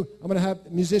going to do, I'm going to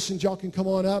have musicians, y'all can come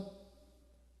on up.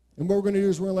 And what we're going to do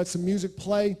is we're going to let some music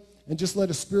play. and just let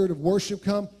a spirit of worship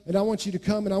come. And I want you to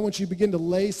come and I want you to begin to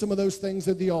lay some of those things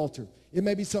at the altar. It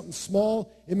may be something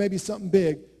small. It may be something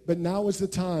big. But now is the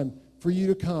time for you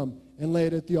to come and lay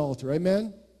it at the altar.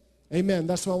 Amen? Amen.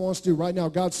 That's what I want us to do right now.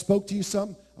 God spoke to you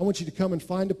something. I want you to come and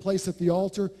find a place at the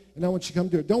altar, and I want you to come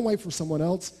do it. Don't wait for someone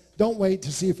else. Don't wait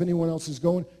to see if anyone else is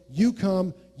going. You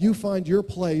come, you find your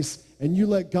place, and you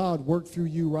let God work through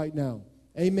you right now.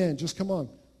 Amen. Just come on.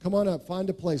 Come on up. Find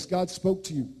a place. God spoke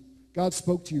to you. God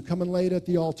spoke to you. Come and lay it at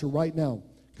the altar right now.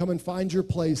 Come and find your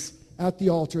place at the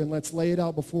altar, and let's lay it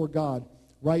out before God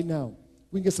right now.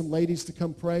 We can get some ladies to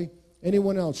come pray.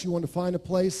 Anyone else, you want to find a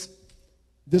place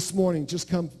this morning, just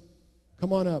come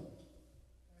on up.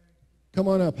 Come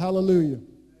on up. Hallelujah.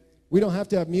 We don't have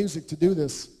to have music to do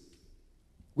this.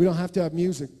 We don't have to have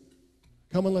music.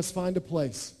 Come and let's find a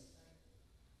place.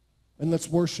 And let's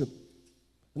worship.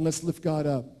 And let's lift God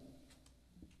up.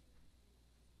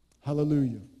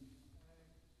 Hallelujah.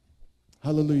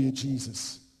 Hallelujah,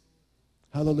 Jesus.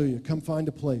 Hallelujah. Come find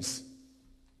a place.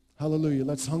 Hallelujah.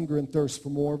 Let's hunger and thirst for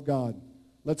more of God.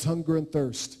 Let's hunger and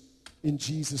thirst in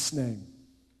Jesus' name.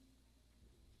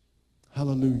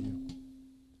 Hallelujah.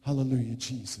 Hallelujah,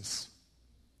 Jesus.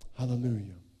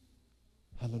 Hallelujah.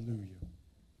 Hallelujah.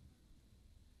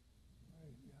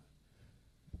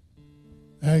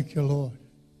 Thank you, Lord.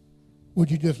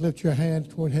 Would you just lift your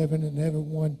hands toward heaven, and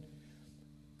everyone,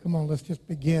 come on, let's just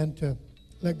begin to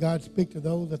let God speak to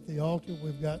those at the altar.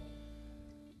 We've got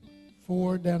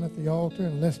 4 down at the altar,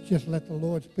 and let's just let the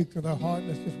Lord speak to their heart.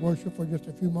 Let's just worship for just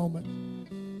a few moments.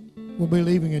 We'll be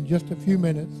leaving in just a few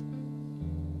minutes.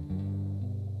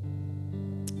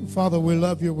 Father, we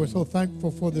love you. We're so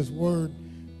thankful for this word.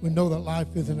 We know that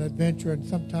life is an adventure, and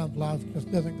sometimes life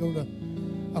just doesn't go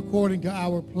according to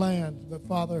our plans. But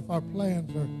Father, if our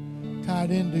plans are tied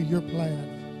into your plans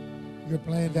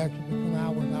actually become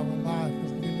ours. Our life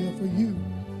is to live for you.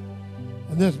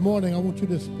 And this morning, I want you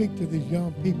to speak to these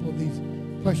young people, these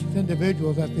precious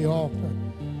individuals at the altar.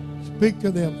 Speak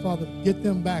to them, Father. Get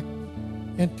them back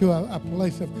into a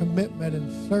place of commitment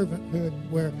and servanthood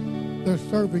where they're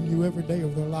serving you every day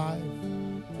of their lives.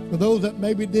 For those that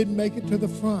maybe didn't make it to the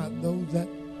front, those that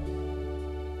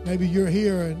maybe you're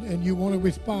here and you want to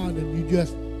respond and you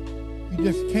just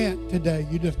can't today.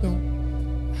 You just don't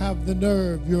have the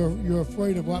nerve. You're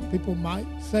afraid of what people might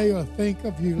say or think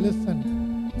of you. Listen,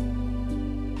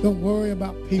 don't worry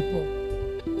about people.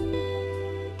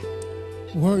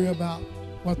 Worry about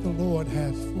what the Lord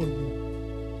has for you.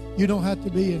 You don't have to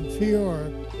be in fear or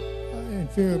in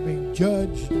fear of being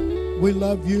judged. We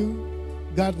love you.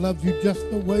 God loves you just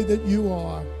the way that you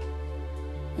are.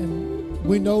 And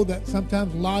we know that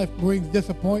sometimes life brings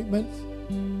disappointments.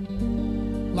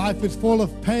 Life is full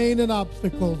of pain and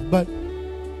obstacles, but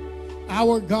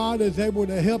our God is able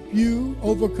to help you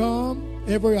overcome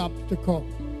every obstacle.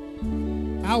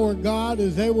 Our God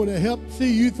is able to help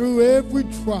see you through every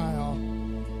trial.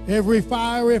 Every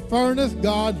fiery furnace,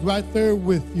 God's right there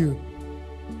with you.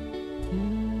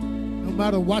 No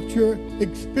matter what you're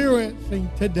experiencing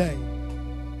today,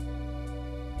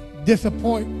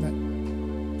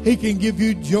 disappointment, He can give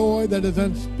you joy that is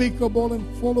unspeakable and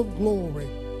full of glory.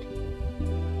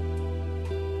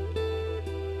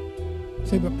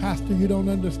 Say, but Pastor, you don't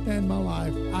understand my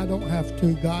life. I don't have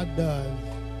to. God does.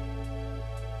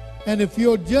 And if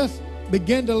you'll just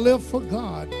begin to live for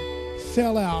God,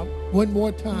 sell out one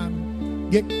more time,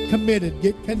 get committed,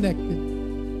 get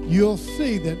connected, you'll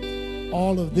see that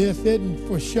all of this isn't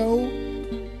for show.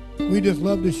 We just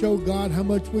love to show God how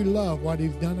much we love what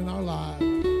He's done in our lives.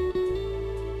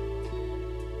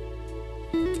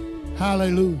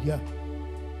 Hallelujah.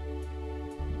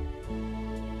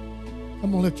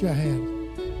 Come on, lift your hands.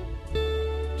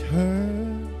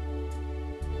 Turn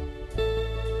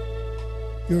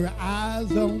your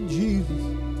eyes on Jesus.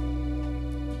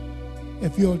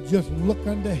 If you'll just look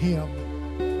unto Him.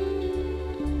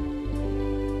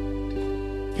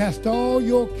 Cast all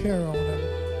your care on Him,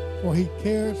 for He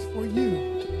cares for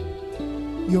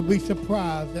you. You'll be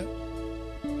surprised at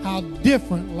how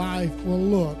different life will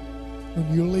look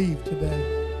when you leave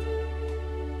today.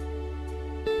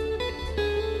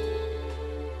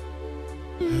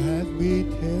 As we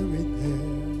tarry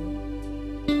there,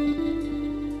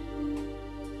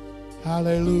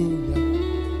 hallelujah.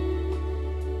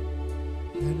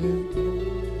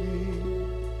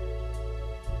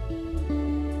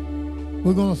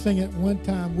 We're going to sing it one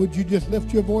time. Would you just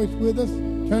lift your voice with us?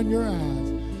 Turn your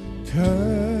eyes.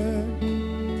 Turn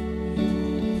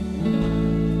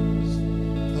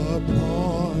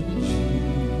upon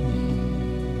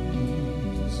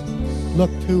Jesus.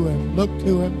 Look to Him. Look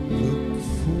to Him. Look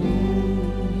for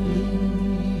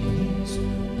His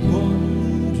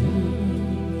wondrous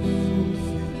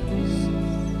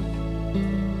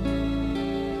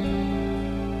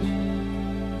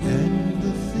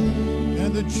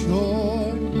and the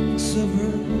joy of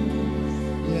earth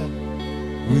yeah,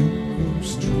 will grow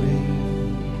strangely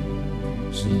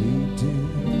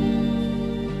dim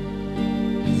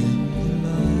in the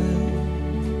light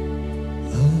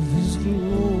of His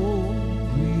glory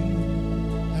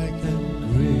thank you, and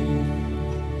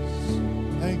grace.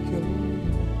 thank you,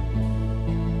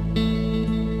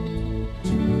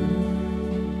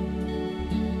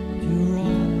 You're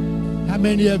all How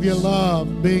many of you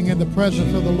love being in the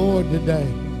presence of the Lord today?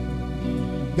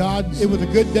 God, it was a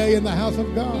good day in the house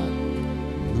of God.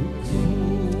 look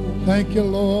for Thank you,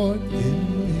 Lord.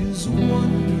 in His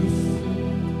wonderful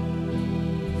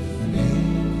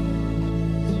face,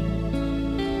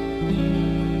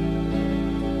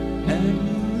 and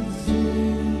the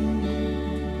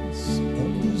things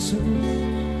of this earth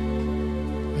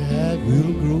And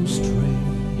will grow strangely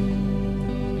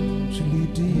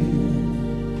dear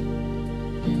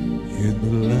in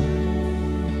the light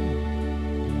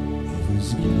of His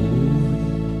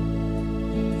glory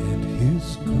and His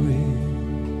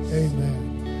grace.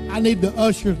 amen. I need the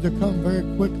ushers to come very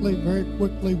quickly, very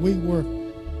quickly. We were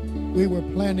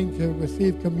planning to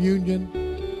receive communion,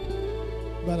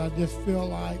 but I just feel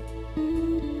like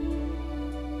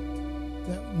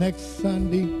that next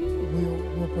Sunday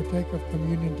we'll partake of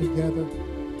communion together.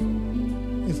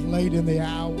 It's late in the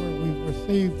hour. We've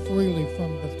received freely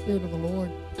from the Spirit of the Lord.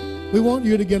 We want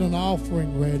you to get an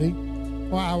offering ready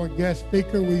for our guest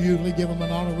speaker. We usually give him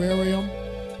an honorarium,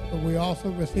 but we also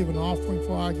receive an offering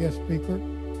for our guest speaker.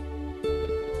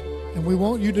 And we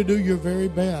want you to do your very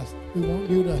best. We want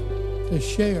you to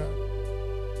share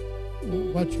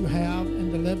what you have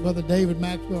and to let Brother David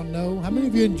Maxwell know. How many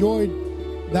of you enjoyed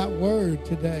that word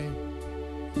today?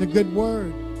 It's a good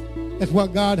word. It's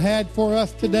what God had for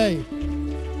us today.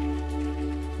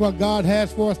 It's what God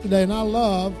has for us today. And I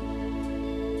love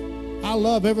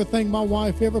everything my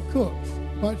wife ever cooks,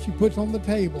 what she puts on the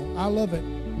table. I love it.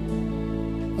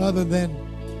 Other than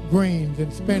greens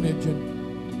and spinach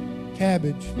and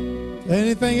cabbage.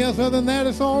 Anything else other than that,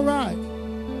 it's all right.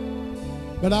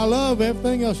 But I love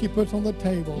everything else she puts on the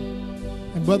table.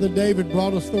 And Brother David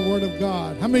brought us the Word of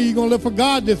God. How many of you going to live for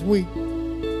God this week?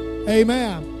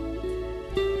 Amen.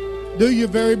 Do your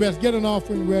very best. Get an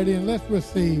offering ready and let's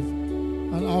receive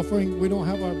an offering. We don't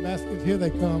have our baskets. Here they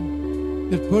come.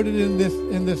 Just put it in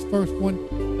this first one.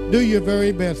 Do your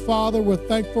very best. Father, we're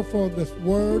thankful for this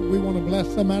word. We want to bless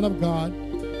the man of God.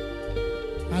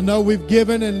 I know we've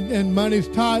given and money's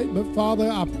tight, but Father,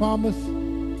 I promise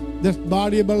this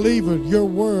body of believers, your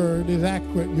word is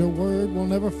accurate. Your word will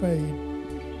never fade.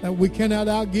 That we cannot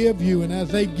outgive you. And as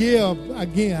they give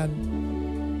again,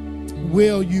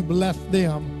 will you bless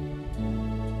them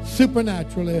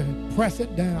supernaturally? Press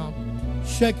it down,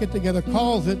 shake it together,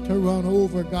 cause it to run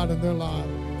over, God, in their lives.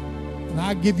 And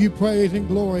I give you praise and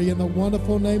glory in the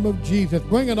wonderful name of Jesus.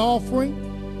 Bring an offering,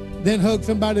 then hug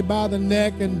somebody by the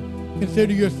neck and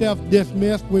consider yourself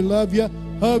dismissed. We love you.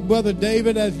 Hug Brother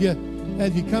David as you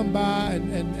come by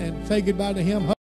and say goodbye to him.